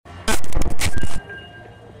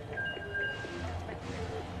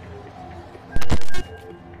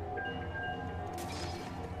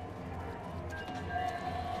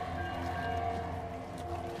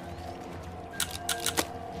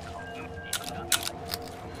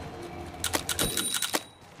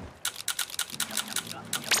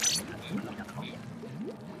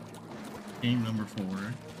Game number 4.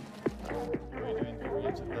 We're doing good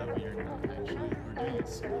games of that weird, actually. We're doing it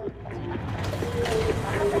squad.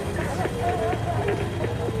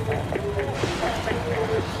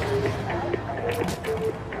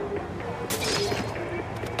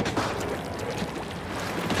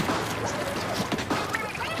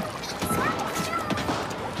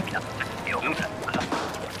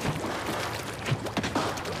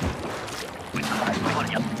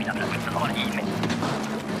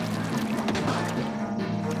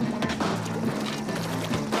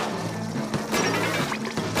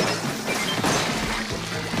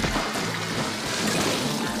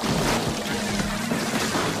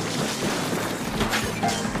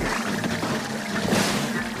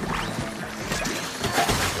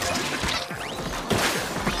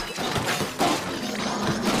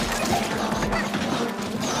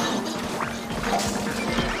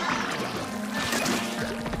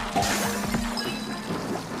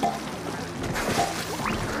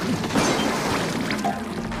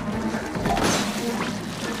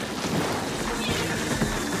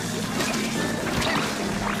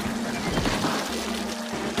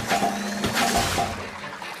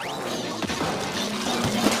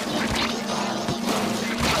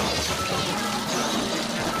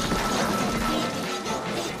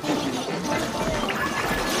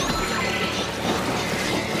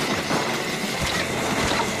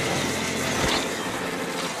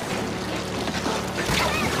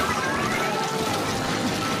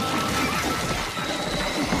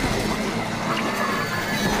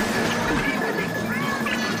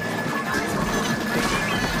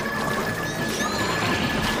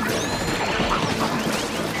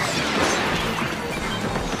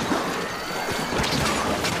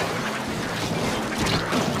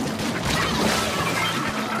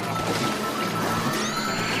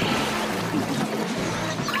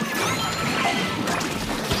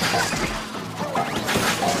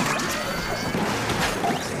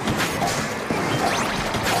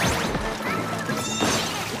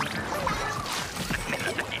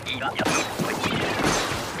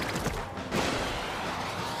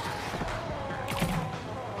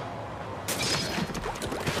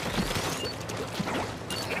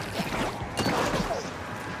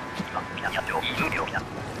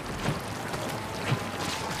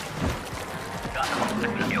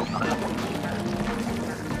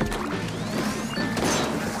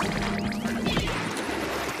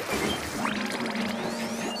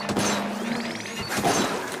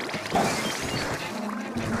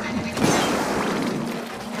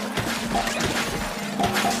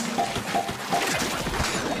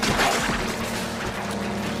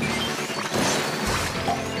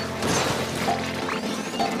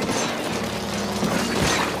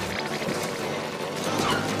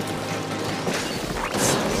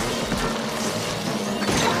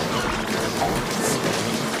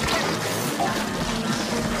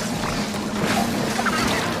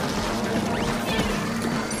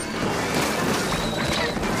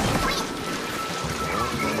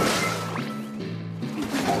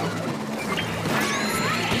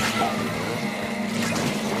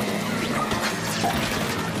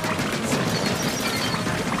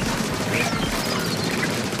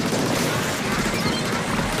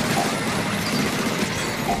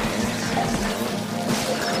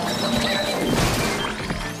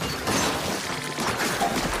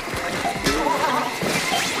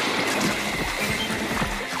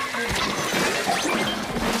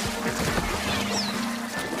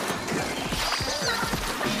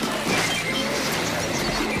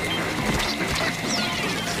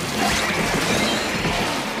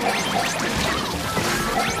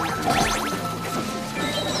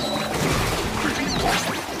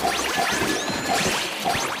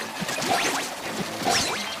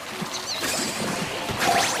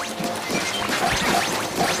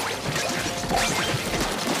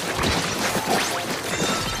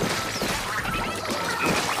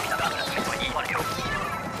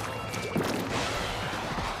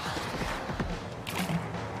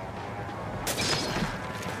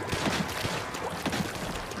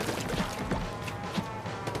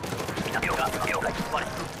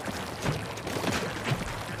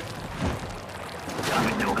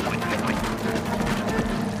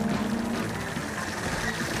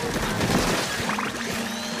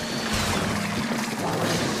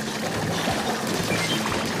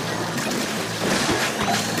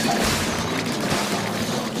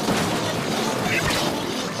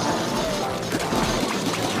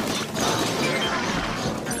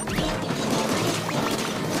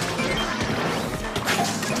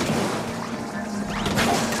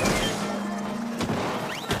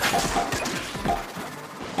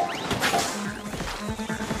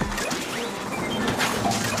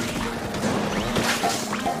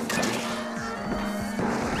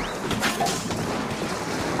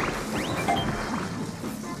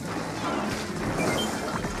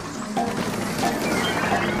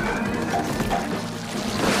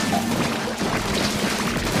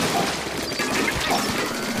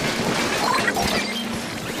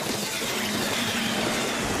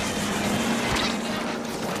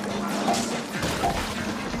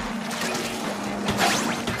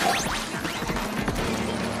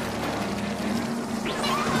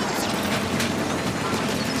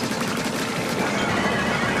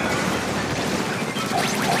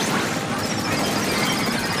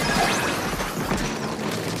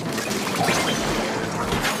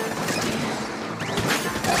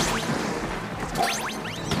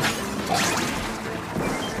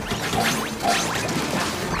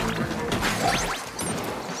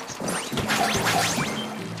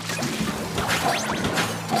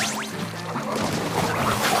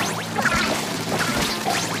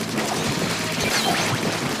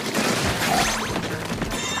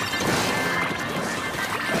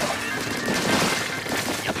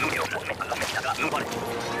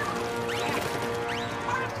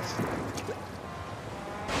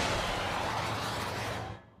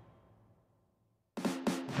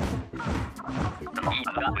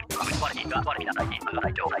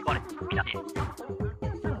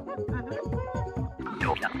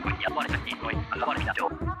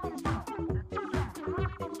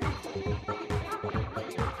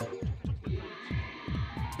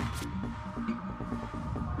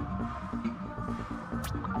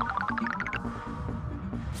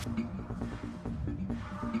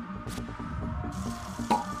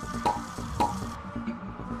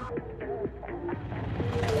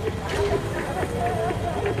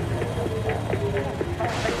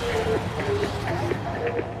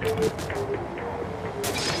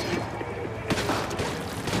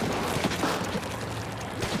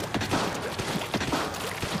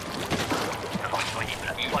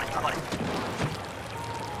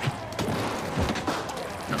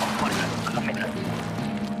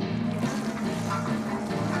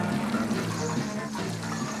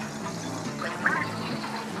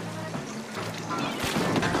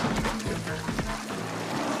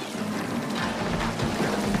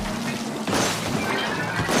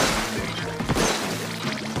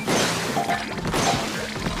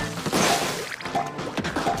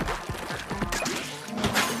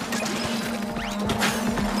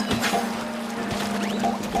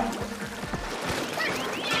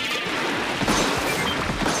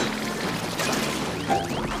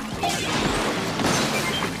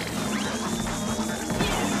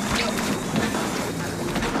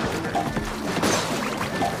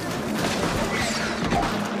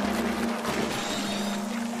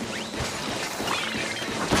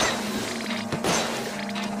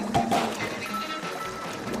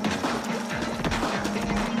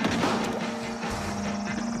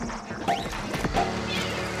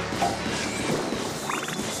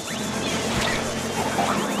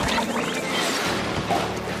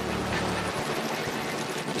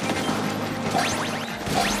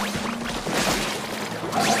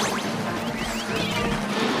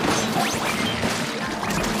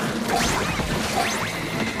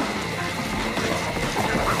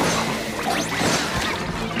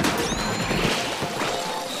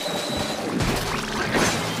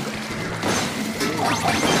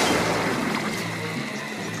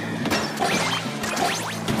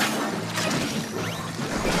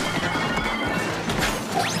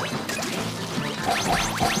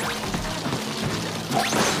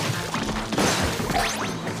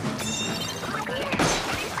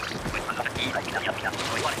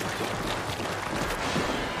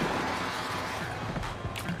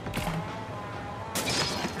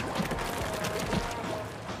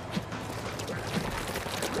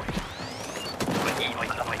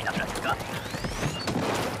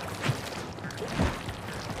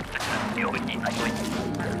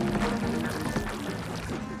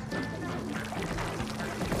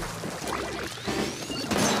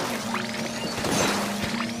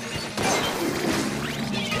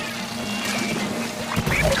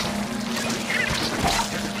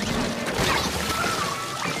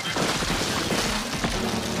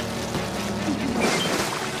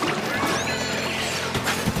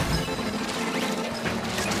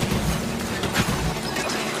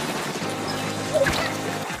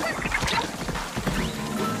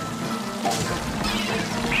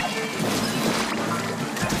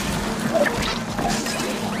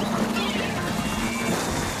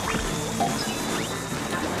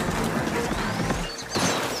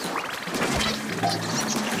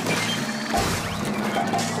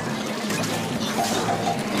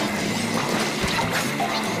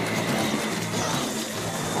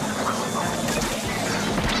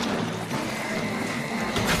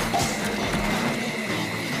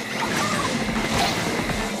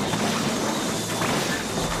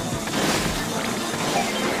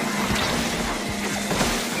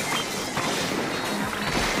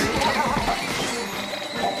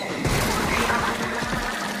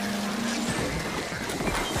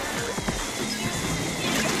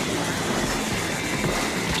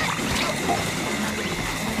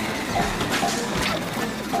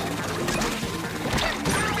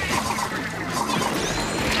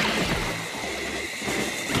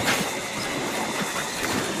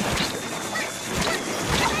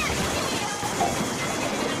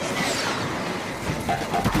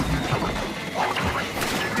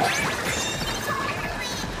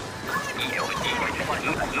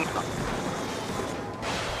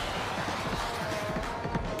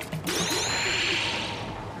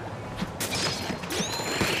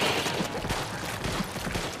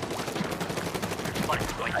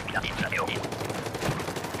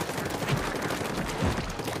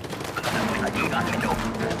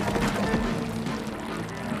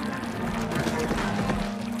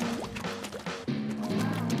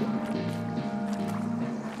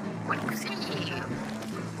 Let's see.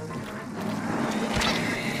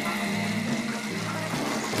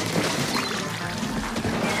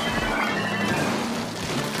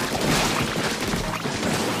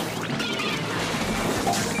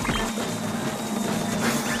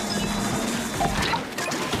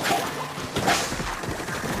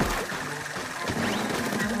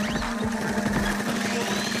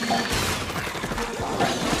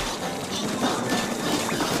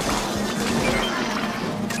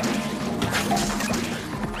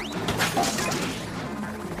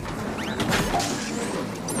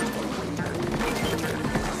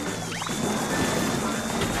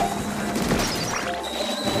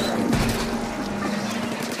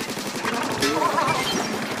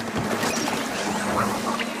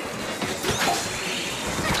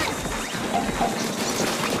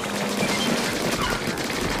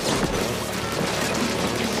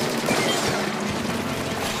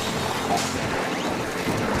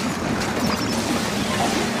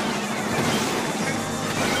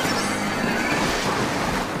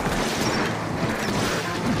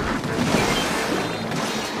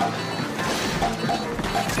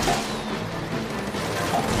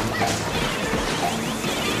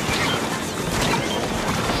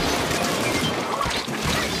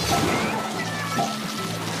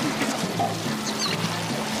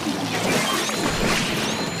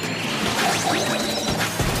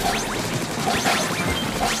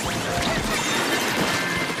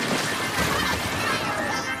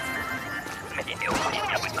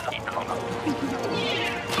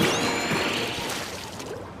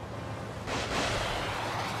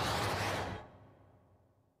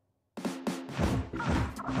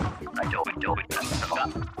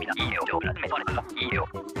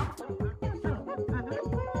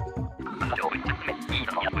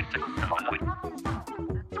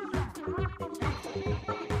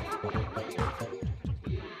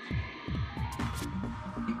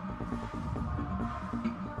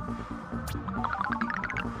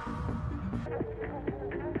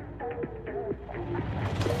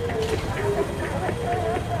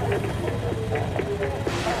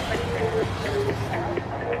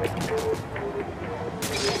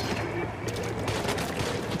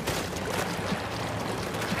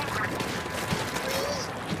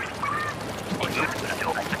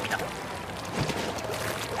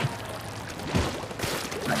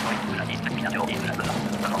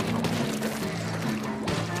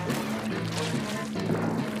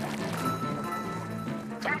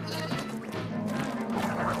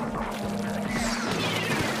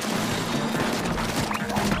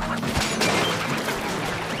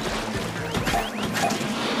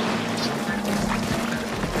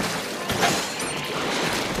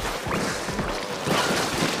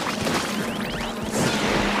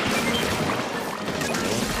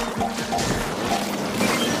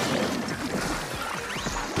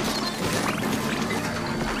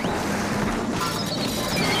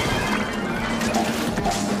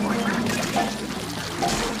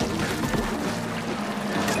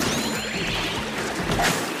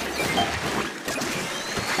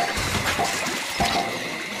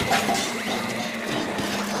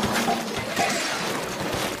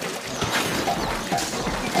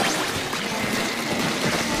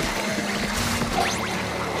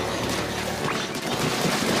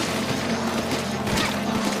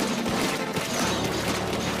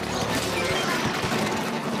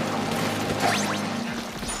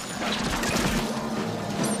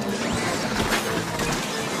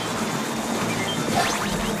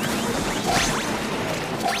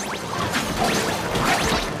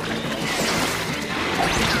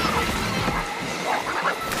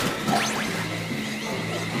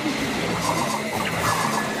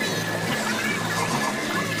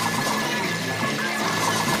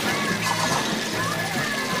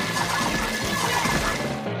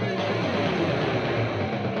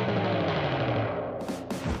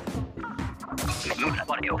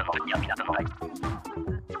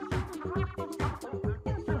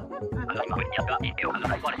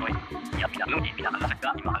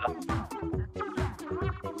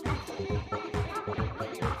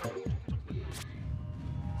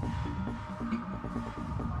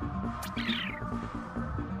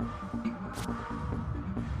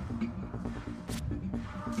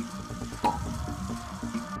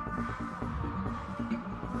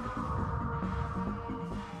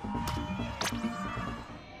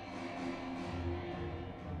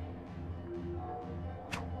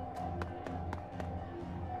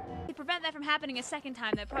 Prevent that from happening a second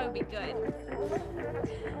time, that'd probably be good.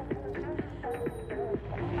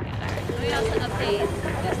 Let me also update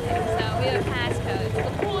this thing. So we have a passcode. So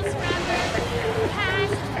the pool scrapper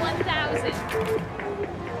past 1,000.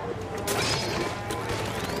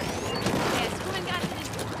 Yes, woman got to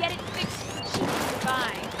just get it fixed for cheap to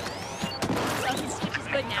buy. So his Switch is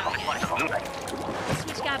good now again. The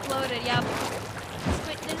Switch got bloated, yep.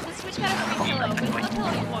 The Switch got a free pillow, but what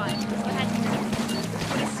pillow you want? So it had to be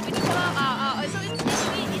Switch pillow? So it's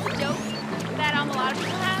a joke that a lot of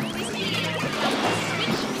people have. Basically,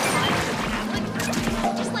 Switch like the tablet,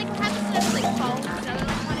 just like tablets that have like phones and other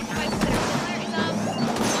electronic devices that are similar,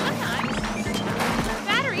 is sometimes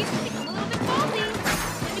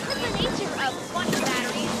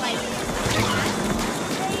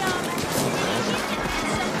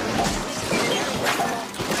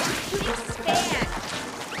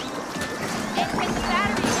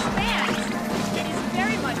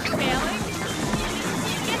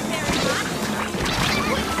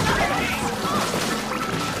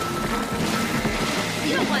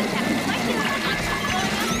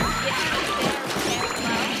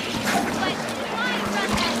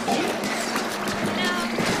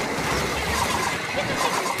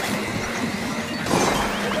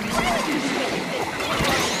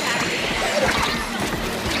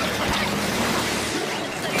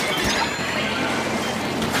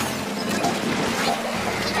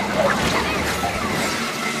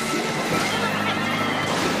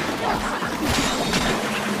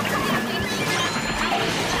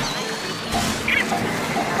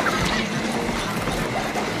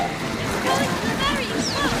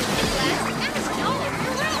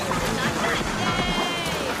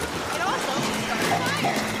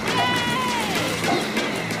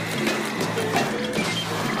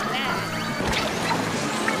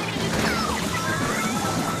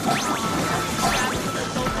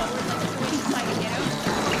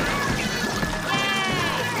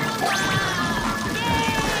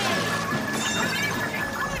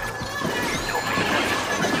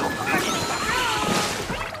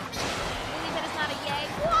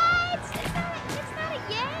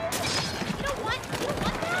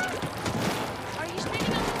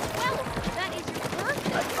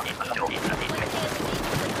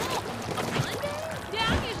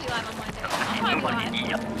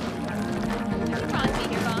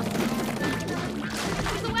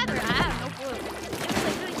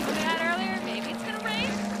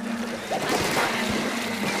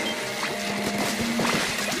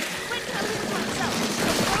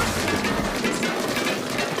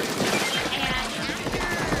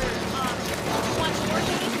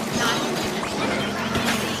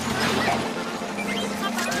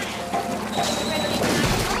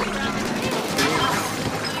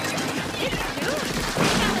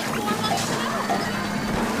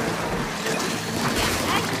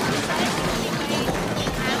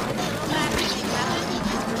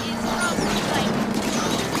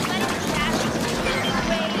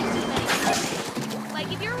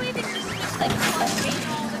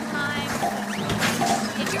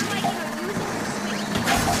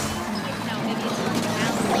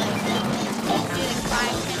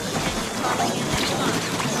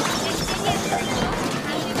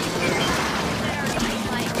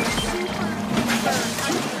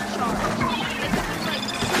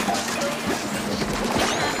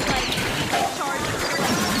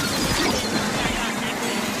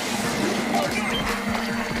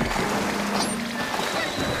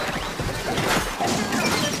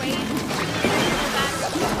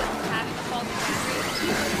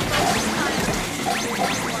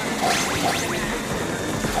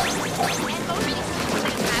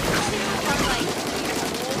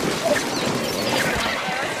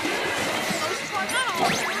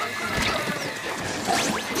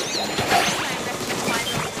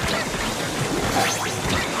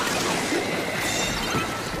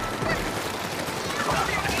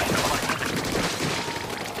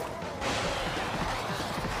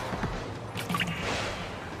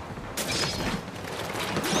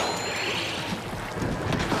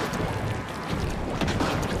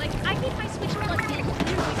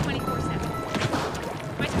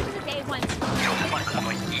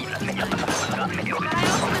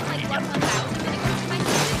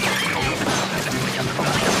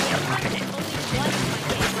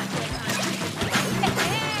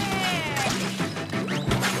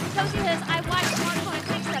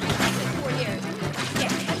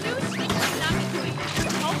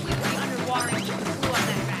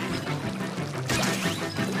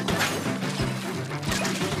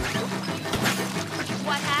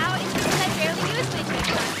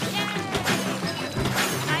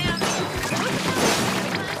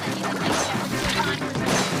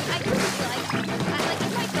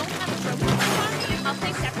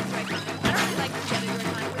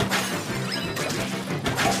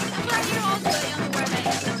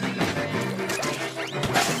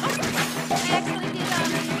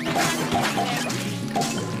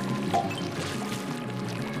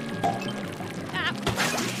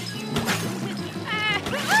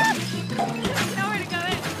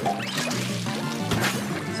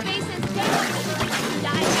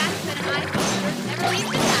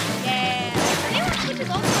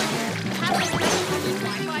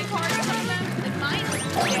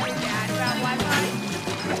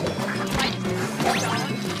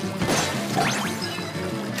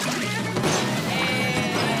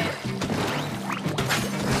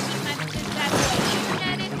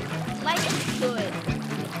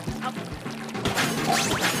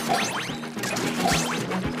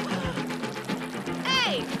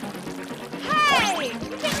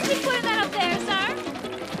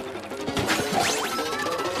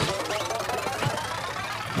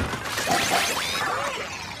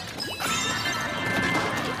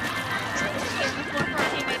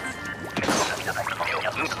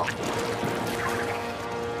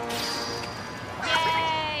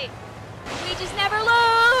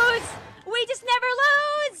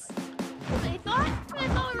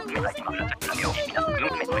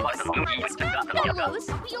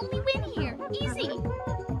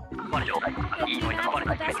Maybe not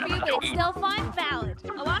the best for you, but it's still fun, valid.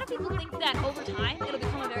 A lot of people think that over time, it'll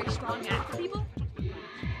become a very strong map for people. You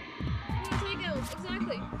take L's,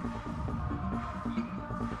 exactly.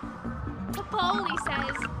 Papoli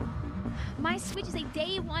says, my Switch is a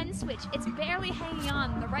day one Switch. It's barely hanging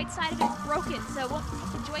on. The right side of it's broken, so it won't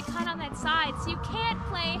the Joy-Con on that side, so you can't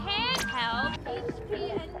play handheld.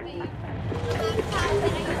 HPNB. The laptop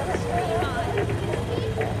that I use to stream on is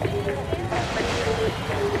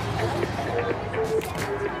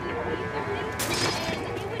and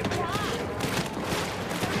it would die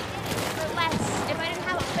or less if I didn't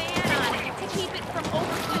have a fan on it to keep it from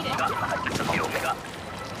overheating.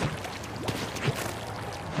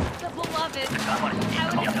 The beloved. My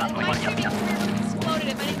streaming career would have exploded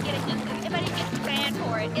if I didn't get the fan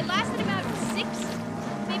for it. It lasted about 6,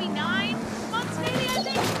 maybe 9 months, maybe I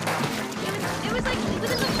think. It was like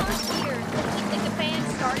within the first year, like the fan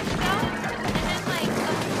started to go, and then like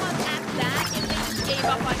a few months after that, it just gave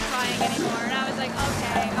up on trying anymore. And I was like,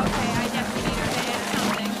 okay, I definitely need a fan or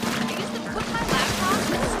something. I used to put my laptop,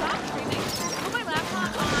 stop streaming, put my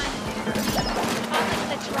laptop on like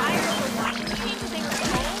the dryer of the washing machine because they were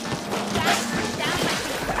cold. That cooled down my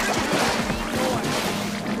computer and then stream more.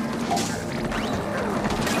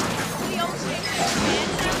 The old streamer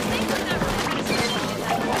fans, and I was thinking that really still working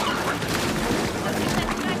that long. But when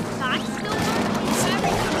I thought it still worked, so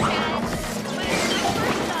everything was bad. But my first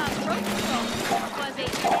Pro control was a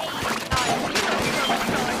day 0 Pro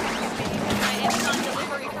controller because my Amazon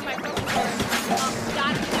delivery for my Pro controller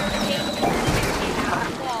got here a day before it came out of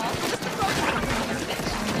the wall. It was the Pro controller for the Switch.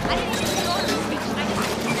 I didn't even order the Switch. I just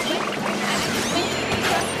went to the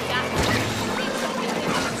trust and got it. They told me they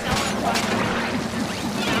would sell it for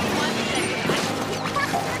now one that I didn't learn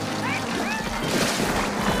time to market.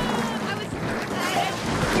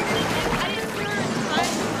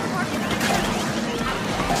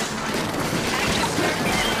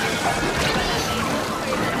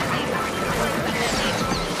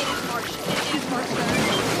 It is March. It is March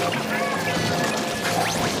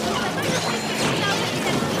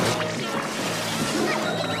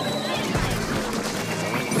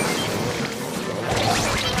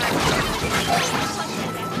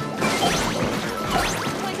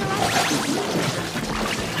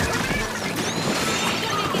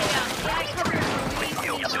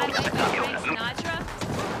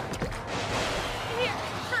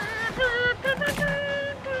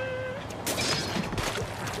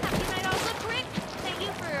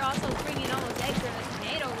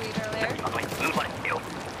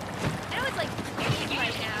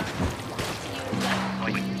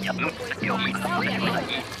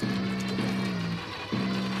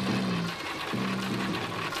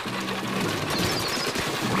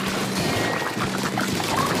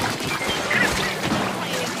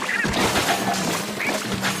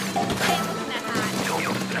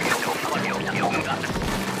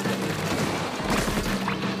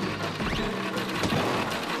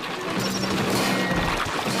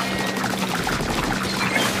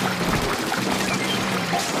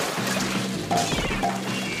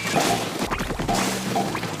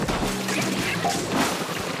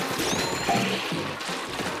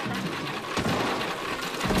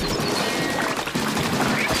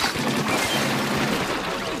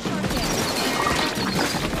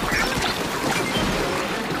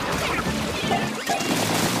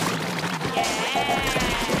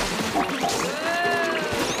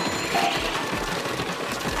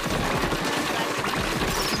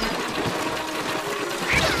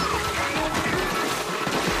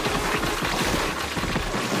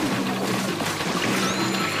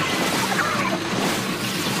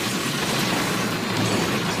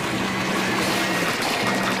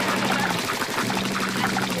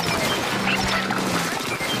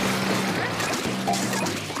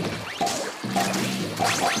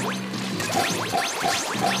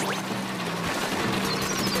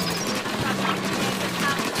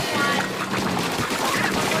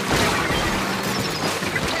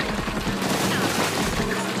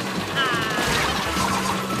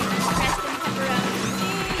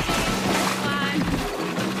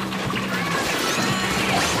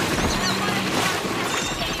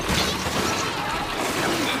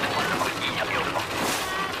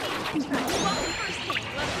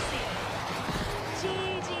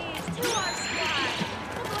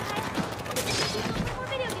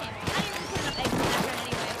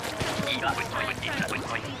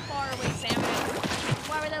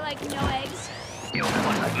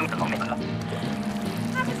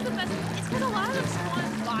 'Cause a lot of them spawn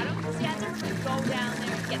at the bottom, so you have to really go down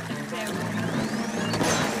there and get them very well.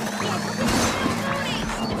 Yeah, look at the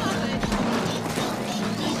donates! It's all good.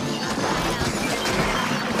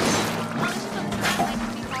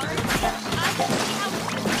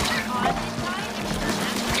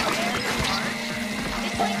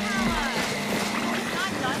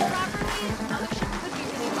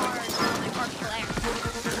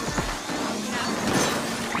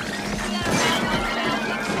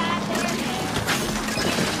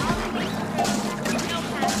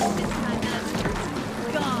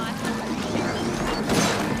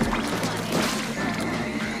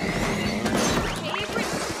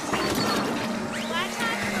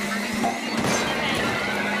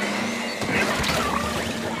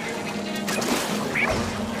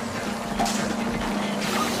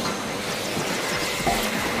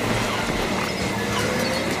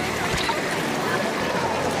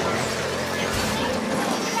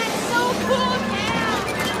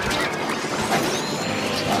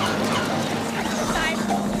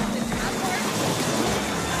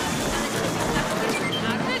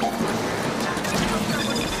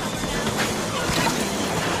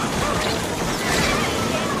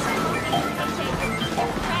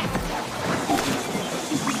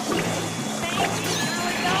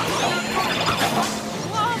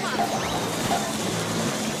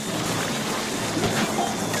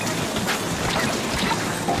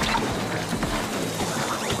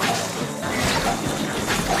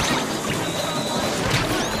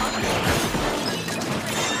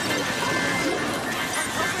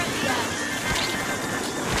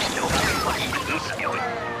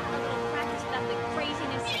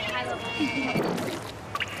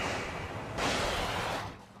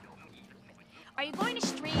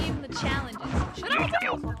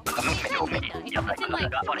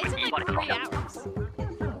 hours.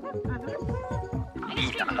 I can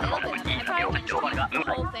stream a little bit of it. I probably won't stream the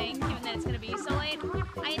whole thing, given that it's gonna be so late.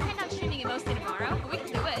 I intend on streaming it mostly tomorrow, but we can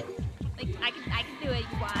do it. Like I can do it.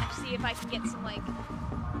 You watch, see if I can get some like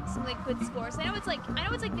good scores. I know it's like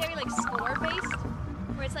very like score based,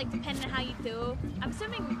 where it's like depending on how you do. I'm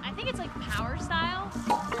assuming I think it's like power style,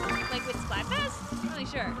 like with Splatfest. I'm not really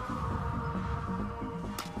sure.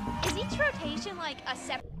 Is each rotation like a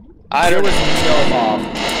separate? I don't know.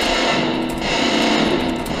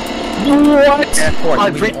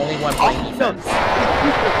 What? Only one playing defense.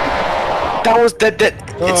 That was that.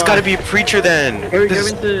 It's gotta be a preacher then.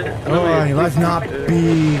 Alright, let's not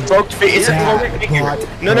be. Cloaked figure. It's a cloaked figure.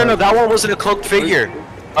 No, that one wasn't a cloaked figure.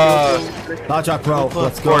 Logic, bro.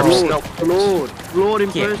 Let's go. Lord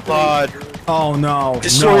in person. Blood. Oh no.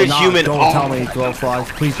 Destroy a human. Don't tell me, glow flies.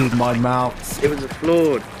 Please read my mouth. It was a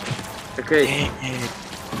flawed. Okay.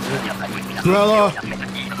 Gorilla.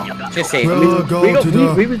 Just say, Gorilla,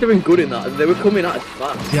 we were doing good in that. They were coming at us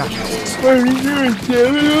fast. Yeah. What are you doing,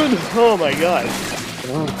 Salmon? Oh my god.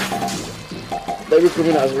 They were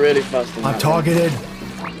coming at us really fast. I'm targeted.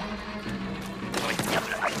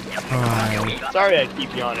 Alright. Sorry I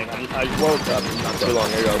keep yawning. I woke up not too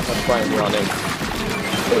long ago. That's why I'm yawning.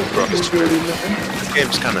 This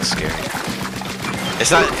game's kind of scary.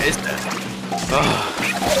 It's not.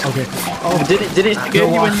 Okay. Oh, did it scare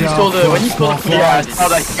you when you saw the Yeah, I saw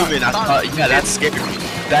that human. Yeah, that scared me.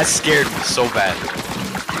 That scared me so bad.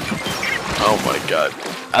 Oh my god.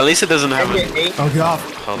 At least it doesn't have a. Oh god.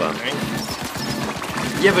 Hold on.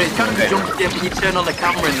 Yeah, but it's kind of a jump scare when you turn on the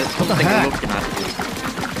camera and there's something looking at you.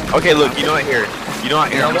 Okay, look. You know what? Here. I'm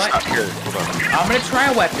gonna stop here. Hold on. I'm gonna try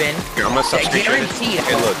a weapon. Here, I'm gonna stop screen sharing. Guaranteed.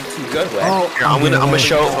 Okay, look. Too good with. Oh. Here, I'm gonna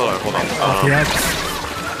show. Hold on. Yes.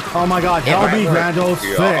 Oh my god, Yeah, Helby Randall's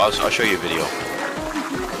Here, thick. I'll show you a video.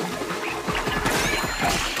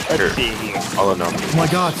 Let's see here. All in Oh my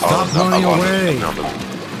god, stop running away.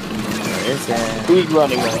 Who's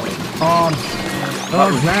running away?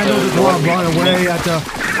 Randall is the one running away at the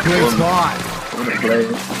great spot.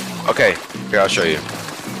 Okay, here, I'll show you.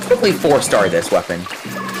 Quickly 4-star this weapon.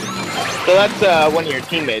 So that's one of your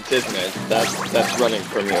teammates, isn't it? That's running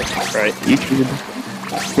from you, right? YouTube.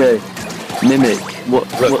 Okay. Mimic. What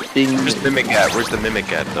thing? Where's the mimic at? Where's the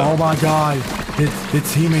mimic at, though? Oh my god, his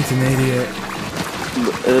teammate's an idiot.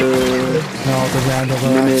 No, the Randall.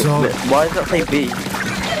 So, Why does that say B?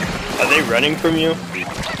 Are they running from you?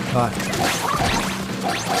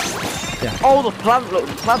 yeah. Oh, the plant! Look,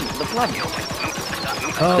 the plant!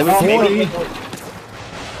 40.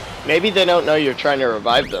 Maybe they don't know you're trying to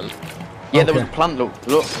revive them. Yeah, there was a plant. Look,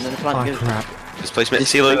 and then the plant Oh goes. crap. Displacement.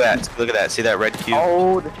 See, look at that. Look at that. See that red cube?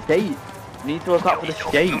 Oh, the skate. You need to look out for the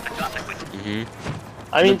skate.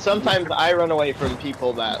 I mean, sometimes I run away from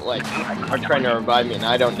people that, like, are trying to revive me and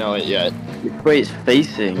I don't know it yet. Which way it's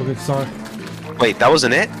facing? Okay, sorry. Wait, that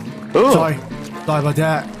wasn't it? Oh, Sorry about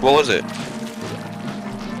that. What was it?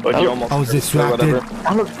 But you almost I was or distracted. whatever.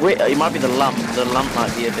 that looks weird. It might be the lamp. The lamp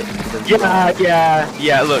might be a bit.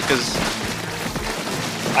 Yeah, look, cause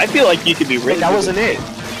I feel like you could be really that wasn't it.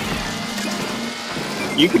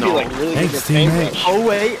 You could be like really good Thanks, at paint teammate. brush. Oh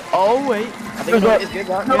wait. I think it's good.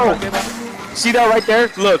 No. See that right there?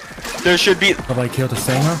 Look, there should be. Have I killed a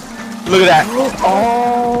singer? Look at that.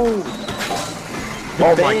 Oh.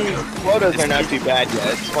 Oh my god. Quotas are not too bad yet.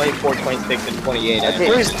 It's 24, 26, and 28. Okay.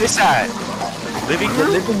 Where is this at? Living The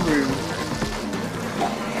room? living room.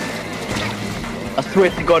 I swear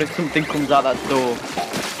to God, if something comes out that door.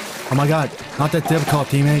 Oh my god, not that difficult,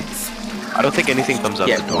 teammates. I don't think anything comes out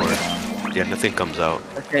Yeah. the door. Yeah, nothing comes out.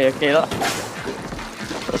 Okay, that's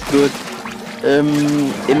good.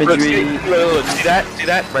 Look, Imagery. look, see that? See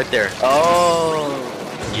that? Right there. Oh.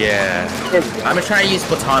 Yeah. I'm gonna try to use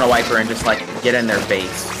Platana Wiper and just like get in their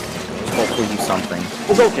base. Hopefully do something.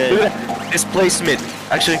 Okay. Displacement.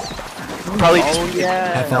 Actually, probably Oh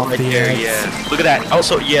yeah. right there, yeah. Look at that.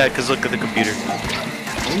 Also, yeah, because look at the computer.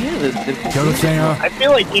 Oh yeah. Kill the singer. I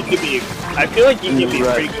feel like you could be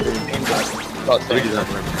pretty good at paint brush.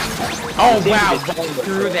 Oh wow!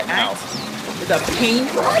 Through the axe with a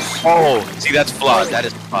paintbrush. Oh, see, that's flawed. That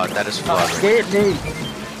is flawed. That is flawed. Get me.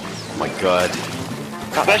 Oh my god.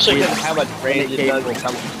 Especially because of how much range it does and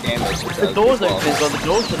how much damage it does. The door's as well. open, so the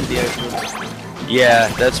door shouldn't be open. Yeah,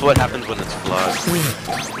 that's what happens when it's flawed.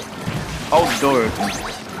 Oh, the door open.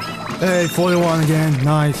 Hey, 41 again.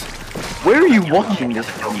 Nice. Where are you watching this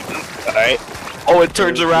from? Alright. Oh, it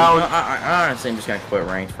turns around. I honestly, I'm just gonna quit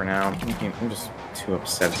ranked for now. I'm just too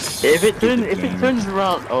upset. If it turns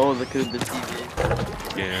around, oh look at the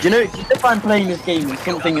TV. Yeah. You know, if I'm playing this game and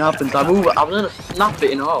something happens, I'm gonna snap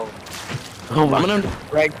it in half. Oh my. I'm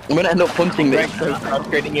gonna end up punching Greg, this. so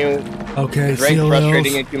frustrating you. Okay, Is rank seal frustrating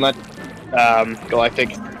hills. you too much?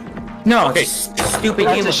 Galactic. No, Okay. stupid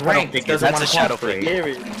That's game a with shadow rank. figure. Doesn't That's want a to shadow cooperate.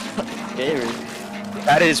 figure. Gary.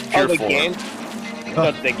 That is pure the form. game.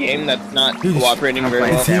 But the game that's not Dude, cooperating I'm very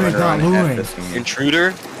playing well. Teammate's Salmon not Run moving. at this game.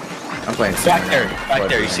 Intruder. I'm playing Back Salmon there. Run. Back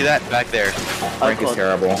there. You see that? Back there. Rank is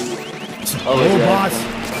terrible. Oh, boss.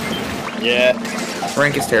 Yeah.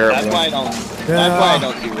 Rank is terrible. That's why I don't. Yeah. That's why I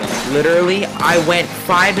don't do rank. Literally, I went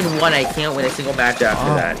 5-1. I can't win a single match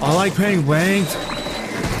after that. I like playing ranked.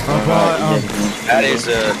 That is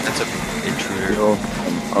a. That's a intruder.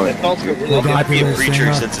 It's also really Oh, It might be a God, breacher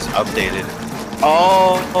singer. since it's updated.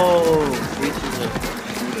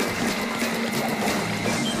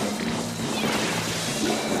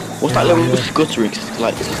 What's that little scuttering?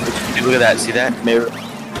 Like, Hey, look at that. See that? mirror.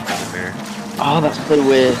 Mirror. Oh, that's so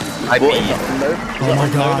weird. Might What be. is that? Oh my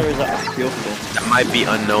God. Or is that pure form? That might be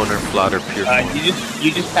unknown or flawed or pure.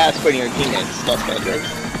 you just pass putting your teammates. That's bad,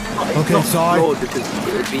 right? Okay, sorry. No, because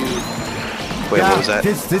it would be. Wait, what was that?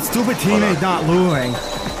 This stupid teammate not luring.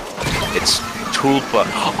 It's Tulpa.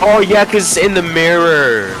 Oh yeah, cause it's in the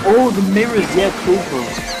mirror. Oh, the mirrors, yeah, cool.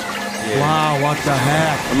 Wow, what the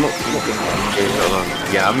heck? I'm not looking at Okay, hold on.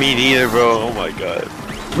 Yeah, me neither, bro. Oh my god.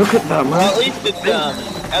 Look at that, Well, man. at least it's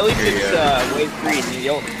wave 3, and you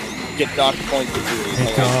don't get docked points if you lose on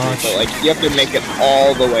wave 3. gosh. So like you have to make it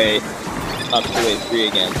all the way up to wave 3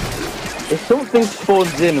 again. If something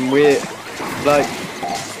spawns in and we're like,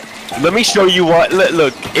 Let me show you what.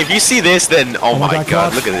 Look, if you see this, then oh my my God,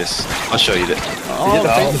 god, Clutch. look at this. I'll show you this.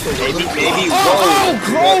 Maybe. Oh,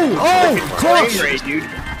 Clutch! Frame rate, dude.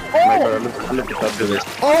 Look at this.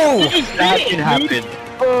 Oh! That can happen.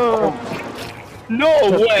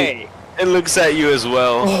 No way. It looks at you as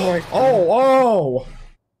well. Oh!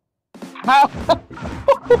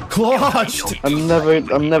 Clutched! I'm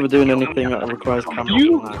never doing anything that requires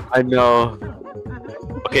camera. I know.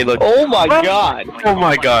 Okay, look. Oh my god. Oh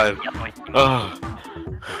my god. Oh.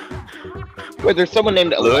 Wait, there's someone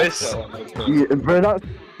named Lewis? Alexa on my team. Yeah, bro, that's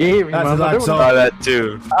scary, That's man. I like don't so- know. Saw that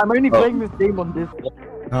too. I'm only playing this game on Discord.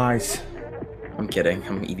 Nice. I'm kidding.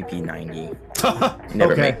 I'm EVP 90.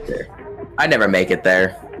 Never Okay. make it there. I never make it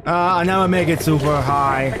there. I never make it super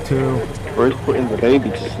high, too. Bro's putting the baby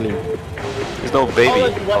to sleep. There's no baby.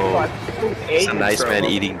 that's what Oh, it's it's a nice man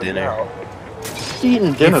eating dinner.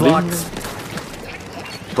 Eating dinner, Clutch.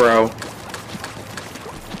 dude. Bro.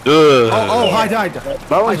 Ugh. Oh, I died. That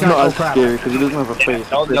one's I not got- as oh, crap. scary because he doesn't have a face.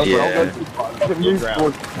 Don't Yeah. go too far.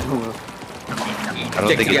 I don't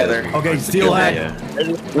Stick think together. it Okay, steal yeah, that.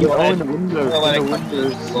 yeah. Oh, in the window. Well, In the like,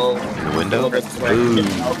 window. In the window? Ooh.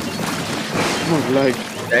 Oh, like,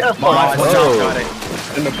 Oh, I got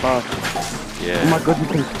it. in the past. Oh Yeah. my god, you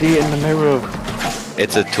can see it in the mirror.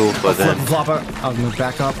 It's a tool for Flip them. and flopper. I'll move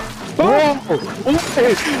back up. Oh!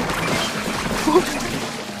 Okay.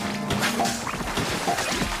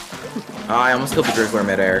 I almost killed the Drizzler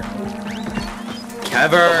midair.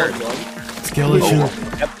 Kever! Skill issue.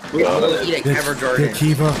 Eat it, Kever The Jordan.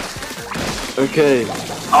 Kiva. Okay.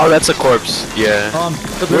 Oh, that's a corpse. Yeah.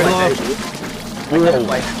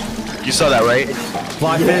 Drizzler. You saw that, right?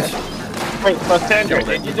 Flyfish. Wait, Cassandra,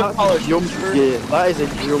 did you just call her Jump, yeah, that is a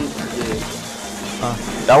jump, yeah.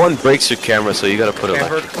 That one breaks your camera, so you gotta put it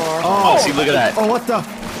Kever like. car. Oh, See, look at that. Oh, what the?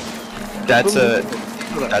 That's a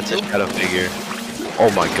shadow figure. Oh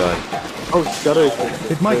my god. Oh, shadow.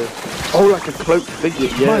 It might. Oh, like a cloaked figure,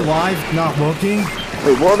 My yeah. live not working.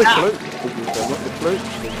 Wait, what are the cloaked figures then? What's the cloaked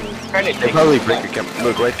figures? trying to They take probably break your camera.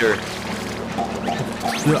 Look right there.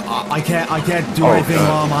 Dude, I can't do Oh, anything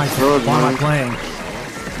God. while I'm playing.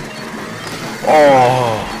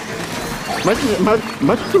 Oh. Imagine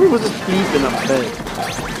someone was asleep in that bed.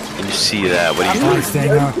 And you see that? What do you I'm do?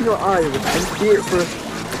 staying up. Open your eyes and see it for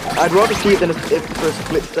I'd rather see it than for a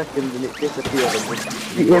split second and it disappeared.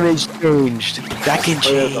 The image changed. That can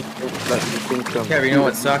change. Kever, you know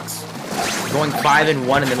what sucks? Going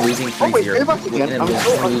 5-1 and then losing 3-0. wait, say that again. And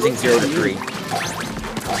then losing 0-3.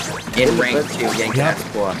 In rank 2, getting Yep. Cats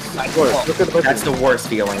Plus. Look at the That's the worst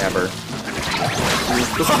feeling ever.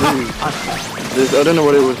 I don't know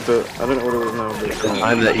what it was, but I don't know what it was now. But,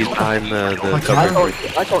 I'm the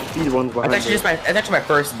cover. I can't see the ones behind That's actually my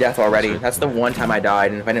first death already. That's the one time I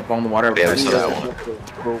died, and if I didn't fall in the water, Yeah, I I saw that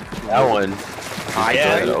one. That one. died.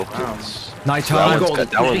 That Wow. opens. Nighttime.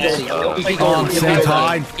 That one's Same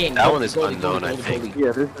tide. That one is unknown, I think.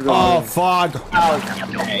 Yeah, this is Oh, fog.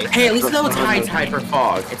 Hey, at least low tide for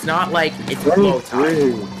fog. It's not like it's low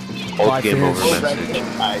tide. Old game over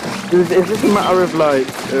Flyfish. message. Is this a matter of like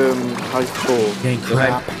high score? Getting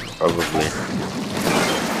crap. Probably.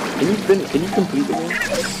 Can you complete the game?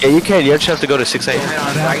 Yeah, you can. You just have to go to 6 a.m.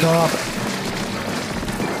 Back up.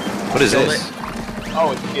 What is Kill this?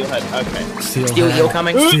 Oh, it's steelhead. Okay. Steel eel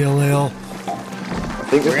coming. Steel eel. I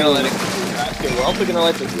think We're gonna let it. We're also gonna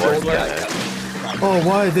let this gold guy. Oh,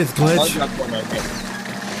 why is this glitch?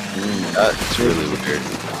 That's really weird.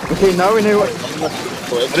 Okay, now we know what.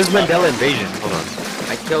 What is Mandela Invasion? Hold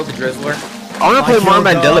on. I killed the Drizzler. I wanna play more killed,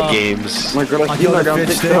 Mandela games. My god, I I feel killed like the I'm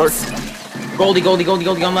fish TikTok. sticks. Goldie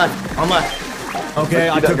on left. On left. Okay,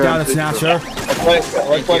 I took down a snatcher. Let's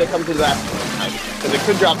let it come to that. Because it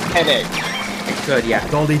could drop 10 eggs. It could, yeah.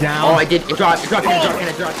 Goldie down. Oh, I did. It dropped 10.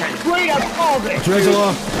 Great, I called it!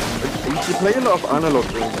 Drizzler. You play a lot of analog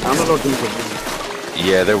games. Analog games are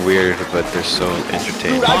Yeah, they're weird, but they're so Dude,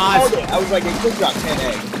 entertaining. I called it. I was like, it could drop 10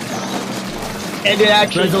 eggs. And it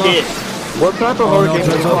actually Drizzle. did. What type of Oh, horror no, game is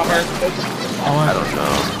Drizzle. it? I don't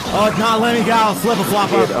know. Oh, it's not letting me go. Flipper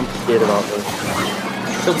flopper. I'm scared about this.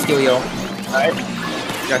 Killed the Steel eel. Alright.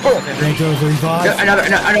 Thank you, revive.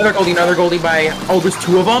 Another Goldie by. Oh, there's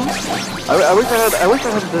 2 of them. I wish I had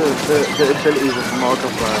the abilities of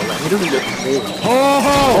Markov. Like, he doesn't get to play.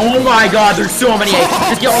 Oh, Oh my god, there's so many eggs.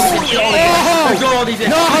 Just get all these in. Get all these in.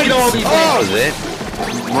 Get all these in. That was it?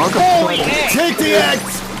 Markov. take the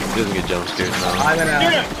eggs. He doesn't get jump scared now. I'm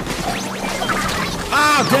gonna.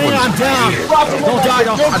 Ah, dang, I'm down. Don't die,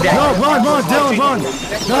 no. I'm dead. No, run, Dylan, run.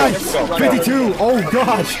 Nice. 52. Oh,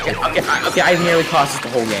 gosh. Okay, I nearly cost us the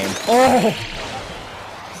whole game. Oh.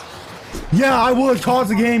 Yeah, I would cause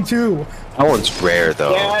the game, too. That one's rare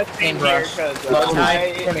though. Yeah, same here, Low because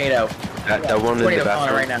tide, tornado. That one in the Tornado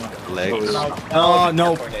bathroom. right now. Legs. Oh,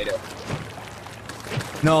 no. tornado.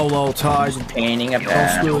 No, low tide. Painting a Don't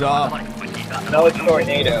bad. screw it up. No, it's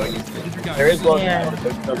tornado. There is low Yeah. tide, but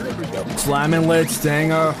there's no tornado. Slamming lid,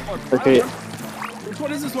 stinger. Okay.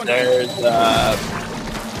 There's,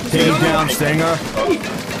 Take it down, stinger.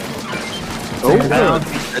 Oh, Down.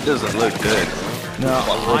 That doesn't look good. No,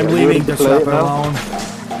 I'm leaving this play it weapon now? alone.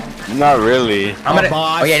 Not really. I'm gonna.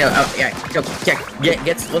 boss. Oh yeah, no. Yeah. Go, check.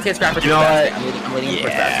 Let's get scrapper. You know what? I'm leading for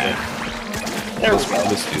faster.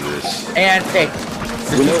 Let's do this. And hey,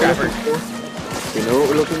 we know what we're scrapper. looking for. We know what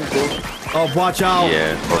we're looking for. Oh, watch out.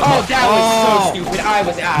 Yeah. Oh, that was Oh. so stupid. I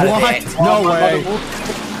was out of What? it. No way.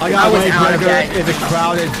 I I got was leg out of breaker. that. If it's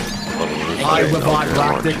crowded, I revive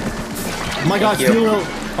Galactic. Oh my god, Thank you. Steel.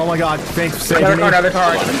 Oh my god, thanks for saving me. Another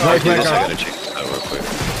card. Leg I breaker. gotta check this out real quick.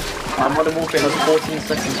 I'm gonna move in 14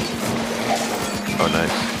 seconds. Oh,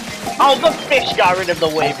 nice. oh, the fish got rid of the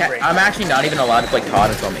wave break. I'm actually not even allowed to play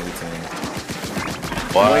COD until I'm 18.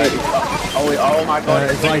 What? Oh my god.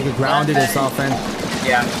 It's like grounded or something.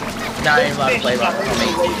 Yeah. Not even allowed to play until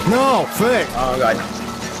I'm 18. No, frick. Oh god.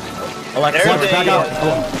 Alexa, There's Back a, out.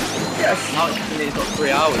 Yes.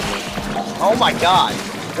 Oh my god.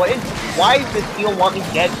 Why does this eel want me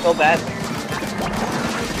dead so bad?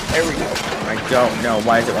 There we go. I don't know.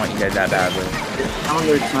 Why does it want you dead that badly?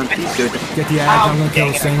 Download man, please do it. Get the egg, I'm gonna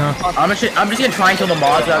kill Stinger. I'm just gonna try and kill the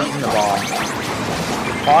mods without using the bomb.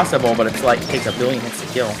 Possible, but it's like it takes a billion hits to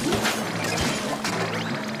kill.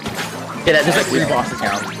 Yeah, there's like 3 bosses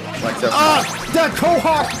now. Like so. Ah, that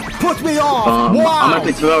cohort puts me off. I'm Wow. gonna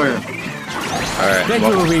play 2 hours. Alright. Thank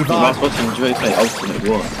you, revive. supposed to enjoy play Ultimate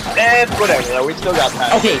War. Whatever, though, we still got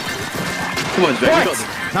time. Okay. Come on, Joe, you got this.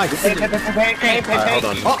 Nice. Hey. Hold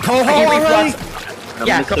on. Oh, cohort I get already? reflux.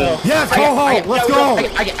 Yeah, cohort. Yes, cohort. Let's go.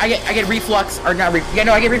 I get reflux, or not reflux. Yeah,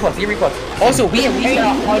 no, I get reflux. Also, we at least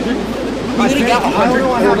got 100. We at least got I don't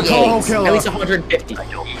know, I have a 140 coho eggs. killer. At least 150.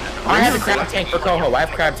 I have a crab tank for coho. I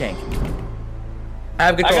have crab tank. I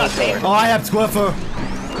have good coho killer. Oh, I have Twiffer.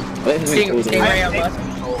 Stingray on left.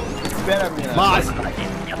 Mods.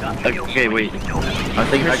 Okay, wait. I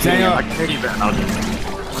think I can take you back now.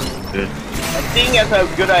 Good. Seeing as how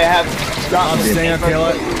good I have I'm Stinger, kill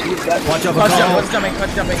it. Watch out for Clutch coho. jumping.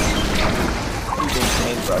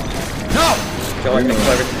 No! Kill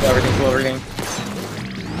everything.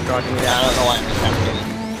 Dodging me I down. don't know why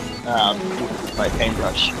I'm my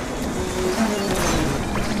paintbrush.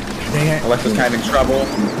 Dang it. Alexa's kind of in trouble.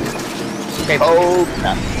 Okay, Oh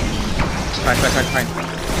crap. fine.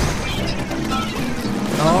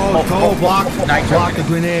 Oh, coho block the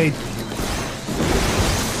grenade.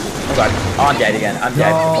 Oh god, oh, I'm dead again. I'm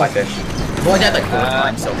dead. No. Flyfish. Well, I'm dead like 4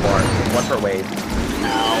 times so far. 1 per wave.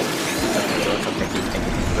 Thank you.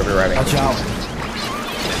 For reviving. Watch out.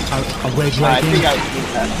 I'm wave I think breaking. I would need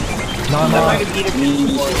that. No, I might no. have needed to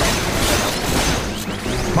more.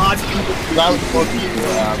 Mods. I was supposed to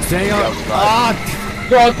Stinger. Ah,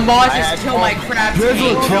 Bro, the mods I just had killed my crab tank.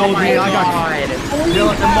 Drizzle killed me, I got-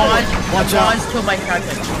 The mods Watch out. killed my crab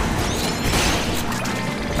tank.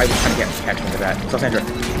 I was trying to catch me with that. So Sandra.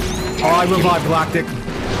 oh, I revived Galactic.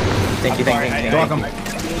 Thank you. You're welcome.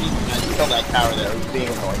 kill that tower there. It was being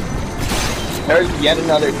annoying. There's yet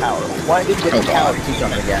another tower. Why did this tower keep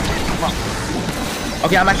jumping again.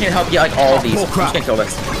 Okay, I'm actually gonna help you like all of these. Oh, crap. You can kill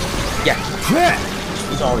this. Yeah. Crit!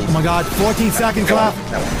 Use all these. Oh my god, 14 seconds left.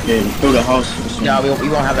 Yeah, build a house. No, we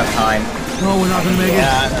won't have enough time. No, we're not gonna make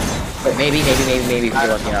it. But maybe if we're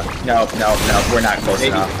lucky enough. No, we're not close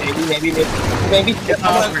enough. Maybe. We're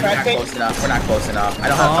not close enough. I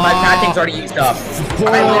don't have my pad thing's already used up.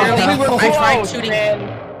 I tried shooting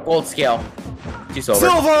gold scale. Too silver.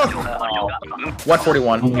 Silver!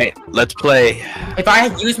 141. Wait, let's play. If I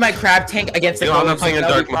had used my crab tank against the I'm not playing in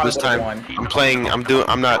dark mode probably this time. won. I'm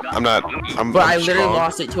But I literally strong.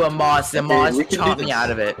 lost it to a Moss. The Moss chopped me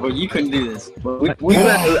out of it. Well, you couldn't do this.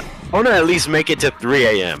 I want to at least make it to 3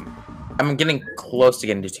 a.m. I'm getting close to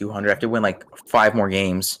getting to 200. I have to win like 5 more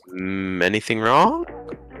games. Anything wrong?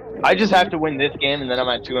 I just have to win this game, and then I'm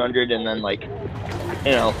at 200, and then like,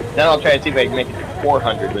 you know, then I'll try to see if I can make it to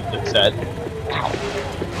 400 with this set.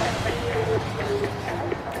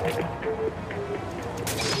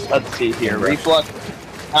 Let's see here. Reflux.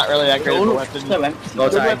 Not really that great of a weapon. So empty.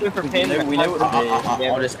 Good weapon for pain. We know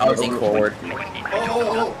what it is. I'll just forward.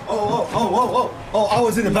 Oh, I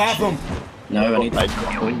was in the bathroom. No, I need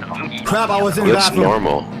Crap, I was in the Looks bathroom.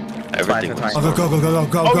 normal. Everything. Fine. Oh, go,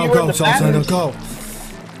 you were in the bathroom? go.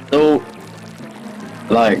 So,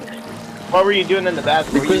 like, What were you doing in the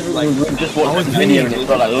bathroom? Were you, because like, we just watched the video and it's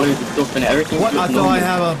got like loads of stuff in it, everything. What? I thought I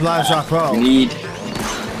have a Blackshot Pro. We need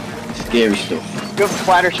scary stuff. you have a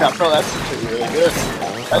Splatter Shot Pro? That's actually really good.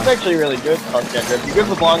 That's actually really good, Contact. If you give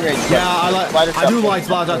the long range, Yeah, I do like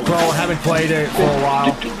Blackshot Pro. I haven't played it for a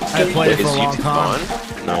while. I haven't played it for a long time.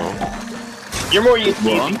 No. You're more used to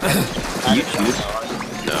YouTube.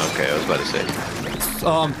 No, okay, I was about to say.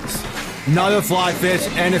 Another fly fish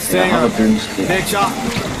and a I stinger. have a broomstick. Big shot.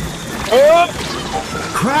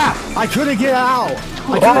 Crap! I couldn't get out.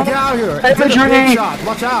 I couldn't get out here. It's a big shot.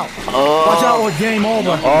 Watch out. Watch out or game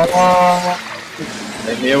over.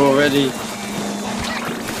 They're here already.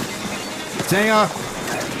 Stinger.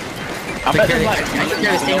 I took care of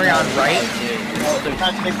the stinger on right. I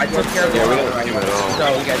took care of the one on right. So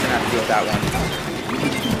you guys don't have to deal with that one.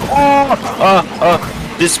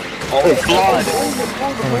 This. Flood.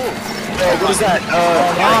 What is that?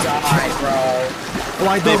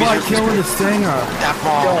 Why don't I killing the stinger?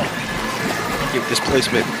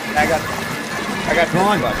 Displacement. I got Come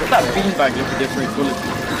on. What's that beanbag just a different colour?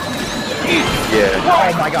 Yeah.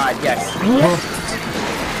 Oh my god, yes.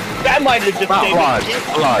 That might have just saved Flood. me.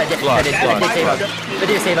 That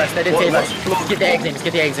did save us. That did save us. Get the eggs in. Just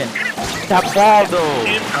get the eggs in. That ball though. I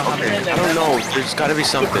don't know. There's gotta be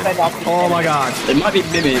something. Oh my god. It might be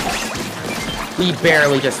Mimic. We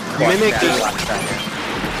barely just Mimic that is- last second.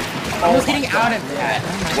 I was getting out of that.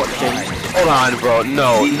 Hold on, bro.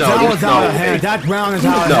 No. That was out of hand. That round is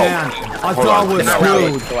out of hand. I thought it was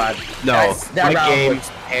screwed. No. That My round game was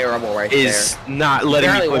terrible right is not letting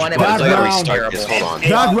me Barely push won it, buttons. but I gotta that restart round- this. Hold on.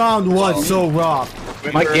 That round was so rough.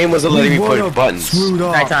 My game wasn't letting me We push would've buttons. screwed there.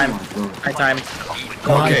 up. Night time. Night time.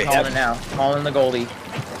 Okay. Calling it now. Calling the goalie.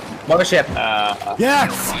 Mothership.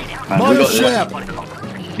 Yes. Man, we got this.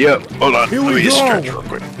 Mothership. Yep. Hold on. Here Let we me just go. stretch real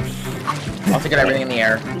quick. I'll take everything in the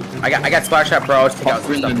air. I got Splash Shot Pro. Just take out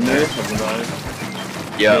some Bring the stuff. nerf of the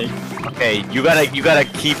guy. Yep. Okay, you gotta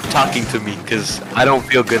keep talking to me because I don't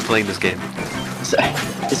feel good playing this game. It's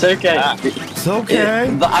okay. It's okay.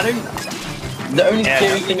 But I don't. The only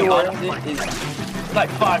scary thing about it is like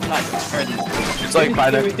Five Nights at Freddy's. It's like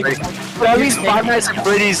Five Nights at Freddy's. But at least Five Nights at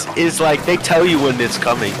Freddy's is like they tell you when it's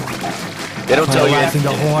coming. They don't tell you Last in the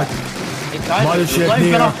anything. horde. It's kind of Mothership like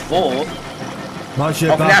near. FNAF 4. Mothership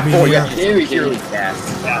Oh, about FNAF to 4, be yeah. here. Scary, Purely scary. fast.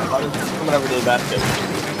 Yeah, coming over to the basket.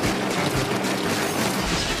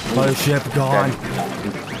 Mothership gone.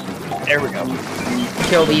 There we go.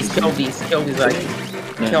 Kill these, like, kill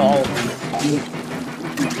all of them.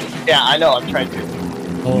 Yeah, I know. I'm trying to.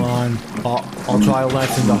 Hold on. I'll try to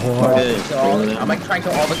lessen the horde. I'm like trying to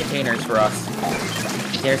kill all the containers for us.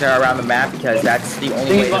 Containers are around the map because that's the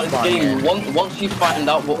only way Thing to about spawn this here. game, once you find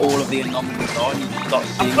out what all of the anomalies are, you start I'm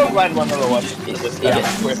seeing so glad one other one is Yeah.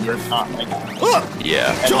 Swiffer, not like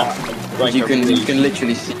Yeah. and not like you can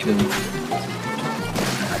literally see them.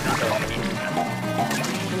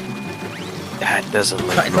 That doesn't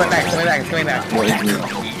look Coming back. What is it?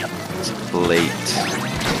 It's late.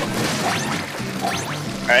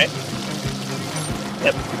 Alright.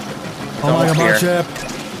 Oh my god, Almost Mothership.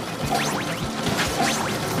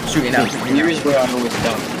 Shooting out. Here is where I know it's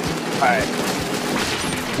done. Alright.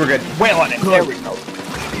 We're good. Whale on it. There we go.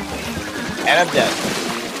 And I'm dead.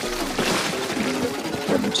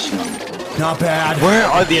 Not bad. Where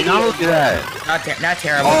are the anomalies at? Not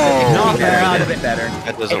terrible. Oh, Not bad. bad. It could have been better. That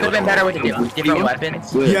It doesn't could have been look better with the different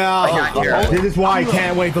weapons. Yeah, Not terrible. this is why I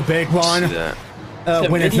can't wait for big one. see that.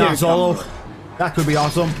 When it's not solo. That could be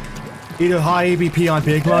awesome. Either high ABP on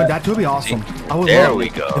big one, that could be awesome. I would There love we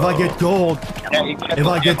it. go. If I get gold, if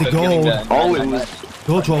I get the gold,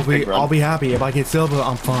 gold trophy, I'll be happy. If I get silver,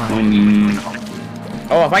 I'm fine.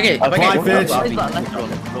 Oh, if I get Fly Fitch. I'll be-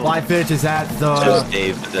 Fly Fitch is at Just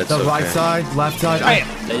Dave, but that's the okay. right side, left side. I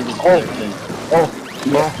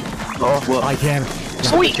can.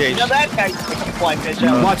 Sweet! Now that guy's taking a fly fish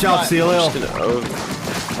out. Watch out, Seal. Check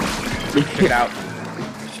it out.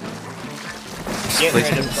 I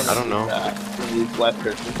don't know. These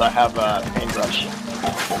blasters, since I have a paintbrush.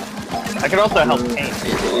 I can also help paint.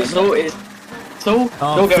 So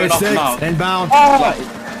no going Fish off 6, now. inbound.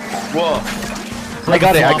 What? I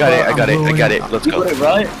got it. Let's You go. got it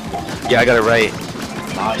right? Yeah, I got it right.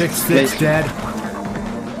 Fish dead.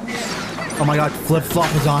 Oh my god, flip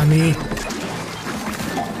flop is on me.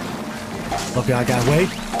 Okay, I gotta wait.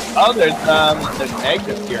 Oh, there's eggs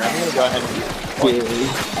up here. I'm gonna go ahead and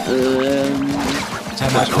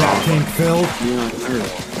Have my crab tank filled.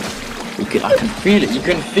 I can feel it. You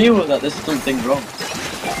can feel that there's something wrong.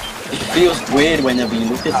 It feels weird whenever you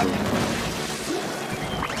look at it.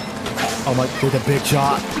 Oh my, with a big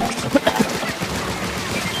shot.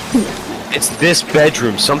 It's this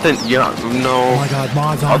bedroom. Something. Yeah. Oh No. my god,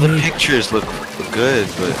 mods All on the me. pictures look good,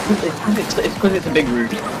 but It's because it's a big room.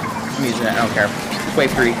 I'm using it. I don't care. Just wait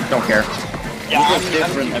free. Don't care. yeah, It's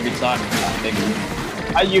different every time. It's a big room.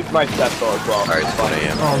 I use my step though as well. alright, it's 1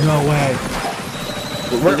 a.m. Oh no way.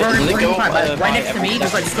 We're fine. Right next to me,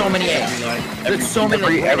 there's like so many eggs. There's so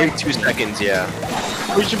many. Every 2 seconds, yeah.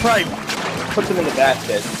 We should probably put them in the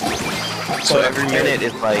basket. So every minute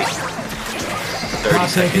is like 30 Top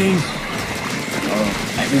seconds. taking.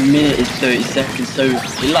 Every minute is 30 seconds, so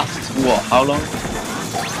it lasts what? How long?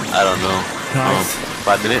 I don't know. Nice.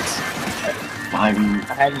 5 minutes. I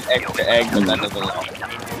had an extra egg, but that doesn't help.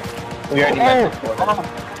 We already met before.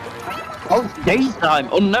 Oh, daytime,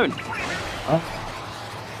 unknown.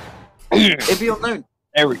 It'd be unknown.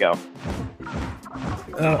 There we go.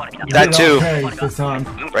 That Did too. okay this time.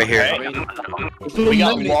 Right here. We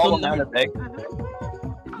got a wall amount of eggs.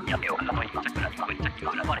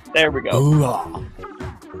 There we go. Ooh.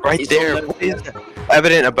 Right there. What is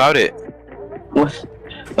evident about it? What?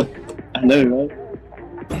 I know,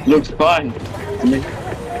 right? Looks fine.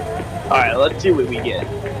 Alright, let's see what we get.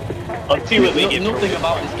 Let's see what we get. Nothing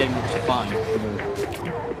about this game looks fine.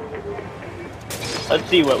 Let's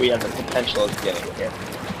see what we have the potential of getting here.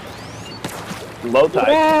 Low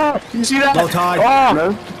tide. You see that? Low tide. Oh, No?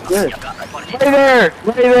 Yeah. right there.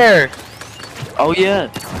 Right there. Oh yeah.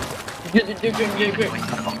 Get quick.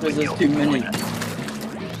 Because there's too many.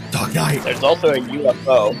 Dark Knight. There's also a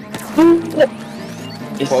UFO.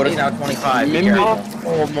 Quota's now 25. Be Remember-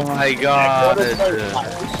 careful. Oh my god. Personally,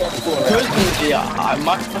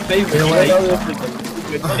 my favorite.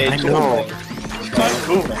 I know.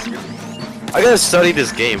 I gotta study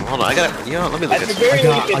this game. Hold on. I gotta. You know, let me look At at the this. very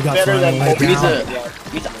least, I it's got better than finally We need down.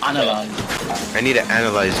 to analyze. I need to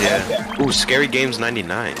analyze. Yeah. Ooh, Scary Games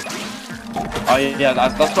 99. Oh yeah,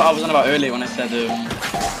 that's what I was on about earlier when I said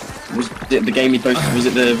was it the game he posted? Was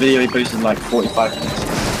it the video he posted in like 45 minutes?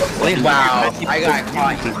 Wow. I got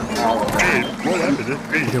caught.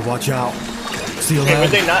 You gotta watch out. Seal Hey, were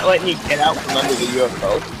head. they not letting you get out from under the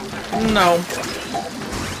UFO? No.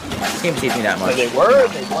 Game teach me that So much. they were or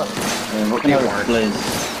they weren't? What kind of players?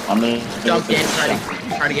 I'm gonna Jumped in, try to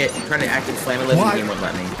activate Slammin, and What? the game wouldn't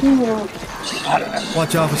let me.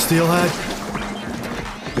 Watch out for Steelhead.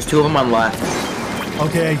 There's 2 of them on left.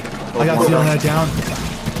 Okay, I got Steelhead down.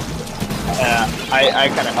 I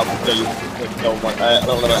kind of helped kill one. I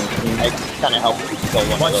kind of helped kill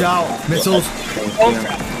one. Watch out, missiles.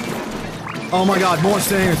 Oh my god, more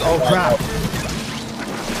stingers. Oh crap.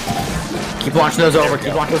 Keep watching those over.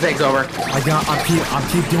 Keep watching those eggs over. I'm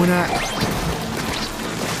keep doing that.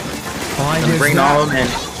 Behind I'm this bringing map. all of them in.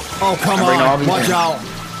 Oh come I'm bringing all on, these watch in. out.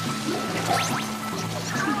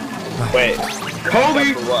 Wait.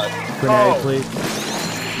 Kobe! For what? Grenade, please.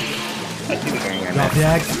 I see what you're doing. Drop the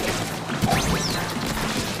eggs.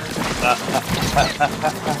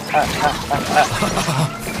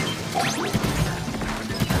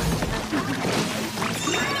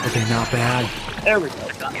 Okay, not bad. There we go.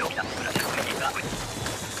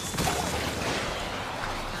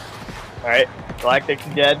 Alright, Galactic's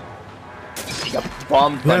dead. He got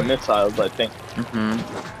bombed by Yep. missiles, I think.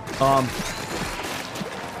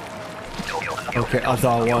 Okay, I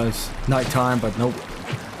thought it was nighttime, but nope.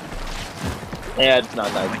 Yeah, it's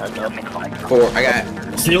not nighttime, no. 4. I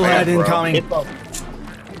got. Steelhead incoming. It's all-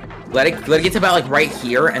 Let it get to about like right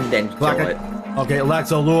here and then kill it. Okay,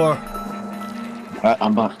 let's allure.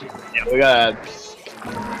 I'm back. Yeah, we got.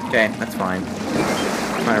 Okay, that's fine.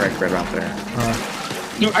 My right grab out there.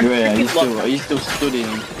 Yeah, are you still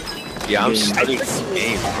studying? Yeah, I'm studying this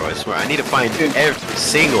game, bro. I swear. I need to find every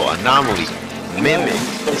single anomaly, mimic,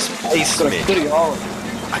 displacement.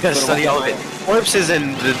 I gotta study all of it. Corpses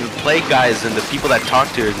and the plague guys and the people that talk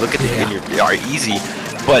to look at the game are easy,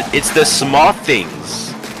 but it's the small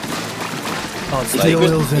things. Oh,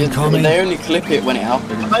 steel's incoming. They only clip it when it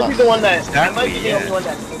happens. I might be the one that. Exactly, I might be the only one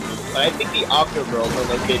that. But I think the Octo Girls are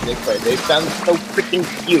located this way. They sound so freaking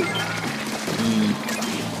cute.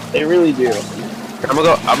 They really do. I'm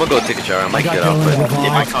gonna go take a shower. I might get out, but if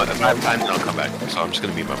I have time, then I'll come back. So I'm just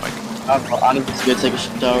gonna mute my mic. I need to go take a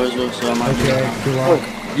shower as well, so I might. Okay, good luck.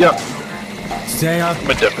 Yep. Stay up.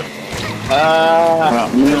 But definitely. I'll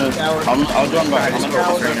do it right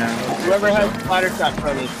now. Whoever has spider trap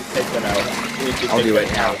pro needs to take that out. I'll do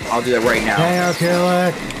it now. I'll do it right now. Stay up, kill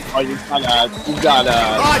it. Oh, you got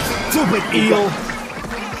Oh, stupid eel.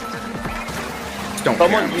 Just don't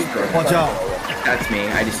Someone care. use it. Watch out. That's me.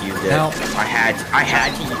 I just used it. Help. I had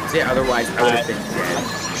to use it, otherwise I would have been dead.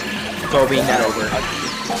 Throw being that over.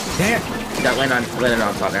 Damn. That landed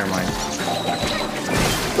on top. Never mind.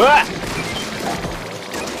 Ah!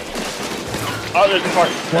 Oh, there's a part.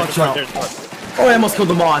 Watch out. Oh, I almost killed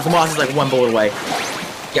the Moz. The Moz is like one bullet away.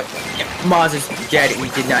 Yep. Moz is dead. We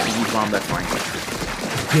did not use bomb. That's fine.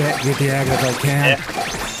 Get the egg if I can.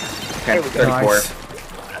 Okay, 34. Nice.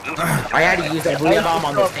 I had to use that blue bomb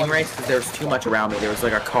on the stingrays because there was too much around me. There was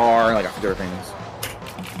like a car, like a few things.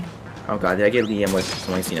 Oh god, did I get Liam with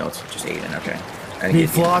some lacy notes? Just Aiden, okay. Need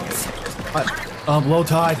flux. Low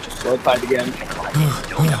tide. Low tide again.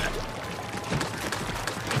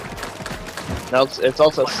 No, it's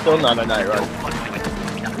also still not a night run.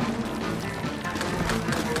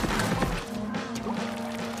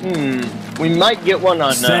 We might get one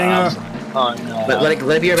on Stinger. Let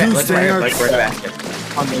it be our basket.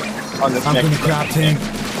 On the I'm gonna grab tank.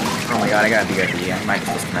 Oh my god, I gotta be good. Yeah, I might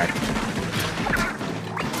disconnect.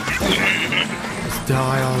 Just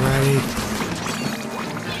die already.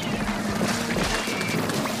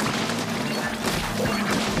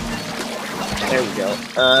 There we go.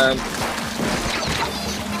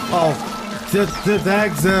 Oh, the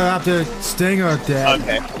eggs after Stinger dead.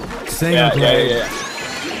 Okay. Stinger dead. Yeah.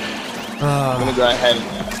 I'm gonna go ahead and...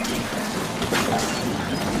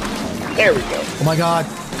 There we go. Oh my god.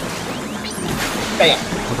 Bam.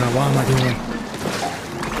 Okay, what am I doing?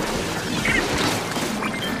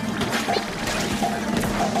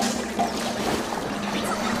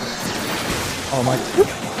 Oh my...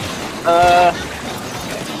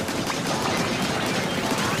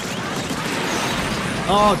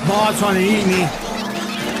 Oh, Bob's trying to eat me.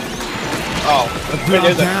 Oh. Drop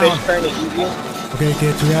There's a down. fish trying to eat you. Okay,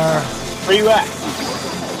 get to there. Where you at?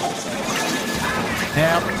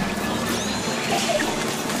 Help.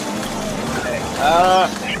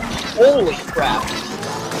 Holy crap.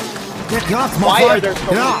 Get guts, my Why friend. are there so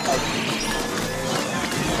Get many up. fights?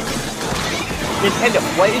 Nintendo,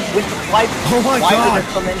 what is with the flight? Oh my Why god. are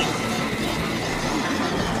there so many?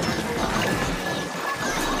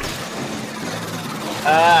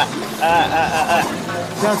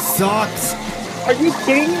 That sucks. Are you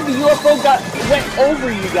kidding me? The UFO went over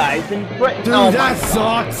you guys and threatened. Dude, Oh that my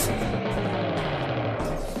sucks.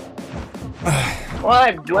 Well,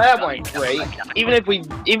 I'm glad went great. Even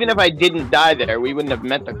if I didn't die there, we wouldn't have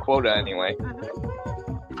met the quota anyway.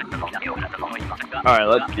 Alright,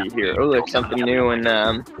 let's see here. Oh, there's something new in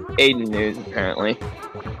Aiden news apparently.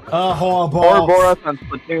 Horrible. Ouroboros on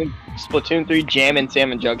Splatoon 3 Jam and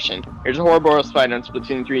Salmon Junction. Here's a Ouroboros fight on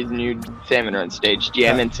Splatoon 3's new Salmon Run stage,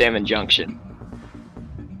 Jam and Salmon Junction.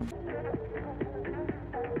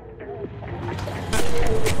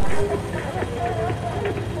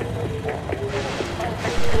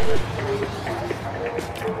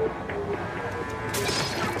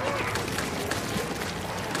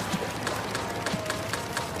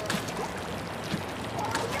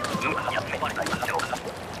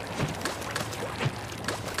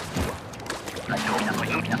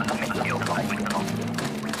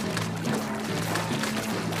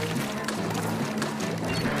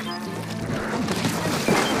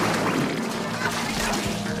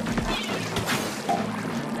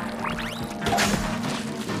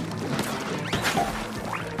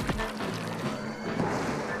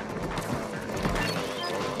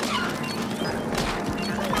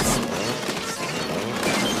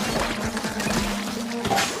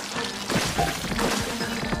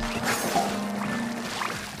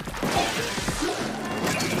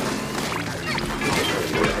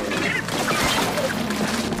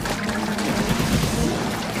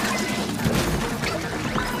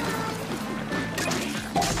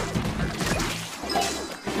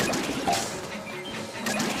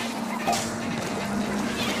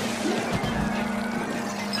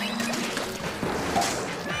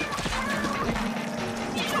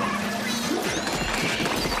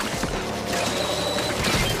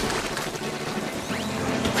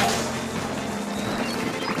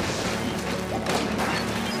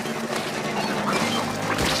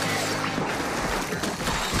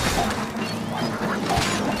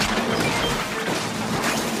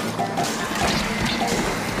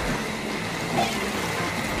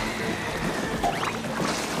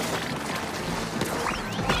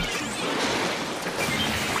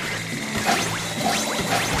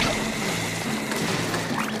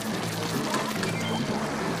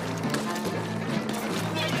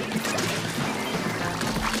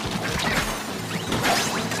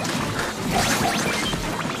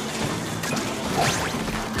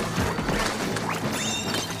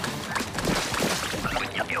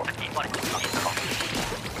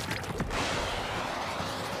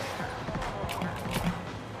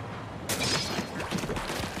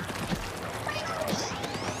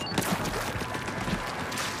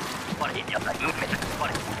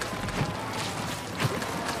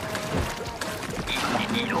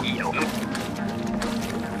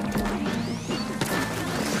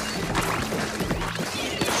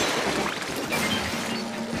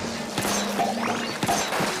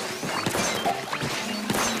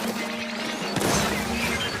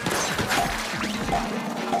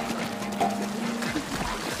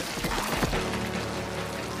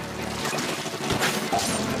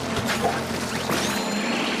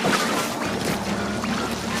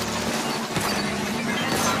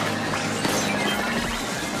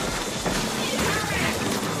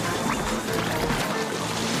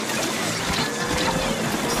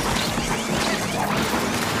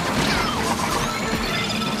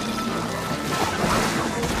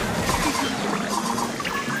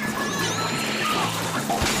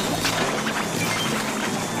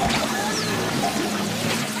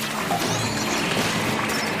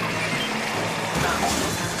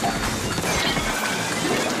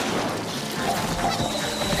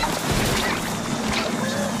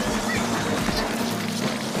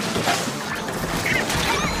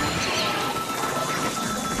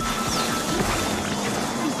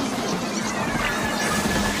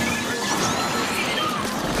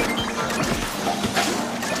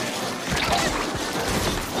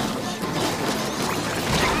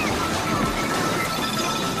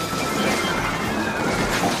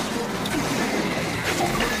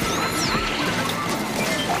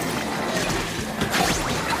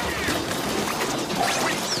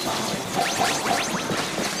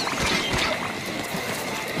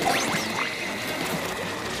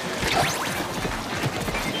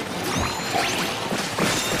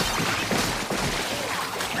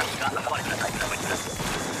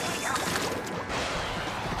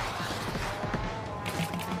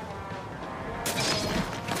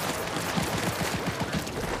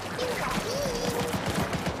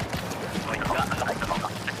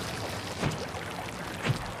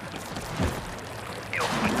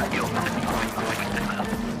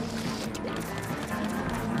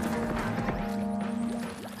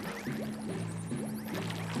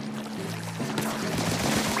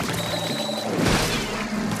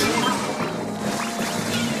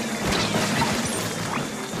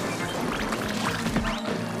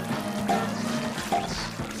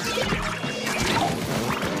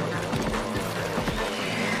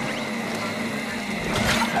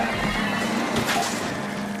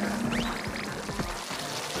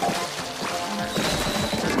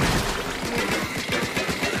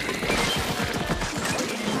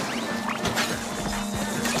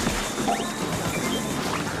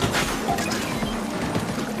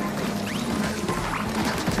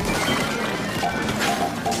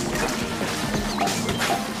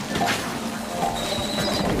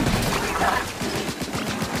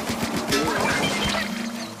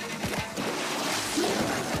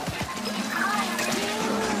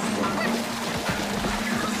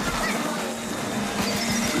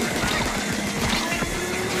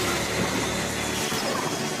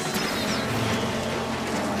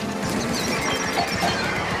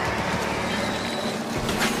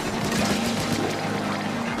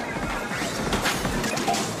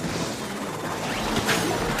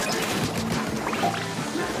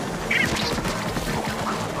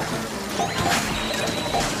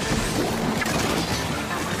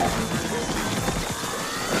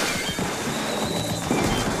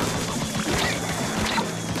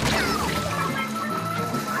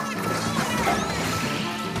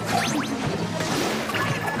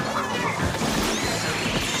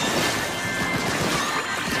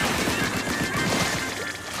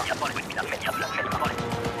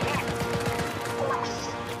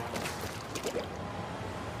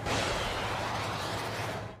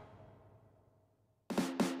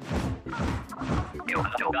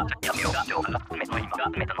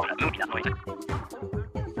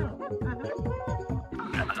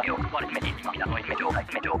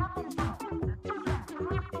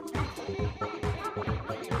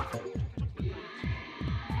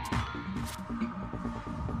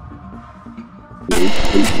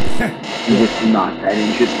 It's not that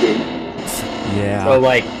interesting. Yeah. So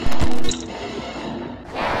like,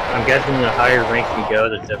 I'm guessing the higher rank you go,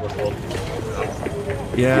 the difficult.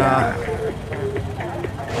 Yeah.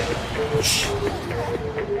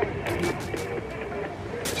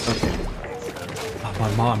 Okay. Oh, my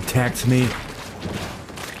mom texted me.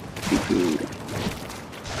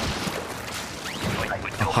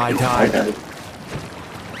 High tide.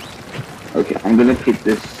 Okay, I'm gonna keep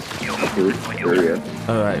this area.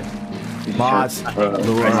 Alright. Mods.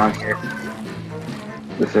 Right here.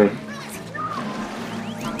 This way.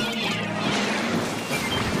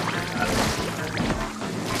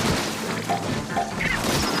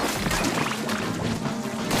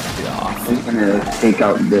 I'm gonna take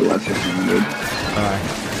out the lesser thing. Alright.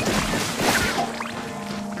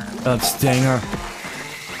 Stinger.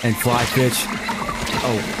 And fly fish.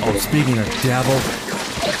 Oh, speaking of devil.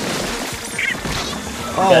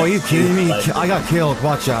 Oh, are you kidding me? I got killed.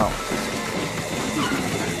 Watch out.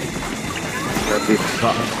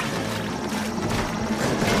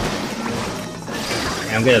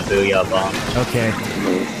 I'm gonna boo you up bomb. Okay.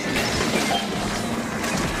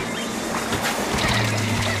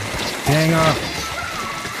 Stinger.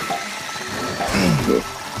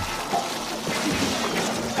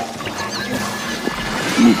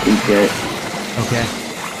 You can get. Okay.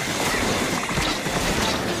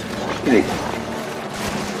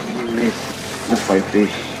 The fight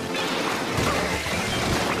fish.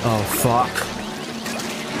 Oh, fuck.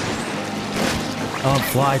 Oh,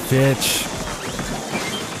 fly fish.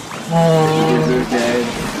 You're dead.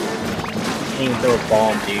 You can throw a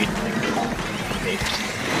bomb, dude.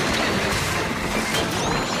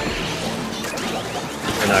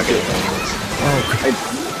 We're not good at this. Oh,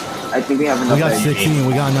 I think we have enough. we got eggs. 16.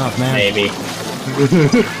 We got enough, man. Maybe.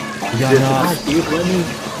 We got enough. Dude, let me.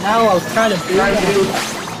 No, I was trying to boo you.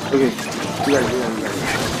 Okay, you guys.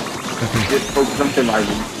 Just focus on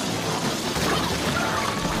surviving.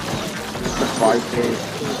 The 5K.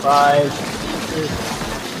 5.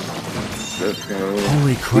 Let's go.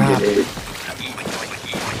 Holy crap. We did it.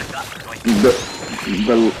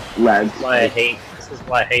 The lags. This is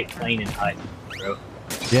why I hate playing in high, bro.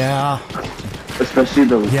 Yeah. Especially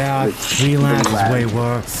the Freelance is way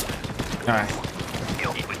worse. Alright.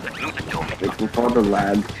 Like with all the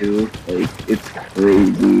lag too, like it's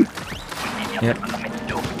crazy. Yep.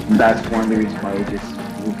 That's one of the reasons why I just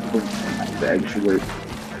put the extra work.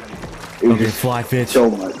 It was Okay, just fly fish. so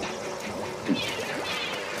much.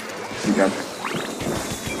 You got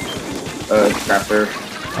scrapper.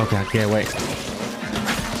 Okay, I can't wait.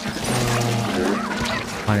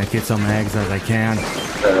 I'm gonna get some eggs as I can.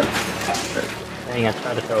 Dang, I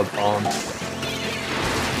tried to throw a bomb.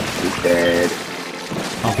 He's dead.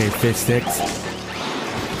 Okay, fish sticks.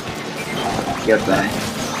 Get that.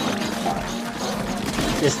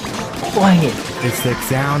 Just flying it. Fish sticks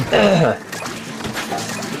down.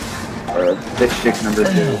 Fish stick number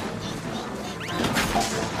 2.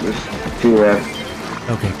 There's 2 left.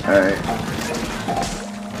 Okay. Alright.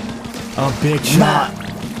 A big shot.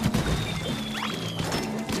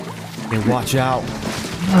 Okay, watch out.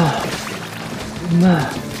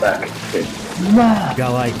 Back. Okay.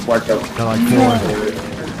 Got like Watch out. 4.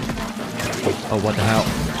 Oh, what the hell?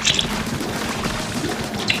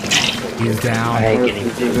 He's down. I hate getting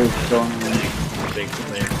Big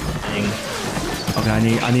thing. Okay,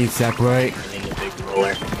 I need separate. I need a big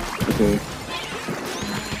roller. Okay.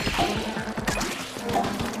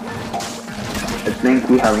 I think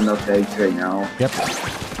we have enough eggs right now. Yep.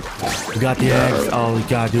 We got the eggs. All we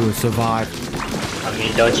gotta do is survive. I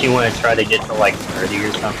mean, don't you want to try to get to like 30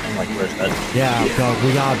 or something? Like, where's that? Yeah,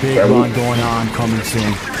 we got a big run going on coming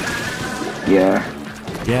soon. Yeah.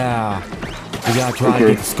 Yeah. We gotta try to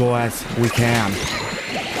get the score as we can.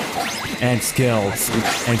 And skills.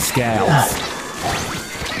 And scales.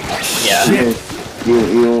 Yeah. Shit.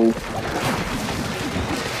 You.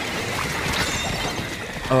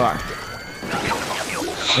 Alright.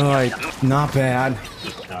 Alright, not bad.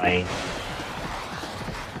 Dying.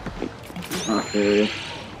 Okay.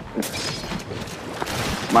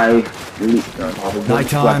 My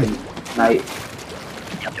Nighttime. Night.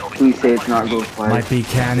 Please say it's not ghost fire. Might be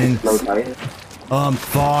cannon. Low tide.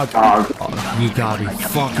 Fog. Dog. Oh, you gotta be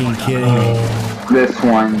fucking kidding me. This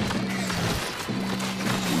one.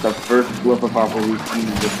 The first flip of Papa we've seen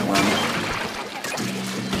in this one.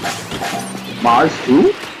 Mars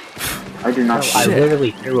 2? I do not. I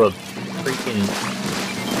literally threw a freaking.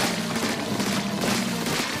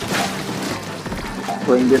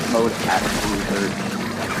 Playing this mode actually hurts.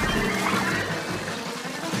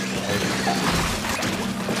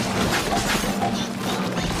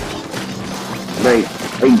 Like,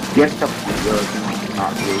 I guess the point where it's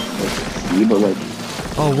not really supposed to see, but like...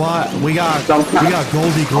 Oh, what? We got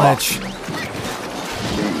Goldie glitch.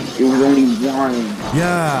 It was only one.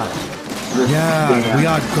 Yeah. Yeah, we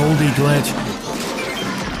got Goldie glitch.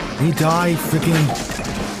 He died,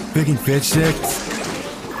 freaking fish sticks.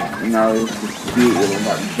 No, it was just cute little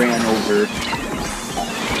that ran over.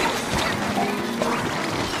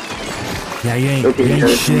 Yeah, you ain't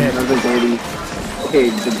Okay, shit. another Goldie. Okay,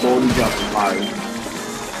 the Goldie dropped 5.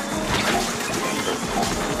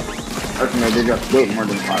 Okay, no, they dropped way more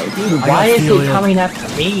than 5. Dude, why is it coming after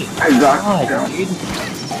me? I got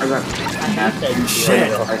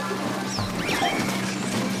shit.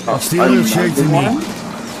 Steelers chasing me.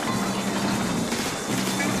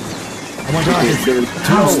 Oh my god, it's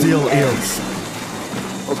 2 steel eels.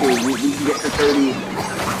 Okay, we can get to 30.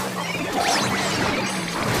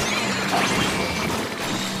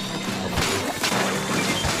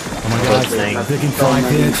 Oh my god, freaking 5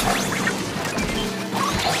 pitch.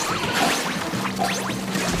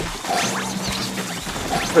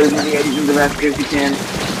 Put as many eddies in the basket as you can.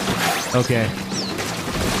 Okay.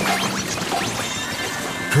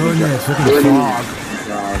 Goodness, freaking fog.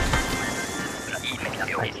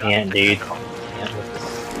 I can't, dude. I can't with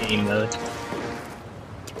this game mode.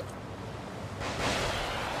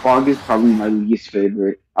 Fog is probably my least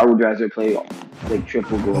favorite. I would rather play like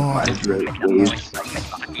triple gold waves.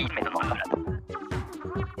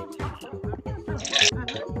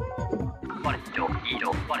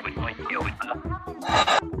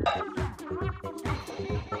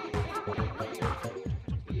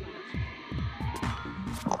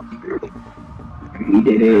 We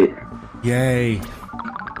did it. Yay.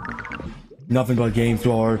 Nothing but game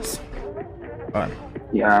floors.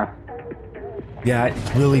 Yeah. Yeah,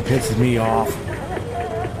 it really pisses me off.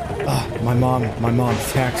 My mom's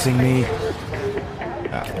texting me.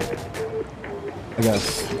 I gotta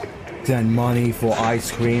send money for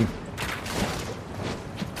ice cream.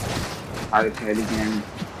 I tried again.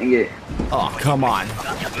 Dang it. Oh, come on.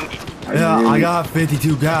 Yeah, I got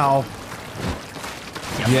 52 gal.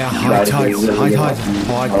 Yeah, high tide's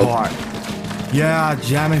hard part. Yeah,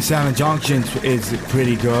 jamming Salmon Junction is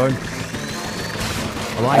pretty good.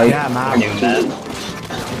 I like that, man.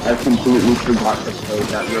 I completely forgot to play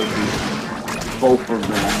that review. Both of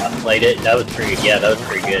them. I played it. That was pretty. Yeah, that was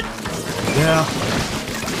pretty good. Yeah.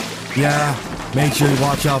 Yeah. Make sure you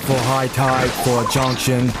watch out for high tide for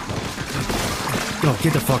Junction. Go,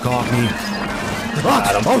 get the fuck off me.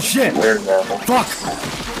 Oh shit! Fuck!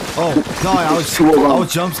 Oh, sorry, I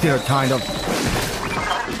was jump scared, kind of.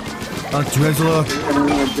 Drizzler.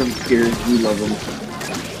 Jump scares, we love them.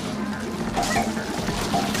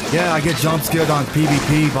 Yeah, I get jump scared on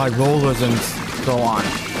PvP by rollers and so on.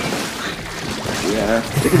 Yeah.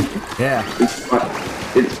 Yeah.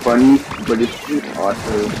 It's funny, but it's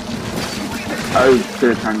awesome. I was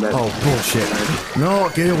third time that. Oh, bullshit. No,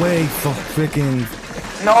 get away from freaking.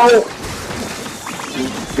 No!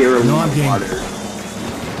 No, I'm getting.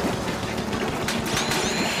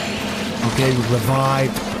 Okay, we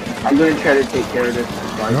revived. I'm gonna try to take care of this.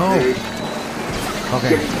 No.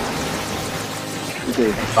 Okay.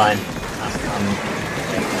 Okay. Fine.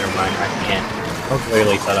 Never mind. I can't. I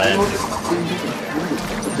clearly thought I had.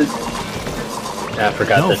 I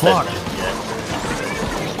forgot no, that. Fuck.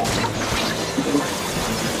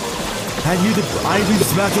 I used the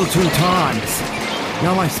special 2 times.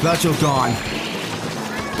 Now my special's gone.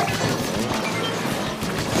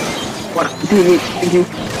 What? Thank you.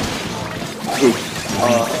 Okay.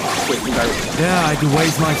 Yeah, I had to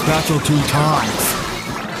waste my special 2 times.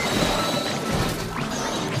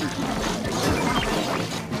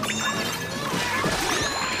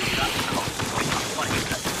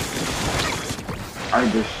 I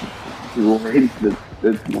just worried that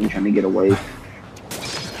there's one trying to get away.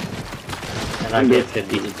 And I get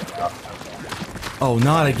 50. Oh,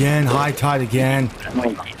 not again. High tide again.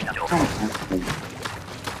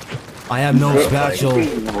 I have no special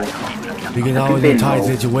because I was in a tight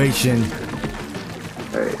situation.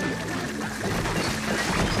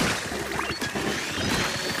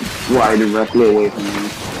 Fly directly away from me.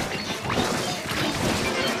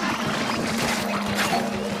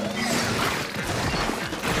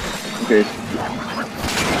 Okay.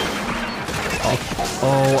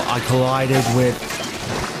 Oh, I collided with.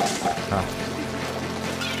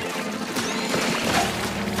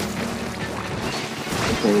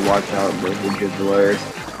 Okay, watch out, there's a good delay.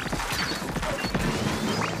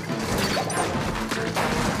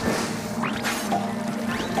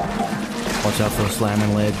 Oh Watch out for a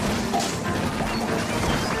Slammin lid.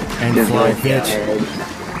 And fly fish.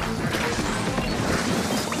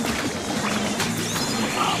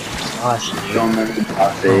 Gosh,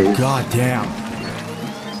 Oh, god damn.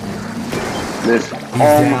 This He's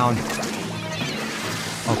down.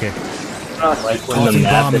 Okay. like when the Tossing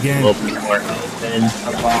map bomb is again. a little bit more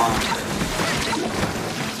open.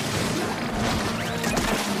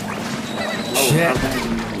 Shit.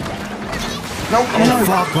 No, Oh,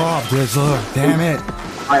 fuck off, Drizzler. Damn it.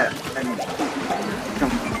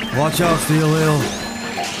 Watch out, Steel Hill.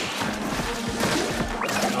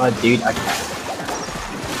 Oh, dude, I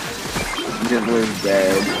Drizzler's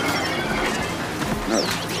dead. No.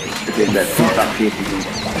 Okay, that's stop chasing me.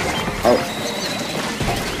 Oh.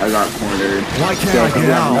 I got cornered. Why can't I get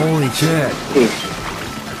out? Holy shit. Hey.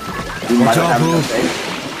 You Watch might out, have Boo. something.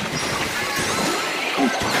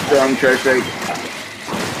 Strong trash right.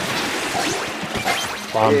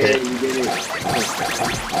 bombed Yeah, it. you did it.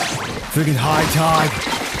 Freaking high tide.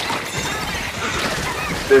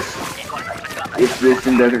 If this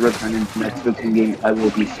thing doesn't return into next Splatoon game, I will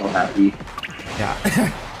be so happy. Yeah.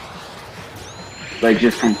 Like,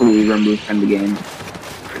 just completely removed from the game.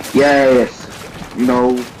 Yes!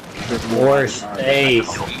 No. More space.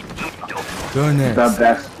 Goodness. The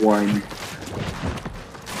best one.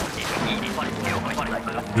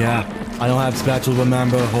 Yeah. I don't have special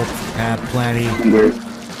remember. Hope I have plenty.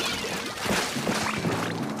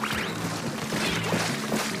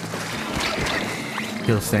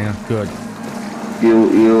 Kill Stan. Good.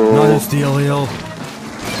 Another Steel Hill.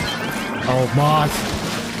 Oh, Moss.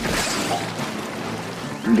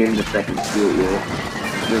 I'm getting the second steel wheel.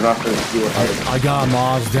 There's also a steel head. I got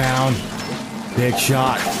Moss down. Big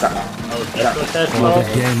shot. Oh, that's what that's Oh, called?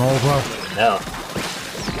 this game over. No.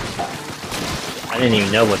 I didn't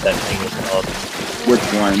even know what that thing was called. Which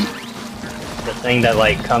one? The thing that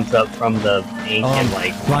like comes up from the ink and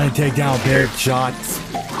like Trying to take down big shots.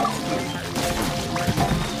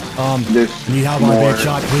 There's Need help on more. big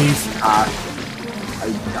shot, please? I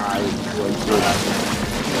died.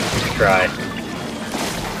 try.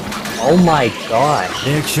 Oh my gosh.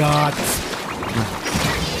 Big shots.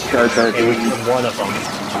 It was one of them.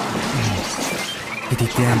 Get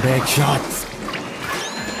these damn big shots.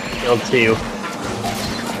 Killed two.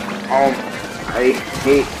 I hate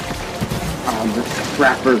the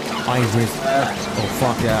scrappers. I ain't risk. Oh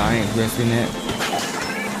fuck yeah, I ain't risking it.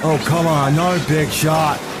 Oh come on, another big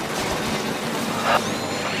shot.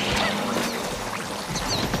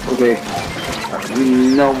 Okay.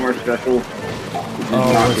 No more special. This is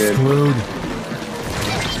Oh, not we're good. screwed.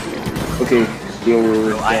 Okay, steel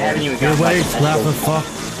rulers. I haven't even Your got my way, slap the special.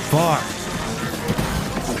 fuck.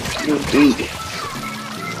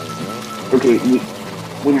 Okay,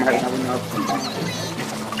 we might have enough.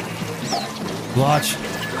 Clutch.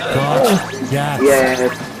 Clutch. Yes. Yes.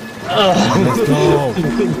 Let's go.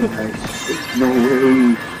 No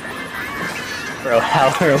way. Bro, how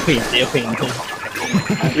are we doing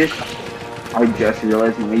this? I just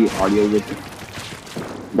realized my audio was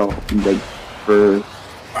like for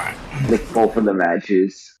both of the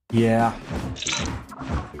matches. Yeah.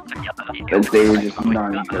 But they were just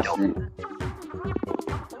non-existent.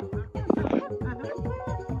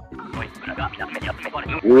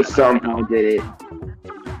 We somehow did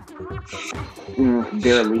it.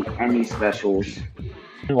 Barely any specials.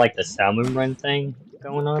 Like the Salmon run thing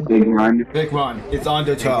going on? Big run. Big run. It's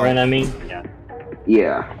undertow. Run, I mean? Yeah.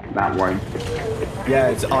 Yeah, that one. Yeah,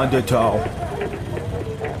 it's undertow.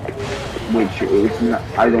 Which is not,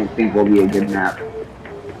 I don't think will be a good map.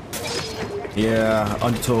 Yeah,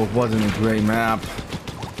 undertow wasn't a great map.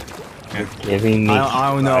 Giving me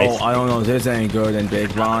I don't know. Christ. I don't know if this any good in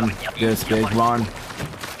Big Run. This Big Run.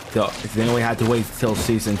 So then we had to wait till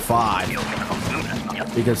season 5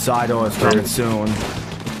 because Sido is coming soon,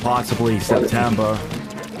 possibly September.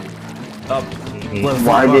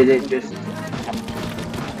 Why did it just in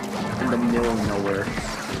the middle of nowhere?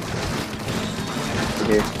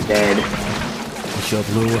 It's dead. Shut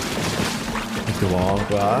blue. Hit the wall,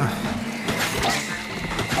 bruh.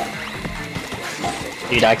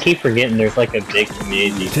 Dude, I keep forgetting there's like a big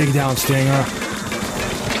community. Take down Stinger.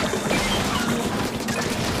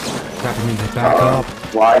 Got to need to back up.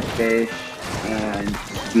 Fly fish and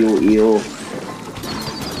steel eel.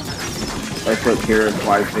 I took care of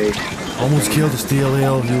fly fish. Almost killed the Steel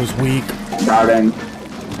Eel. He was weak. Got him.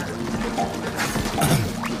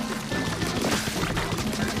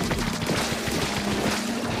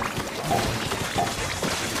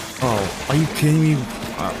 Oh, are you kidding me?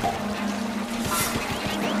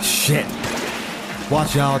 Shit.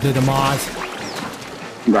 Watch out, the demise.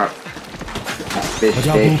 Got fish Watch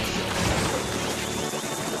out, stick. Boop.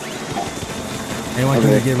 Anyone Okay.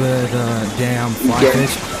 gonna get rid of the damn fly Yeah.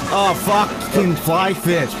 fish? Oh, fucking fly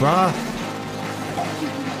fish, bruh.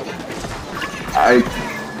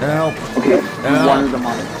 Help. Okay, Help. one of them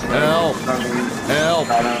on. Help. Help.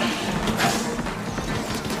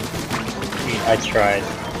 I tried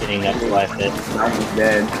getting that fly fit. I'm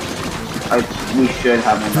dead. We should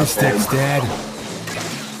have enough This stick's eggs. dead.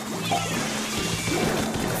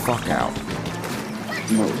 Fuck out.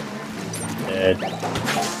 No. Dead.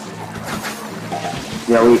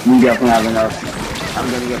 Yeah, we definitely have enough. I'm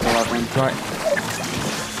gonna get the weapon. Right.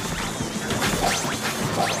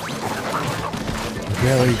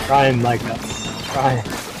 Really? Try, Micah. Try.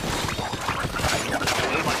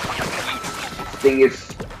 Thing is,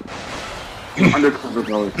 undercover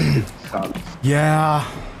goes. It sucks. Yeah.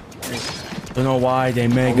 Don't know why they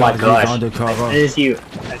make Oh my us gosh. undercover. As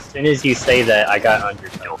soon as you say that, I got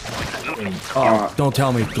undercover. Oh, don't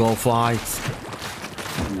tell me glowflies.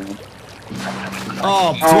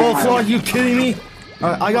 Oh, glowfly, you kidding me?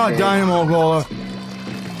 I got a dynamo roller.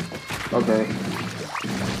 Okay.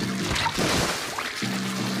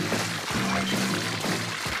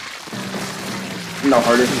 The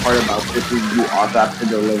hardest part about this is you also have to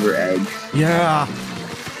deliver eggs. Yeah.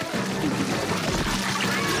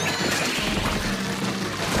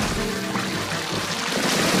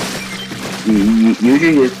 You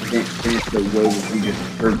usually just finish the way that you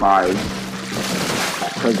just survive.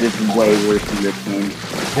 Because it's way worse in this game.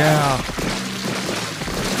 Yeah.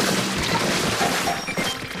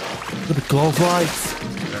 Look at the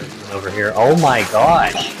glowflies. Over here. Oh my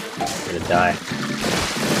gosh. I'm gonna die.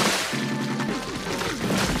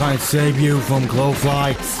 Trying to save you from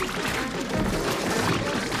glowflies.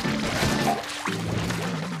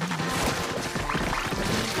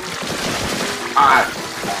 Ah!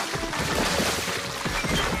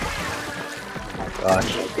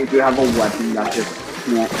 Gosh. If you have a weapon that just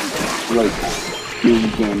can't, like, do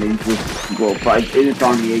damage with glow fight, it's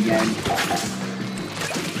on me again.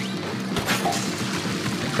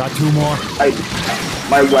 Got two more.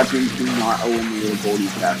 My weapon cannot eliminate a goldie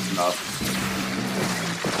fast enough.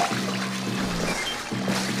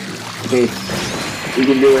 Okay, we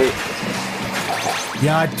can do it.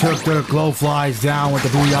 Yeah, I took the glowflies down with the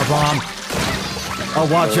booyah bomb. Oh,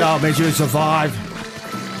 watch out. Make sure you survive.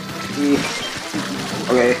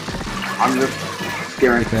 Okay, I'm just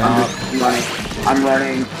scaring. Yeah. I'm just running. I'm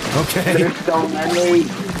running. Okay. There's so many.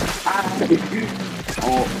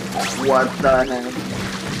 Oh, what the heck?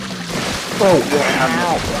 Oh, what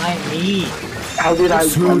happened? Why me? How did I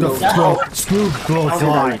Screw run the those?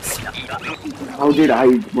 glowflies. How did I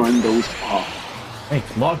run those off? Hey,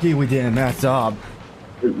 lucky we didn't mess up.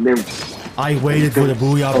 They're, I waited for the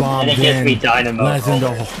booyah bomb, And it gives me dynamo. lessen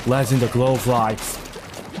the glowflies.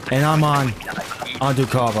 And I'm on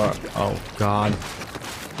undercover. Oh god.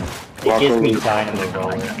 It gives me dynamo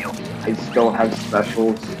roller. I still have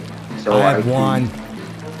specials, so I have one.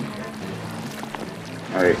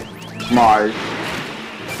 Alright, Mars.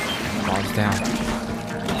 Mars down.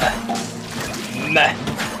 Meh.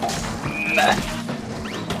 Meh.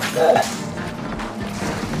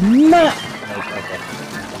 Okay.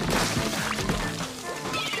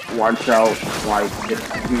 Watch out, like,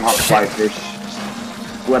 it's not fly fish.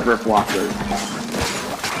 Leopard flocker.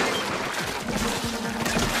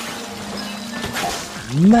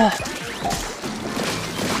 Meh.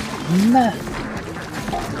 Meh.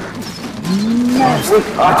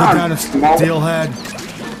 I took down a steelhead.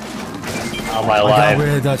 How am I I got alive? rid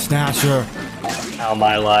of the snatcher. How am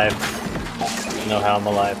I alive? You know how I'm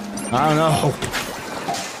alive. I don't know.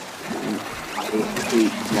 I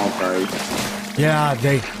hate small fries. Yeah,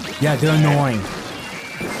 they're annoying.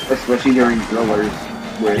 Especially during drillers.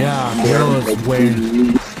 Where Yeah, they're, drillers like,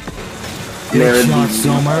 win. they're Big shot, the-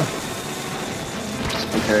 Summer.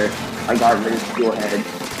 Okay, I got rid of steelhead.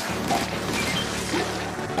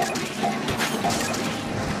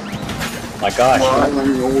 My gosh. Well, I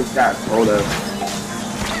almost got soda.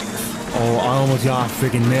 Oh, I almost got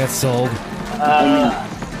freaking missile. I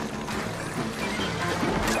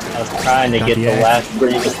was trying to Got get the the egg. last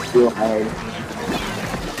Rid thing. of steelhead.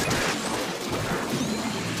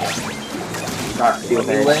 Got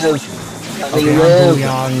steelhead. Okay,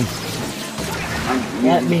 I'm booyahing.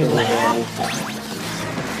 Let me live.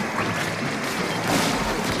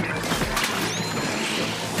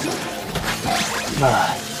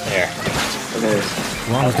 There. Okay.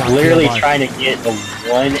 We almost got Literally killed by- trying to get the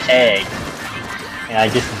one egg, and I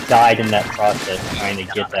just died in that process trying to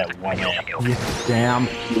get that one egg. Yeah, damn.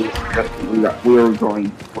 We were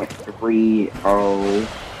going 3-0.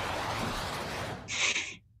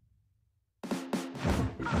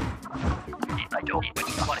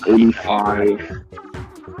 $85.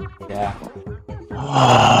 Yeah.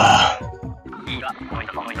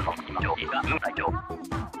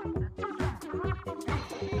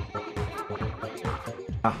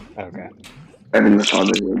 Okay. Evan was all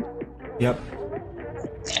the Yep.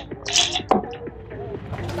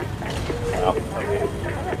 Well, okay.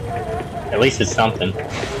 At least it's something.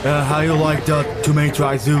 How you like the tomato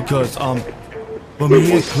Trizukas? For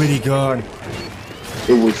me, it's pretty good.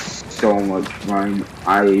 It was so much fun.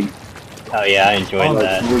 Oh yeah, I enjoyed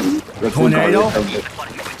that. Tornado?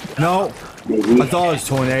 No, Maybe. I thought it was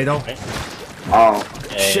tornado. Oh,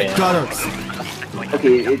 Shit Yeah. gutters.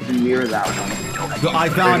 okay, it's near that one. I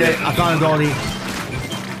found it. I found it already.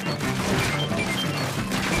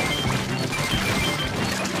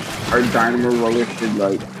 Our dynamo roller should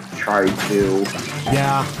like try to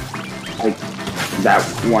Yeah. like that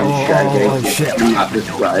one Oh, strategy oh, shit. not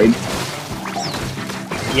described.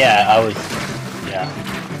 Yeah, I was. Yeah.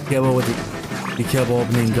 Careful with the. Be careful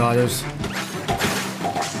opening gutters.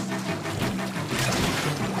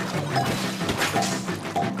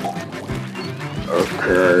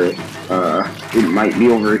 Okay, it might be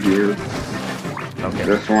over here. Okay.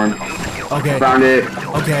 This one. Okay. Found it.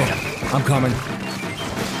 Okay. I'm coming.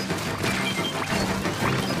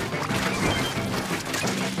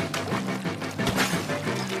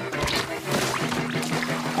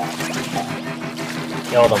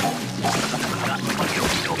 Killed him.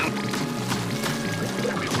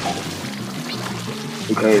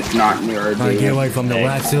 Okay, it's not near our Trying to get base. away from the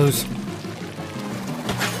lassos.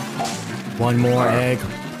 One more egg.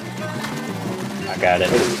 I got it.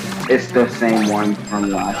 It's the same one from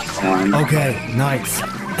last time. Okay, nice.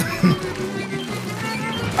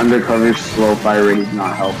 Undercover slow fire rate is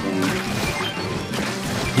not helping.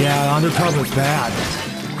 Yeah, undercover's bad.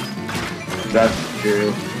 That's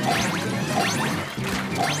true.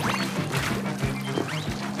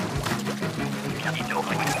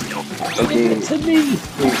 Okay. To me.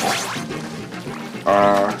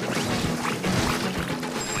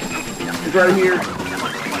 It's right here.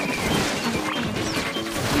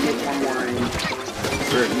 You get one more in.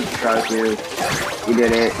 Or you try to. You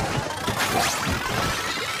did it.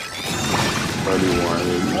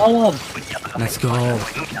 31. Oh, Let's go.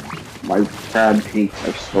 My bad pinks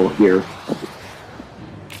are still here.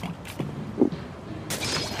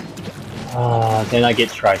 then I get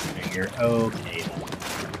Tri-Stinger. Okay.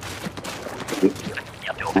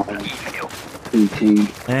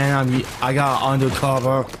 PT. And I got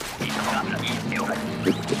undercover.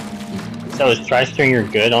 So is Tri-Stinger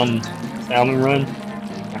good on Salmon Run?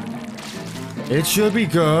 It should be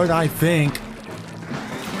good, I think.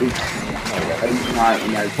 It's not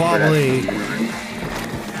in as Probably. good as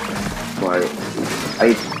but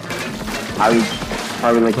I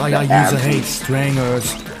probably like Like the I used to average. hate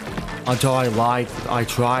stringers until I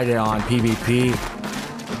tried it on PvP.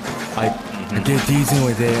 I did decent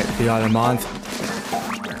with it the other month.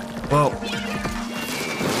 Well,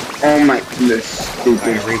 Oh my, this Alright,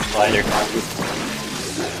 stupid. Reef Glider.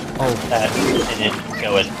 oh, That didn't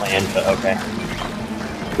go as planned, but okay.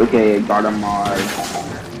 Okay, got a mod.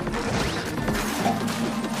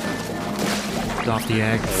 off the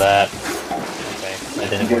egg. So that. Okay, that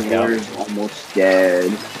didn't work out. Dizzler's almost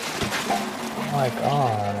dead. Oh my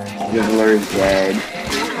god. Dizzler's dead.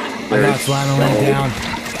 I got Slammin laying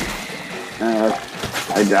down.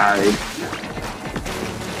 I died.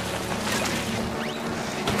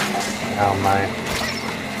 Oh my.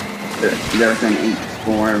 There's an ink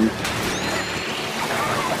storm.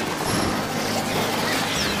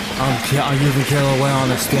 I'm using kill away on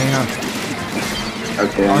the stinger.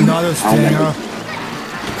 Okay. Another stinger.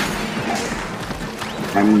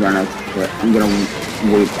 I'm gonna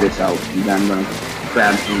wait this out. And then I'm gonna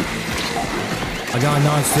grab some. I got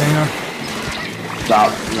another stinger.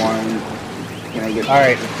 Stop one. Can I get?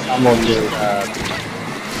 Alright, I'm gonna just,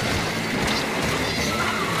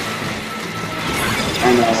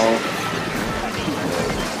 I know.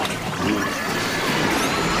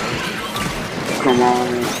 Come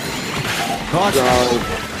on. Gosh.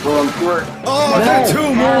 Go. Well, I'm short. Oh, I got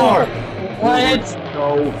two more. What?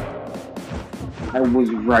 No. I was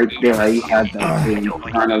right there. I had that thing in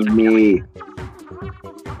front of me.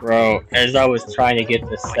 Bro, as I was trying to get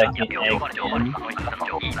the second egg in,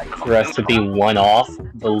 for us to be one off,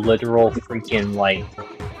 the literal freaking, like,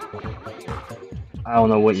 I don't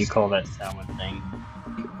know what you call that salmon thing.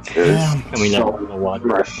 Damn. I mean, So that's the water.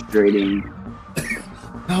 frustrating.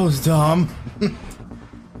 That was dumb.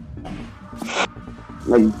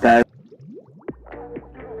 Like that.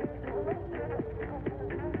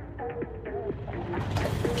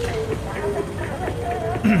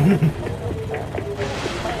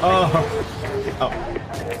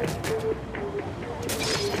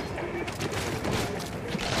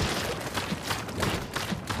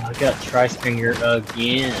 I got Tri-Stinger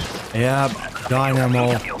again. Yeah,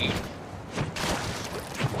 Dynamo.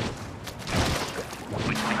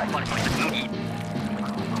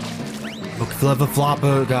 Look, Flipper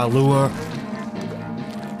Flopper, got a lure.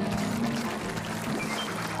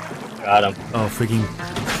 Got him. Oh, freaking.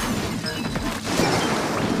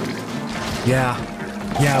 Yeah.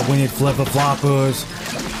 Yeah, when it Flipper Floppers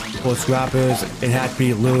or Scrappers, it had to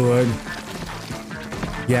be lured.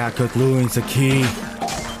 Yeah, because luring's the key.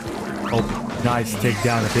 Oh, nice. Take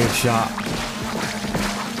down a big shot.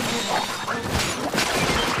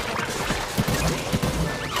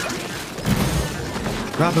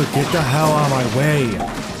 Scrapper, get the hell out of my way.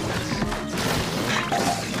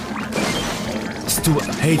 Stu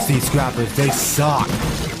hates these Scrappers. They suck.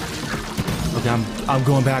 Okay, I'm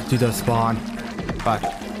going back to the spawn. But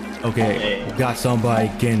okay, got somebody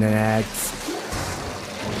getting an axe.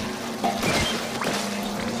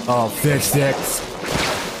 Oh, fish sticks.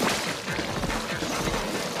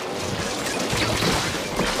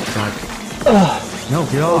 No,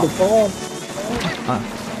 get off.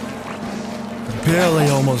 Barely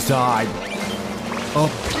almost died. Oh,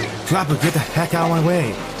 Trapper, get the heck out of my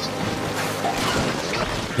way.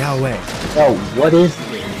 Get out of the way. Oh, what is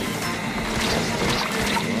this?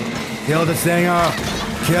 Kill the singer.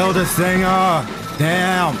 Kill the singer.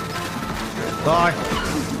 Damn. Die.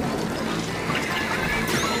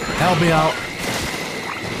 Help me out.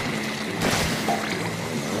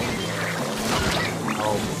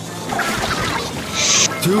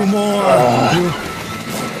 Two more.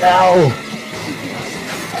 Ow!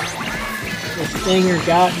 The stinger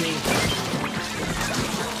got me.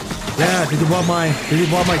 Yeah, this is what my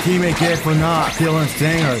teammate get for not killing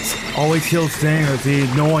stingers. Always kill stingers, the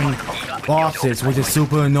annoying bosses, which is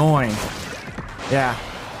super annoying. Yeah.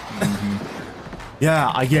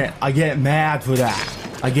 Yeah, I get mad for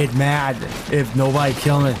that. I get mad if nobody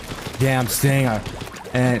killing a damn stinger.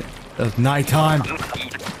 And it's nighttime.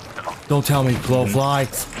 Don't tell me glowfly.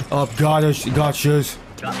 Oh, gotchas.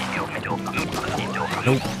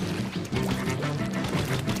 Nope.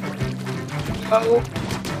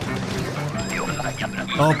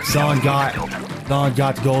 Oh, someone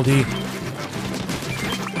got Goldie.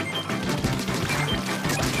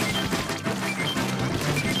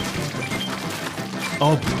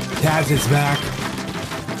 Oh, Taz is back.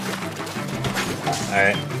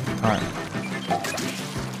 Alright.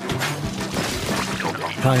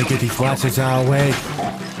 Trying to get these flashes out of the way.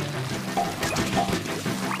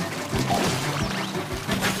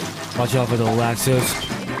 Watch out for the lassos.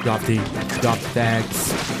 Drop the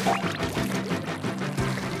bags.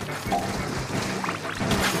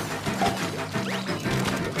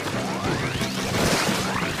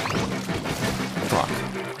 Fuck.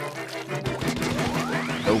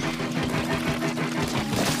 Nope.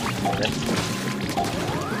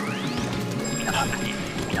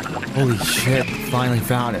 Holy shit, finally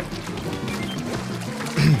found it.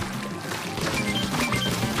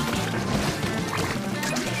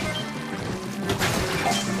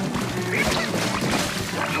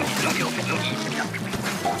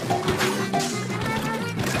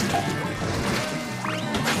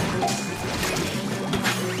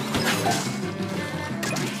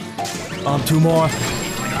 Two more.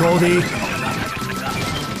 Goldie.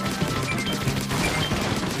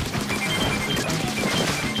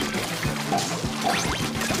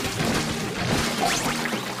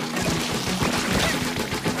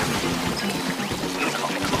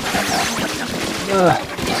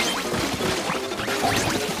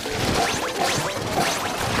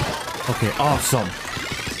 Okay, awesome.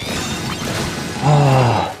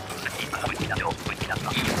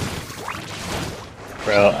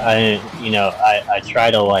 Bro, I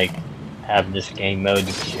try to like have this game mode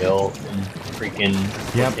to chill in freaking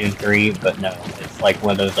Splatoon 3, but no, it's like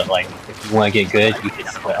one of those that like if you want to get good, you can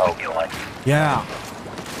sweat. Oh god. Yeah.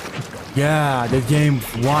 Yeah, the game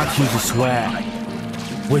wants you to sweat,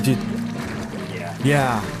 which is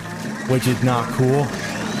which is not cool.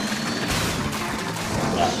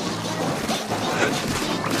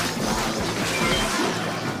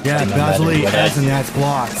 Yeah, Basiley hasn't had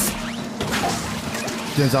plots.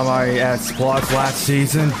 Since I'm already at plots last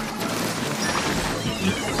season.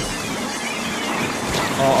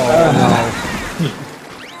 Uh-oh, no.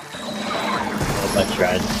 I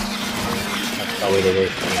tried. That's probably the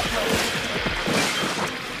worst thing.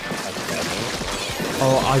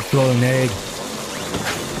 Oh, I throw an egg.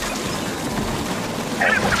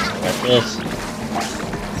 Got this.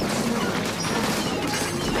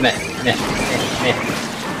 Meh.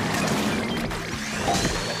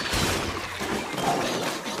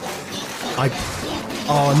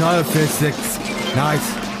 Oh, another physics. Nice.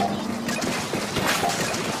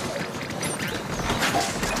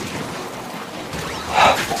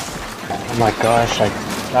 Oh my gosh, I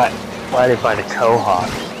got flighted by the cohawk.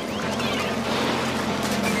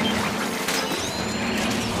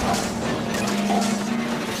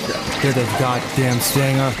 Get the goddamn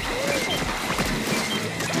stinger.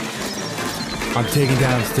 I'm taking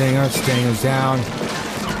down stinger. Stinger's down.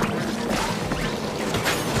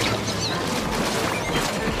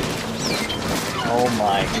 Oh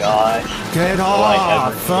my gosh. Get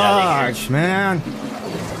off! Fudge, man!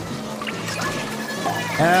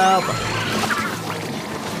 Help!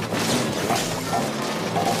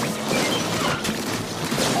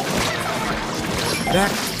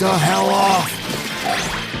 Back the hell off!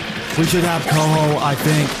 We should have Coho, I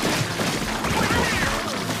think.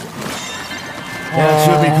 Yeah, it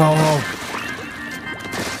should be Coho.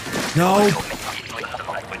 No!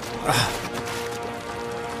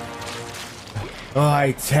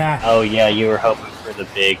 Alright, tap. Oh yeah, you were hoping for the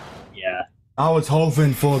big, yeah. I was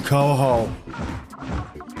hoping for Coho.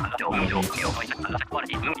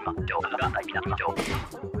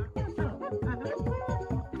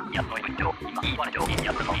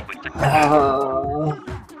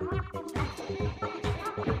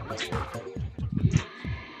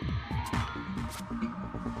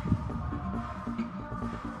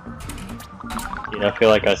 Yeah, I feel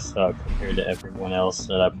like I suck compared to everyone else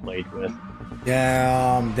that I played with.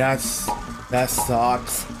 Yeah, that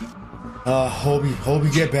sucks. Hope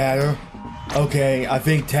you get better. Okay, I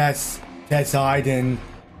think Tess Iden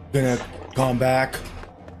gonna come back.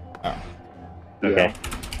 Okay.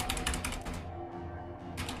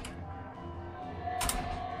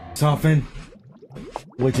 Something.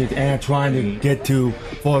 Which is trying to get to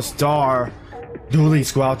 4-star Dually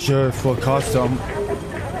Squelcher for custom.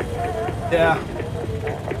 Yeah.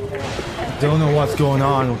 Don't know what's going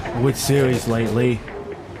on with series lately.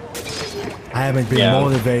 I haven't been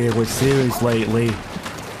motivated with series lately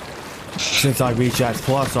since I reached S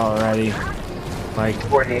Plus already. Like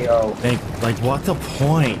what's the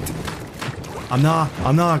point? I'm not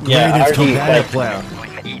a greatest competitive player.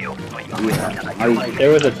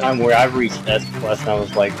 There was a time where I reached S Plus and I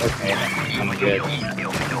was like, okay, I'm good.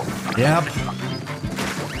 Yep.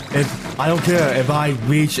 I don't care if I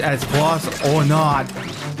reach S Plus or not.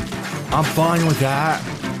 I'm fine with that.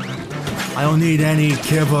 I don't need any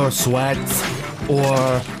Kiver sweats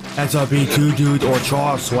or SRB2 dude or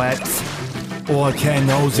Char sweats or Ken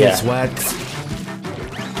Nosey sweats.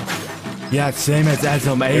 Yeah, same as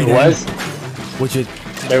SM8.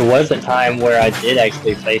 There was a time where I did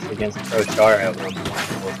actually face against Pro Char at one point.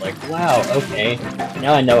 I was like, wow, okay.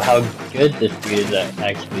 Now I know how good this dude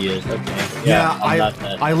actually is. Okay. Yeah,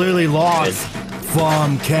 I literally lost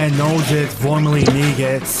from Ken Nosey, formerly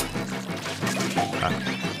Negits.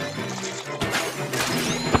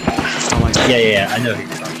 Yeah, I know who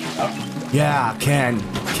you're talking about. Yeah,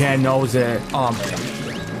 Ken knows it.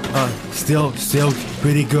 Still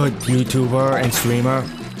pretty good YouTuber and streamer.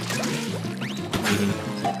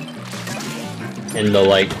 In the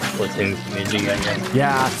Splatoon community, I guess.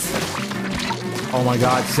 Yeah. Oh my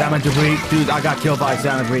God, Salmon debris, dude! I got killed by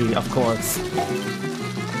Salmon debris, of course.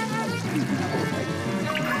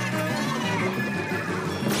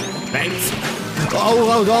 Thanks.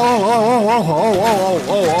 Whoa.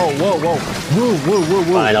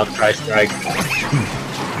 Fine, I'll try strike.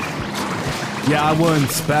 Yeah, I wouldn't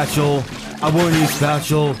use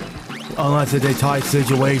special unless it's a tight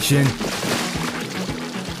situation.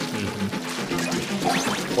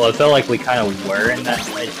 Well, it felt like we kind of were in that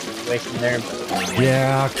tight situation there, but...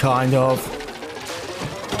 Yeah, kind of.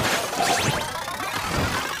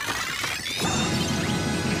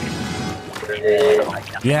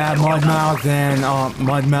 Yeah,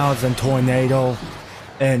 Mudmouth and Tornado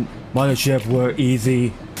and Mothership were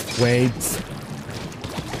easy raids.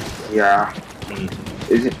 Yeah.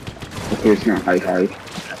 Is it? Okay, it's not high tide.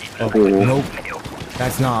 Okay, nope.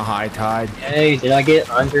 That's not high tide. Hey, did I get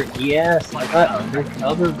under? Yes, I got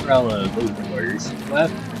undercover umbrella. The worst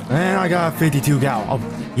weapon. And I got a 52 cal. Oh,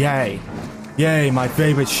 yay. Yay, my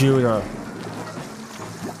favorite shooter.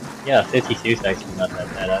 Yeah, 52 is actually not that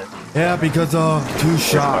bad. Yeah, because of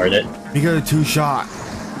 2-shot. Because of 2-shot.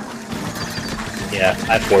 Yeah,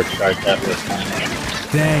 I 4-starred that with.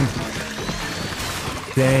 Dang.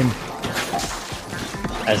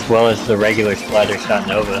 As well as the regular Splatter Shot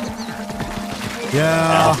Nova.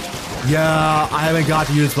 Yeah, I haven't got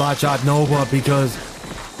to use Splatter Shot Nova because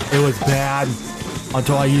it was bad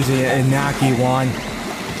until I used it in Naki 1.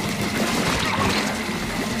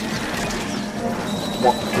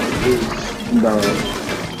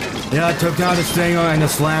 Yeah, I took down the Stinger and the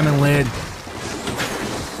Slammin lid.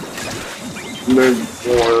 There's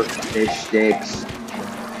 4 fish sticks.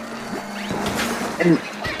 And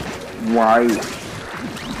why?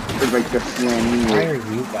 It's like the Slammin. Why are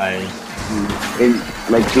you guys? In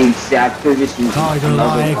like the exact position. Oh, there's a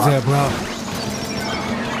lot of eggs there, bro.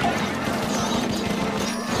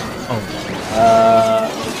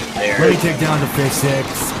 There. Let me take down the fish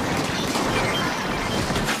sticks.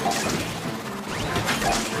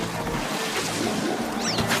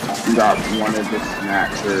 Got one of the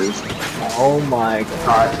snackers. Oh my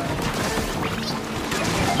god.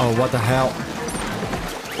 Oh, what the hell?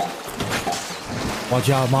 Watch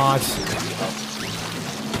out, mods.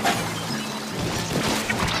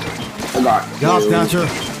 I got Got two. Snatcher.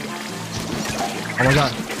 Oh my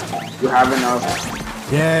god. You have enough.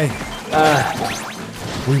 Yay.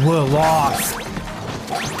 We would have lost.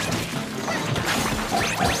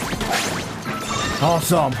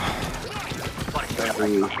 Awesome.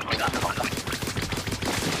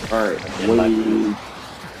 Alright, wave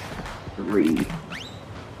 3.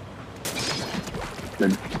 The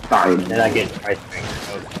diamond. Then I get price finger.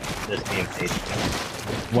 Okay, this game pays.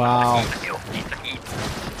 Wow.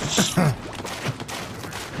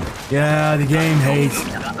 Yeah, the game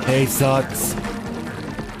hates us.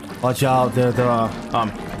 Watch out, what the,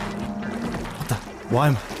 why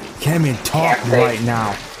am, can't even talk right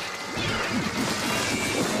now.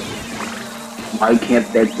 Why can't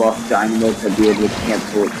that buff dynamo to be able to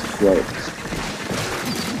cancel explodes?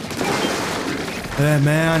 Yeah,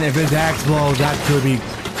 man, if it's X-Blow, that could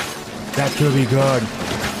be good.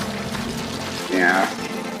 Yeah.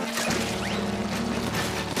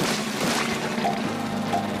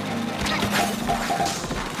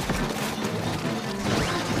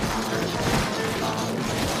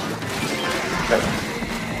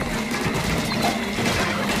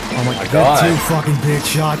 Oh my god, two fucking big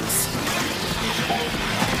shots.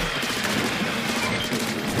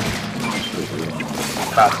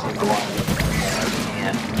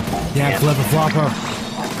 Damn, flipper flopper.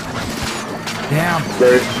 Damn.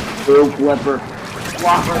 There's two flipper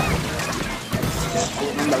flopper.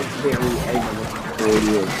 I'm not very angry for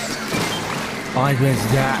you. I miss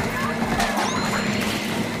that.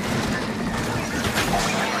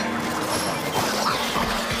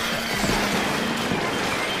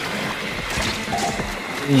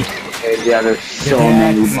 Yeah, there's so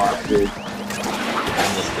many monsters.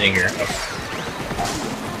 And the stinger.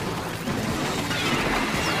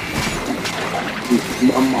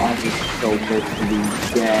 My mom is so close to being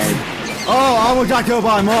dead. Oh, I almost got killed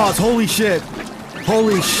by moths. Holy shit.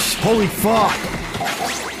 Holy fuck.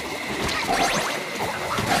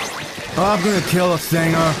 Oh, I'm gonna kill a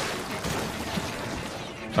stinger.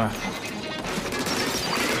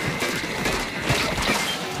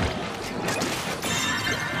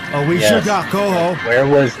 Oh, we should got Coho. Where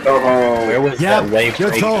was that wave good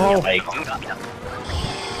breaker? Coho. Like,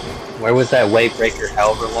 where was that wave breaker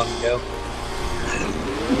however long ago?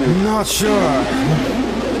 I'm not sure.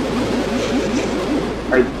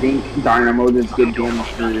 I think Dynamo does good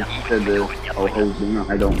damage to the Ohozuna.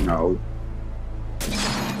 I don't know.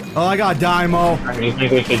 Oh, I got Dymo. You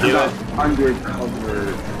think we could do it?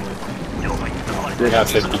 Undercover. Yeah,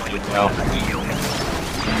 50 feet now.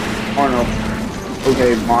 Oh no.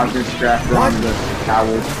 Okay, monster strapped on the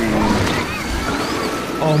towel thing.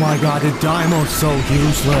 Oh my god, the Dymo's so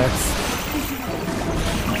useless.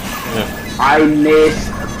 I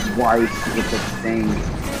missed twice with the thing.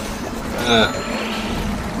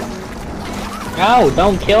 No,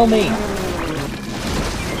 don't kill me!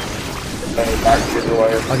 Okay, back to the door.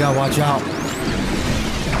 I gotta watch out.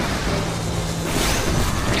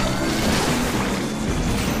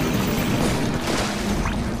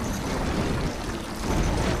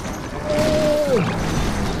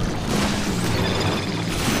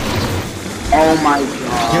 Oh my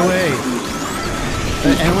god. Get away.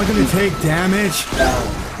 Am I gonna take damage?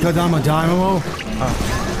 Because I'm a Dynamo?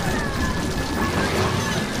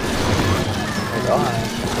 So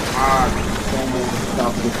much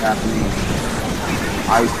stuff is happening.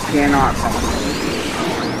 I cannot.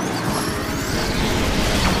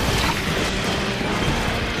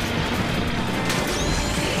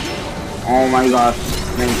 Oh my gosh.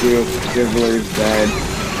 Thank you. Drizzler's dead.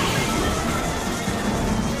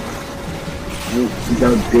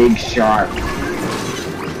 The big shot.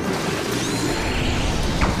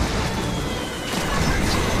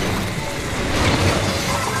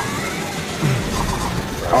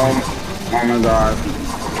 Oh my god.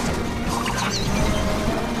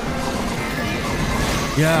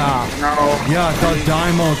 Yeah. No. Yeah, I thought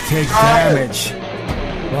Dymo takes damage.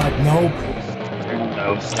 But nope.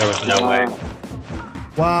 No, there was no way.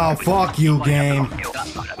 Wow, fuck you, game.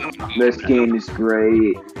 This game is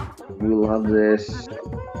great. We love this.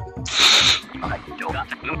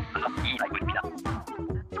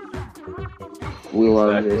 We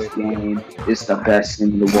love this game. It's the best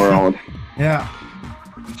in the world. Yeah.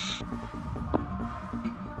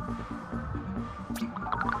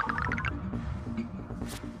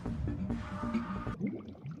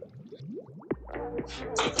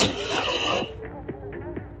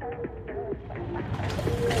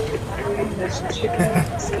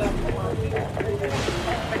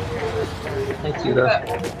 Thank you, though.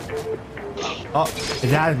 Oh,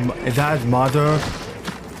 is that his mother?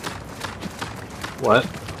 What?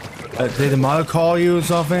 Did the mother call you or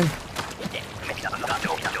something?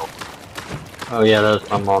 Oh yeah, that was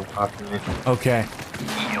my mom talking to me. Okay.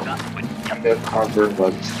 The cover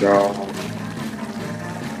looks strong.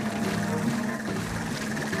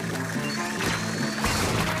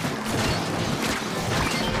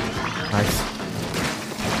 Nice.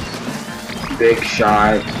 Big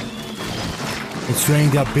shot. It's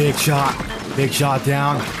trained up, big shot. Big shot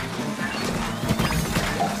down.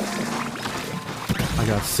 I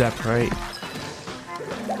gotta separate.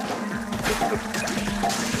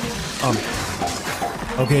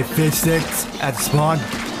 Okay, fish sticks at the spawn.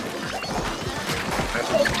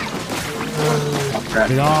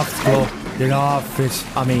 Get off, go. Get off, fish.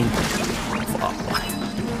 I mean,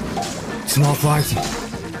 small fries.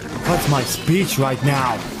 What's my speech right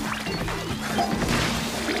now?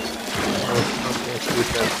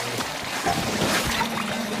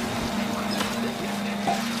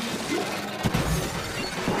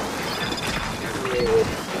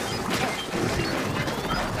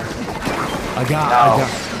 I got.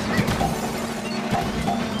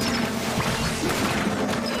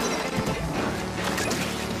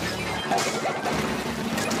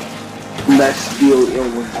 Let's feel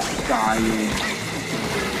it was dying.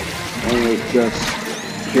 And it just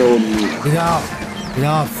killed me. Get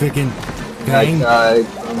out, freaking I gang. died.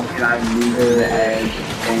 Got me the egg.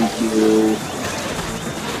 Thank you.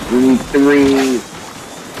 We need 3.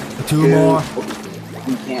 2 more.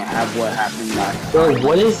 We can't have what happened last time. Bro,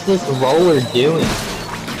 what is this roller doing?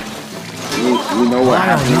 We know what I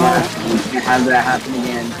don't happened know. last time. We can't have that happen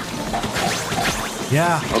again.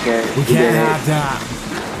 Yeah. Okay. We did can't it. have that.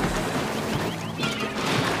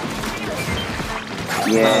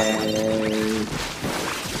 Yay.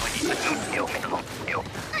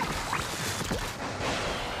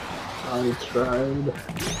 I tried.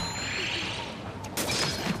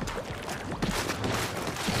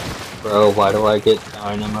 Bro, why do I get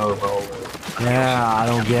dynamo roller? Yeah, I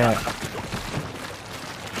don't get it.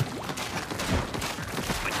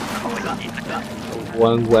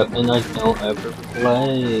 One weapon I don't ever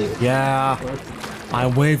play. Yeah.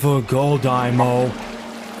 I'm waiting for a gold dynamo.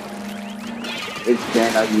 It's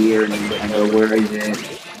been a year, Nintendo. Where is it?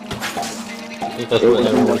 I think that's what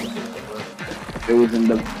everyone. It was in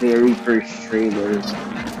the very first trailer.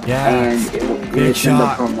 Yeah. And Big it's in the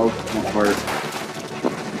shot. promotional part.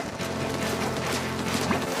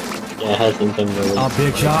 Yeah, it hasn't been released.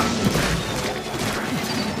 Big shot.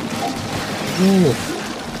 Ooh.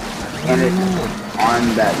 And it's on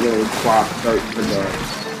that little clock start for the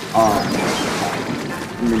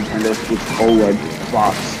Nintendo Switch OLED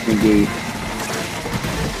box thingy.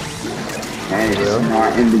 And it's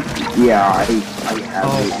not in the I have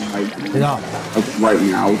it in Yeah. like right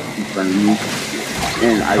now in front of me.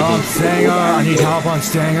 And I Stanger, I need help on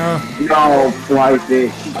Stanger. No, fly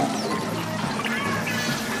fish.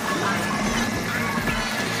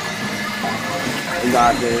 I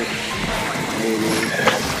got this. Maybe.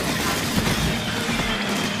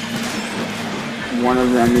 One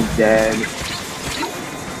of them is dead.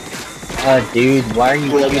 Dude, why are you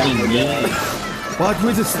shooting me? What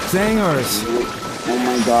with the Stangers? Oh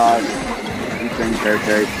my god. Different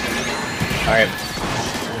characters. Alright.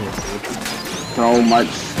 So much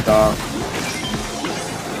stuff.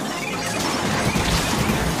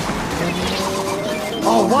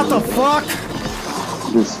 Oh, what the fuck?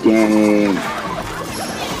 This game.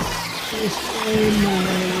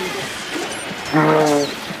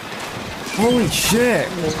 Holy shit.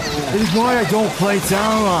 This is why I don't play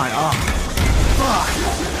Salmon. Oh, fuck.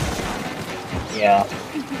 Yeah.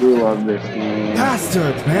 We love this game.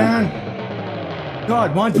 Bastards, man.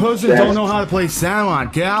 God, one person don't know how to play Salmon.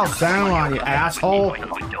 Get out, Salmon, you asshole.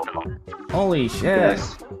 Holy shit.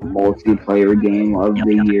 Best multiplayer game of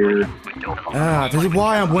the year. Ah, this is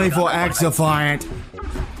why I'm waiting for X-Defiant.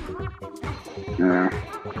 Yeah.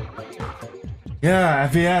 Yeah,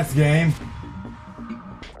 FPS game.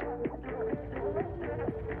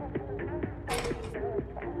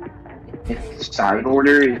 Side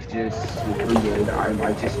order is just super good.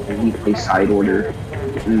 I just really play side order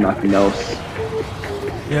and nothing else.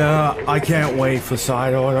 Yeah, I can't wait for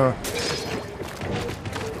side order.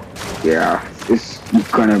 Yeah, it's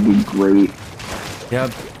gonna be great.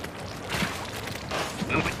 Yep.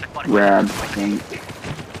 Grab thing.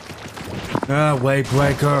 Wave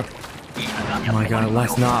breaker. Oh my god,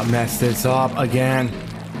 let's not mess this up again.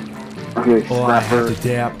 Okay, Or I have scrapper. to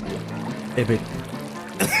dab. If it.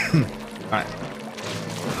 Alright.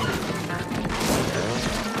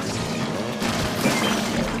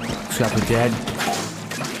 Scrapper dead.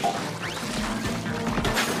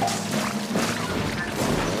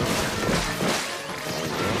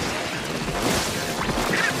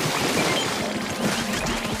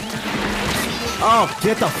 Oh,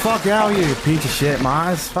 get the fuck out of here, you piece of shit,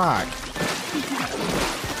 Maz. Fuck.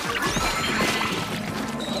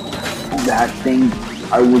 That thing,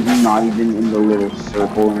 I was not even in the little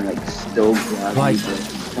circle and like still grabbed Like- me, but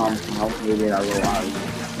somehow made it out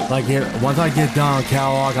alive. Like, once I get done on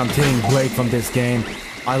catalog, I'm taking a break from this game.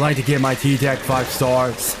 I like to get my T-Deck 5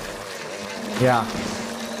 stars. Yeah.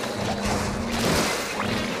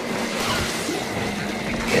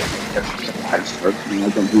 I start when I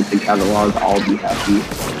complete the catalog, I'll be happy.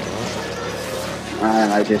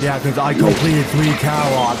 And I just Yeah, because I completed 3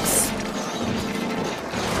 catalogs.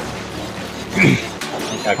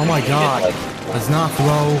 Oh my god. Let's not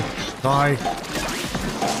throw. Die.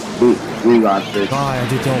 we got this. Die, I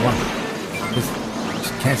just don't want.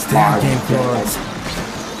 Just can't stand game floors.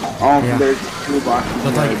 Oh, Yeah. there's 2 boxes.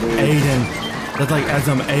 That's like there, dude. Aiden. That's like as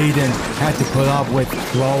Aiden had to put up with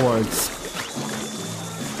throwers.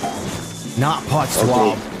 Not pot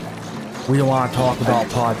swap. We don't want to talk about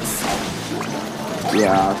pots.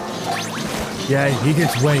 Yeah. Yeah, he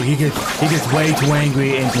gets way too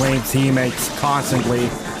angry and blames teammates constantly.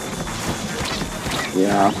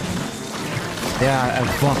 Yeah. Yeah, and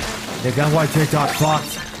fuck. Yeah, that's why TikTok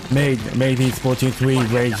Fox made these Splatoon 3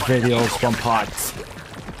 rage videos from pots.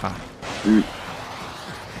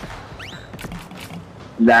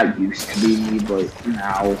 That used to be me, but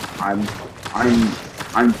now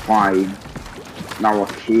I'm fine. Now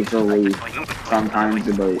occasionally, sometimes,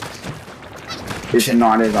 but it's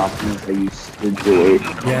not as often as I used to do it.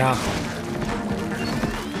 Yeah.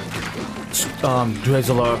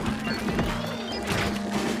 Drizzler.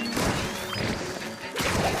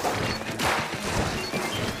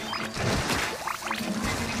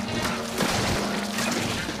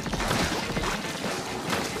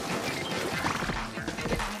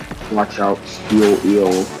 Watch out, steel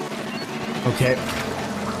eel. Okay.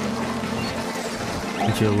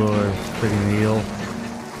 Get your lure, freaking eel.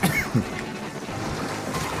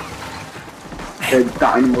 The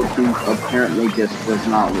dynamo thing apparently just does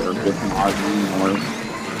not work with mods anymore.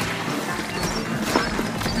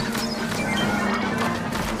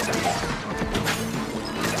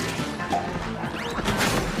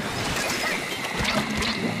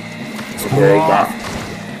 Screw off.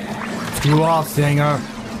 Screw off, Singer.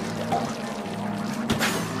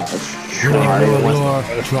 Try it. Lure.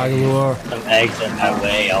 Try the lure. Some eggs in my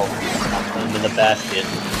way, I'll put them in the basket.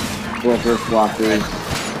 Flipper floppers.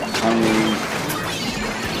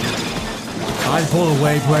 I pull a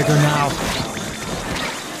wave breaker now.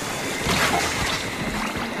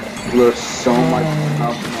 There's so much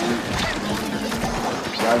stuff, man.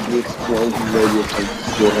 God, the explosion radius of the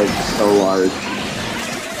steelhead is so large.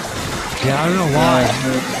 Yeah, I don't know why.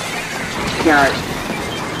 Yeah,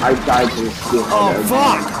 I died to the steelhead. Oh,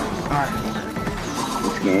 fuck!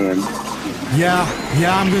 This game. Yeah,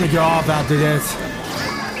 I'm gonna get off after this.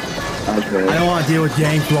 Okay. I don't want to deal with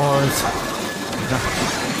game floors.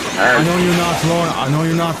 I know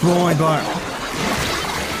you're not throwing, but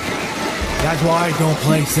that's why I don't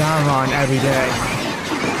play Salmon every day.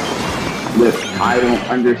 Look, I don't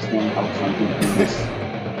understand how some people can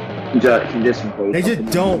just wait. They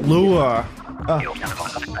just don't lure.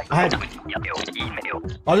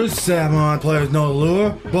 Other Salmon players know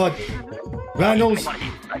lure, but Randall's,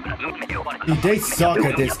 dude, they suck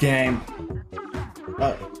at this game.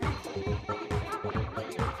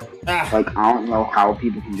 Like, I don't know how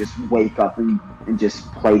people can just wake up and just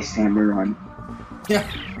play Salmon Run. Yeah.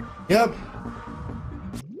 Yep.